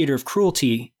in the theater of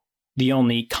cruelty, the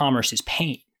only commerce is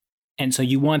pain. And so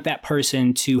you want that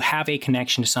person to have a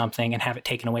connection to something and have it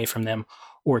taken away from them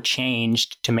or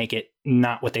changed to make it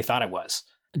not what they thought it was.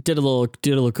 Did a little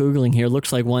Googling here.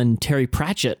 Looks like one Terry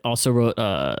Pratchett also wrote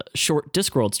a short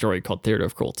Discworld story called Theater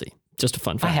of Cruelty. Just a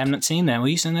fun fact. I haven't seen that. Will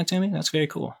you send that to me? That's very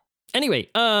cool. Anyway,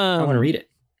 I want to read it.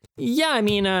 Yeah, I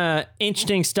mean,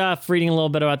 interesting stuff. Reading a little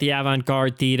bit about the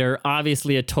avant-garde theater.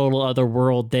 Obviously a total other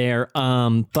world there.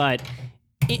 But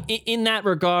in that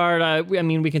regard, I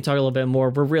mean, we can talk a little bit more.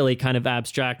 We're really kind of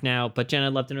abstract now, but Jen,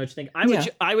 I'd love to know what you think.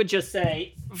 I would just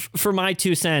say, for my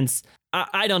 2 cents,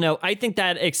 I don't know. I think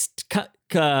that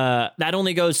that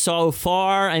only goes so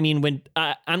far. I mean, when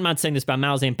I'm not saying this about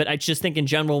Malzahn, but I just think in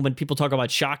general, when people talk about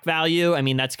shock value, I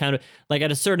mean, that's kind of like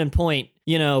at a certain point,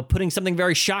 putting something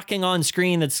very shocking on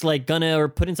screen that's like or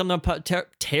putting something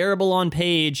terrible on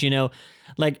page,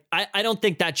 like I don't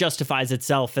think that justifies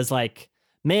itself as like,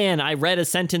 man, I read a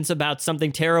sentence about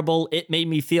something terrible. It made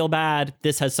me feel bad.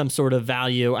 This has some sort of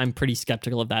value. I'm pretty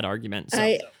skeptical of that argument.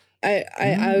 So.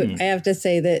 I have to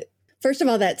say that, first of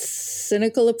all, that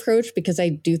cynical approach, because I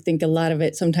do think a lot of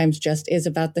it sometimes just is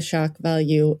about the shock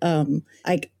value.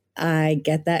 I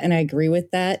get that and I agree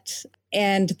with that.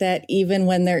 And that even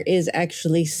when there is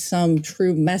actually some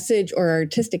true message or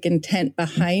artistic intent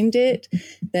behind it,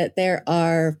 that there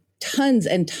are tons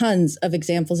and tons of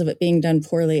examples of it being done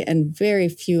poorly and very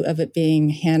few of it being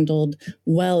handled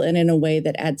well and in a way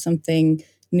that adds something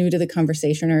new to the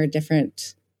conversation or a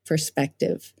different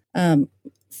perspective.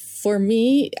 For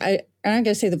me, I'm not going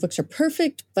to say the books are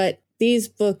perfect, but these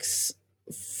books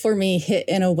for me hit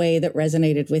in a way that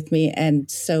resonated with me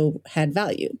and so had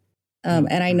value.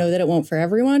 And I know that it won't for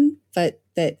everyone, but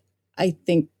that I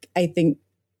think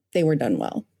they were done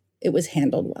well. It was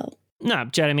handled well. No,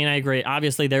 Jed, I mean, I agree.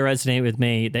 Obviously, they resonate with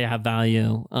me. They have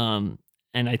value. And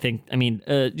I think,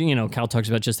 Cal talks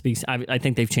about I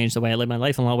think they've changed the way I live my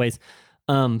life in a lot of ways.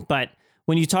 But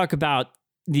when you talk about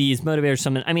these motivators,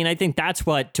 I think that's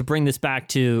what, to bring this back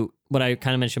to what I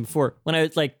kind of mentioned before, when I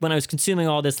was consuming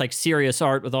all this like serious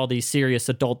art with all these serious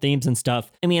adult themes and stuff,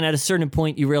 I mean, at a certain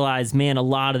point you realize, man, a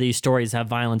lot of these stories have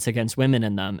violence against women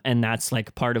in them. And that's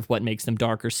like part of what makes them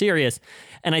dark or serious.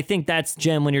 And I think that's,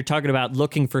 Jim, when you're talking about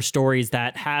looking for stories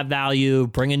that have value,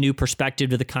 bring a new perspective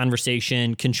to the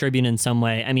conversation, contribute in some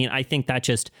way. I mean, I think that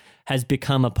just has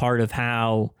become a part of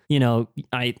how,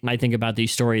 I think about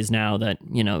these stories now that,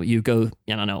 you go,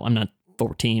 I don't know, I'm not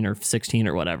 14 or 16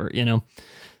 or whatever,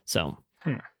 So,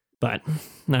 but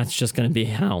that's just going to be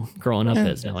how growing up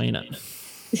is now,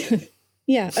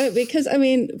 Yeah, because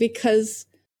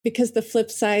the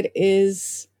flip side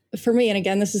is, for me, and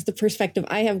again, this is the perspective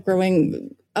I have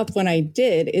growing up when I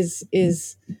did,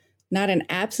 is not an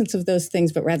absence of those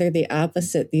things, but rather the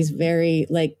opposite. These very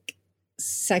like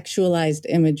sexualized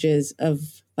images of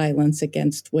violence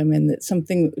against women, that's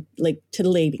something like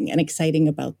titillating and exciting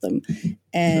about them.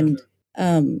 And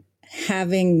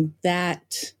having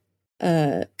that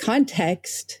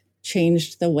context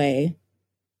changed the way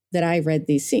that I read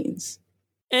these scenes.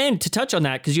 And to touch on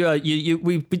that, because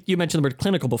you mentioned the word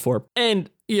clinical before, and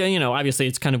obviously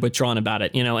it's kind of withdrawn about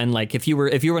it, and like if you were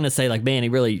going to say like, man, he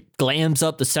really glams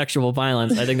up the sexual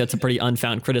violence, I think that's a pretty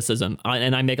unfound criticism,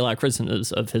 and I make a lot of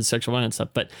criticisms of his sexual violence stuff,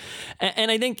 but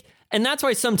and I think, and that's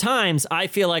why sometimes I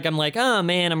feel like I'm like, oh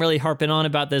man, I'm really harping on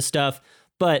about this stuff,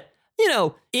 but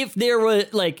if there were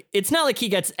like, it's not like he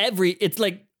gets it's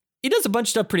like he does a bunch of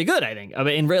stuff pretty good, I think. I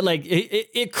mean, like,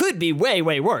 it could be way,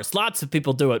 way worse. Lots of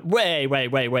people do it way, way,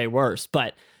 way, way worse.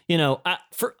 But, you know,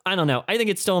 I don't know. I think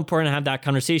it's still important to have that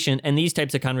conversation and these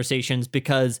types of conversations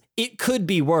because it could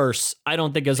be worse. I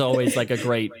don't think is always like a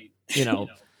great, you know,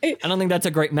 I don't think that's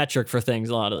a great metric for things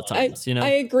a lot of the times, you know? I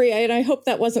agree. And I hope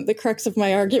that wasn't the crux of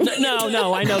my argument.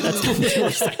 No, I know that's not what you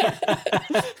were saying.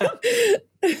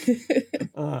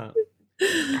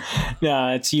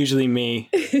 No, it's usually me.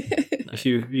 If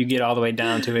you get all the way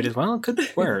down to it, as well, it could be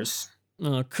worse.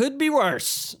 Could be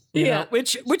worse. You know,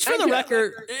 which for the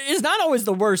record is not always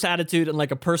the worst attitude in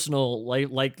like a personal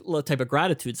like type of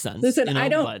gratitude sense. Listen, you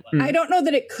know? I don't know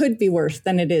that it could be worse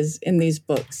than it is in these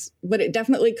books, but it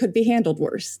definitely could be handled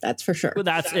worse. That's for sure.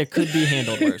 It could be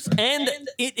handled worse, and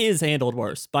it is handled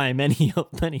worse by many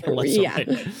lesser ways.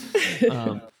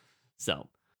 So.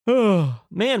 Oh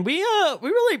man, we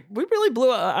really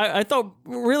blew. I thought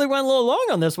we really went a little long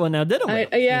on this one now, didn't we?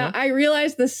 I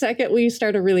realized the second we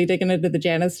started really digging into the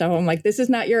Janeth stuff, I'm like, this is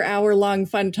not your hour-long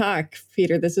fun talk,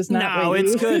 Peter. This is not. No,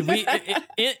 it's good.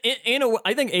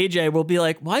 I think AJ will be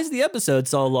like, why is the episode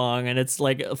so long? And it's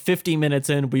like 50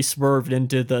 minutes in, we swerved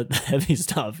into the heavy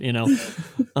stuff, you know.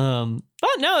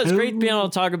 But no, it's great being able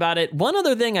to talk about it. One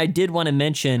other thing I did want to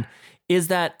mention is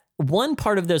that one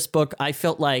part of this book, I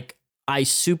felt like I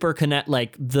super connect,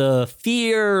 like the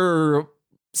Fear,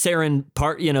 Saren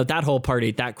part, you know, that whole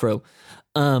party, that crew.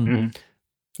 The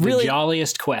really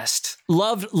jolliest quest.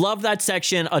 Loved that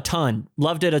section a ton.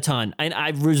 Loved it a ton. And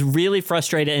I was really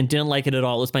frustrated and didn't like it at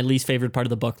all. It was my least favorite part of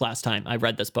the book last time I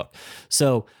read this book.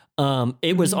 So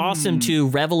it was awesome to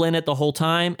revel in it the whole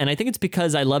time. And I think it's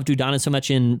because I loved Udana so much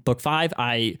in book 5.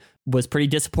 I was pretty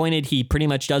disappointed. He pretty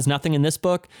much does nothing in this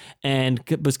book and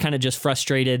was kind of just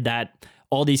frustrated that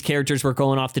all these characters were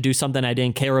going off to do something I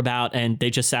didn't care about, and they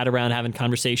just sat around having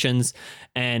conversations,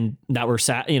 and that were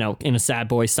sad, you know, in a sad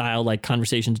boy style, like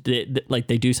conversations like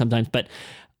they do sometimes. But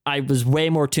I was way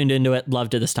more tuned into it,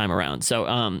 loved it this time around. So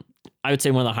I would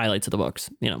say one of the highlights of the books,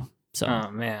 you know. So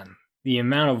oh man, the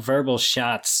amount of verbal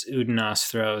shots Udanas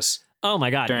throws. Oh my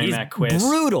God, during he's that quest,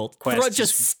 brutal,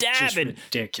 just stabbing,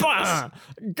 just ridiculous.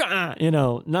 You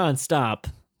know,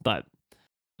 nonstop, but.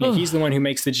 Yeah, he's the one who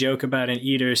makes the joke about an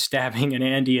eater stabbing an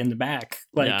Andy in the back,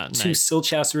 like to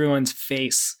Silchas Ruin's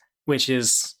face, which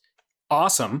is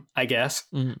awesome, I guess.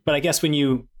 Mm-hmm. But I guess when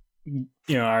you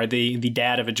are the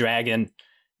dad of a dragon,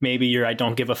 maybe your I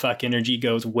don't give a fuck energy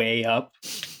goes way up.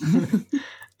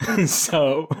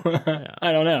 So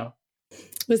I don't know.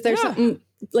 Was there something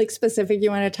like specific you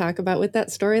want to talk about with that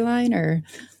storyline, or?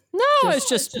 No, it's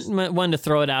just wanted to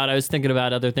throw it out. I was thinking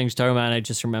about other things to talk about, and I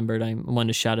just remembered I wanted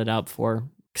to shout it out for.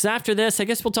 Because after this, I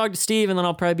guess we'll talk to Steve, and then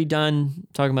I'll probably be done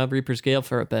talking about Reaper's Gale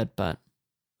for a bit. But,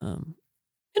 you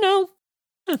know,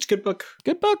 it's a good book.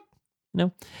 Good book.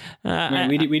 No,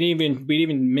 we didn't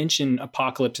even mention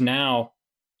Apocalypse Now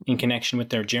in connection with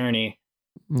their journey.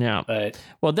 Yeah, but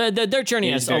their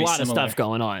journey has a lot of stuff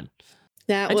going on.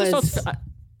 For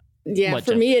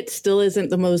me, it still isn't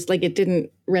the most, like, it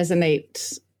didn't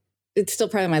resonate. It's still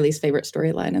probably my least favorite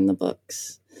storyline in the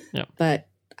books. Yeah, but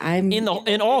I'm in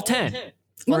all 10.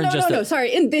 Well, no.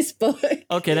 Sorry, in this book.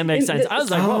 Okay, that makes sense. I was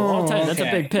like, whoa, all 10. That's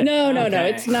a big pick. No,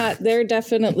 it's not. They're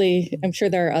definitely, I'm sure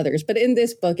there are others. But in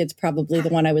this book, it's probably the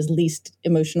one I was least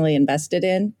emotionally invested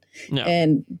in. No.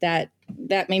 And that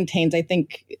maintains, I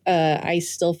think, I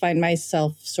still find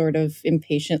myself sort of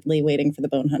impatiently waiting for the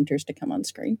Bone Hunters to come on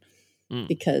screen.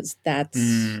 Because that's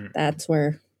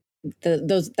where,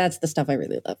 that's the stuff I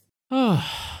really love. Oh,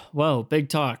 whoa, big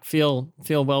talk. Feel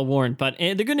well worn. But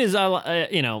the good news,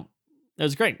 it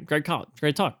was great talk.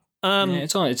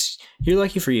 You're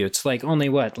lucky for you. It's like only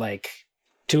like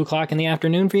 2:00 in the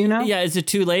afternoon for you now. Yeah, is it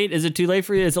too late? Is it too late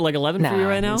for you? Is it like 11 for you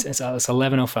right now? It's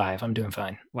 11:05. I'm doing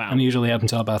fine. Wow, I'm usually up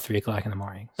until about 3:00 in the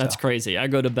morning. So. That's crazy. I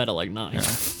go to bed at like 9. Yeah.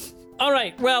 All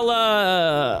right.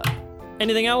 Well,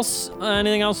 anything else?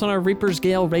 Anything else on our Reaper's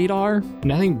Gale radar?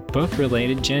 Nothing book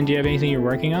related. Jen, do you have anything you're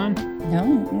working on? No.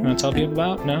 You want to tell people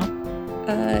about? No.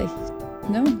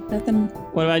 No, nothing.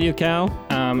 What about you, Cal?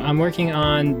 I'm working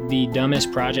on the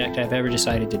dumbest project I've ever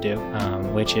decided to do,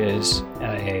 which is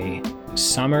a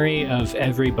summary of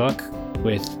every book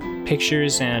with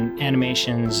pictures and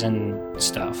animations and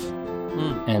stuff.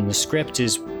 And the script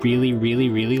is really, really,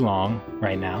 really long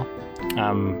right now.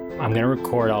 I'm going to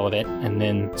record all of it and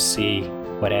then see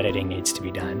what editing needs to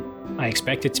be done. I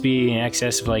expect it to be in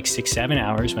excess of like 6-7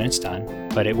 hours when it's done,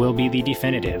 but it will be the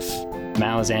definitive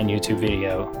Malazan YouTube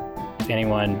video. If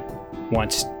anyone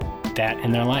wants that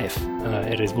in their life,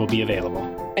 it will be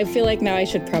available. I feel like now I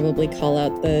should probably call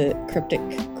out the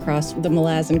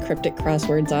Malazan cryptic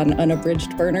crosswords on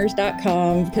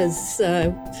unabridgedburners.com because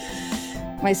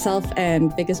myself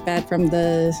and Biggest Bad from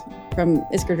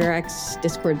Isker Direct's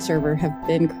Discord server have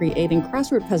been creating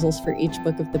crossword puzzles for each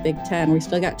book of the Big Ten. We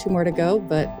still got 2 more to go,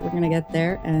 but we're going to get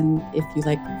there. And if you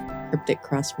like cryptic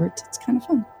crosswords, it's kind of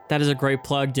fun. That is a great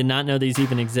plug. Did not know these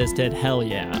even existed. Hell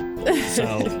yeah. So,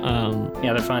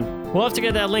 yeah, they're fun. We'll have to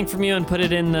get that link from you and put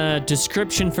it in the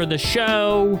description for the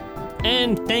show.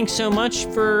 And thanks so much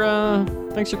for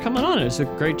coming on. It was a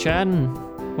great chat and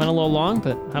went a little long,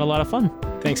 but had a lot of fun.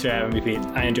 Thanks for having me, Pete.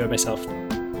 I enjoyed myself.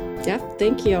 Yeah,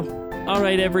 thank you. All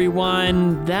right,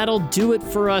 everyone. That'll do it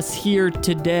for us here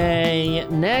today.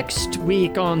 Next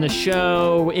week on the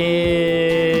show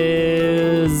is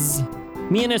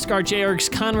me and Iskar Jayerg's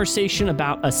conversation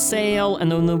about a sale,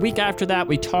 and then the week after that,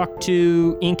 we talk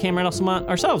to Ian Cameron Elsamont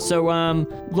ourselves. So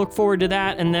look forward to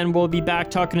that, and then we'll be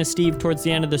back talking to Steve towards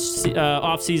the end of the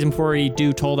off-season before we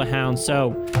do Toll the Hound.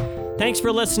 So thanks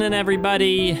for listening,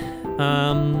 everybody.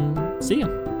 See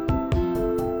you.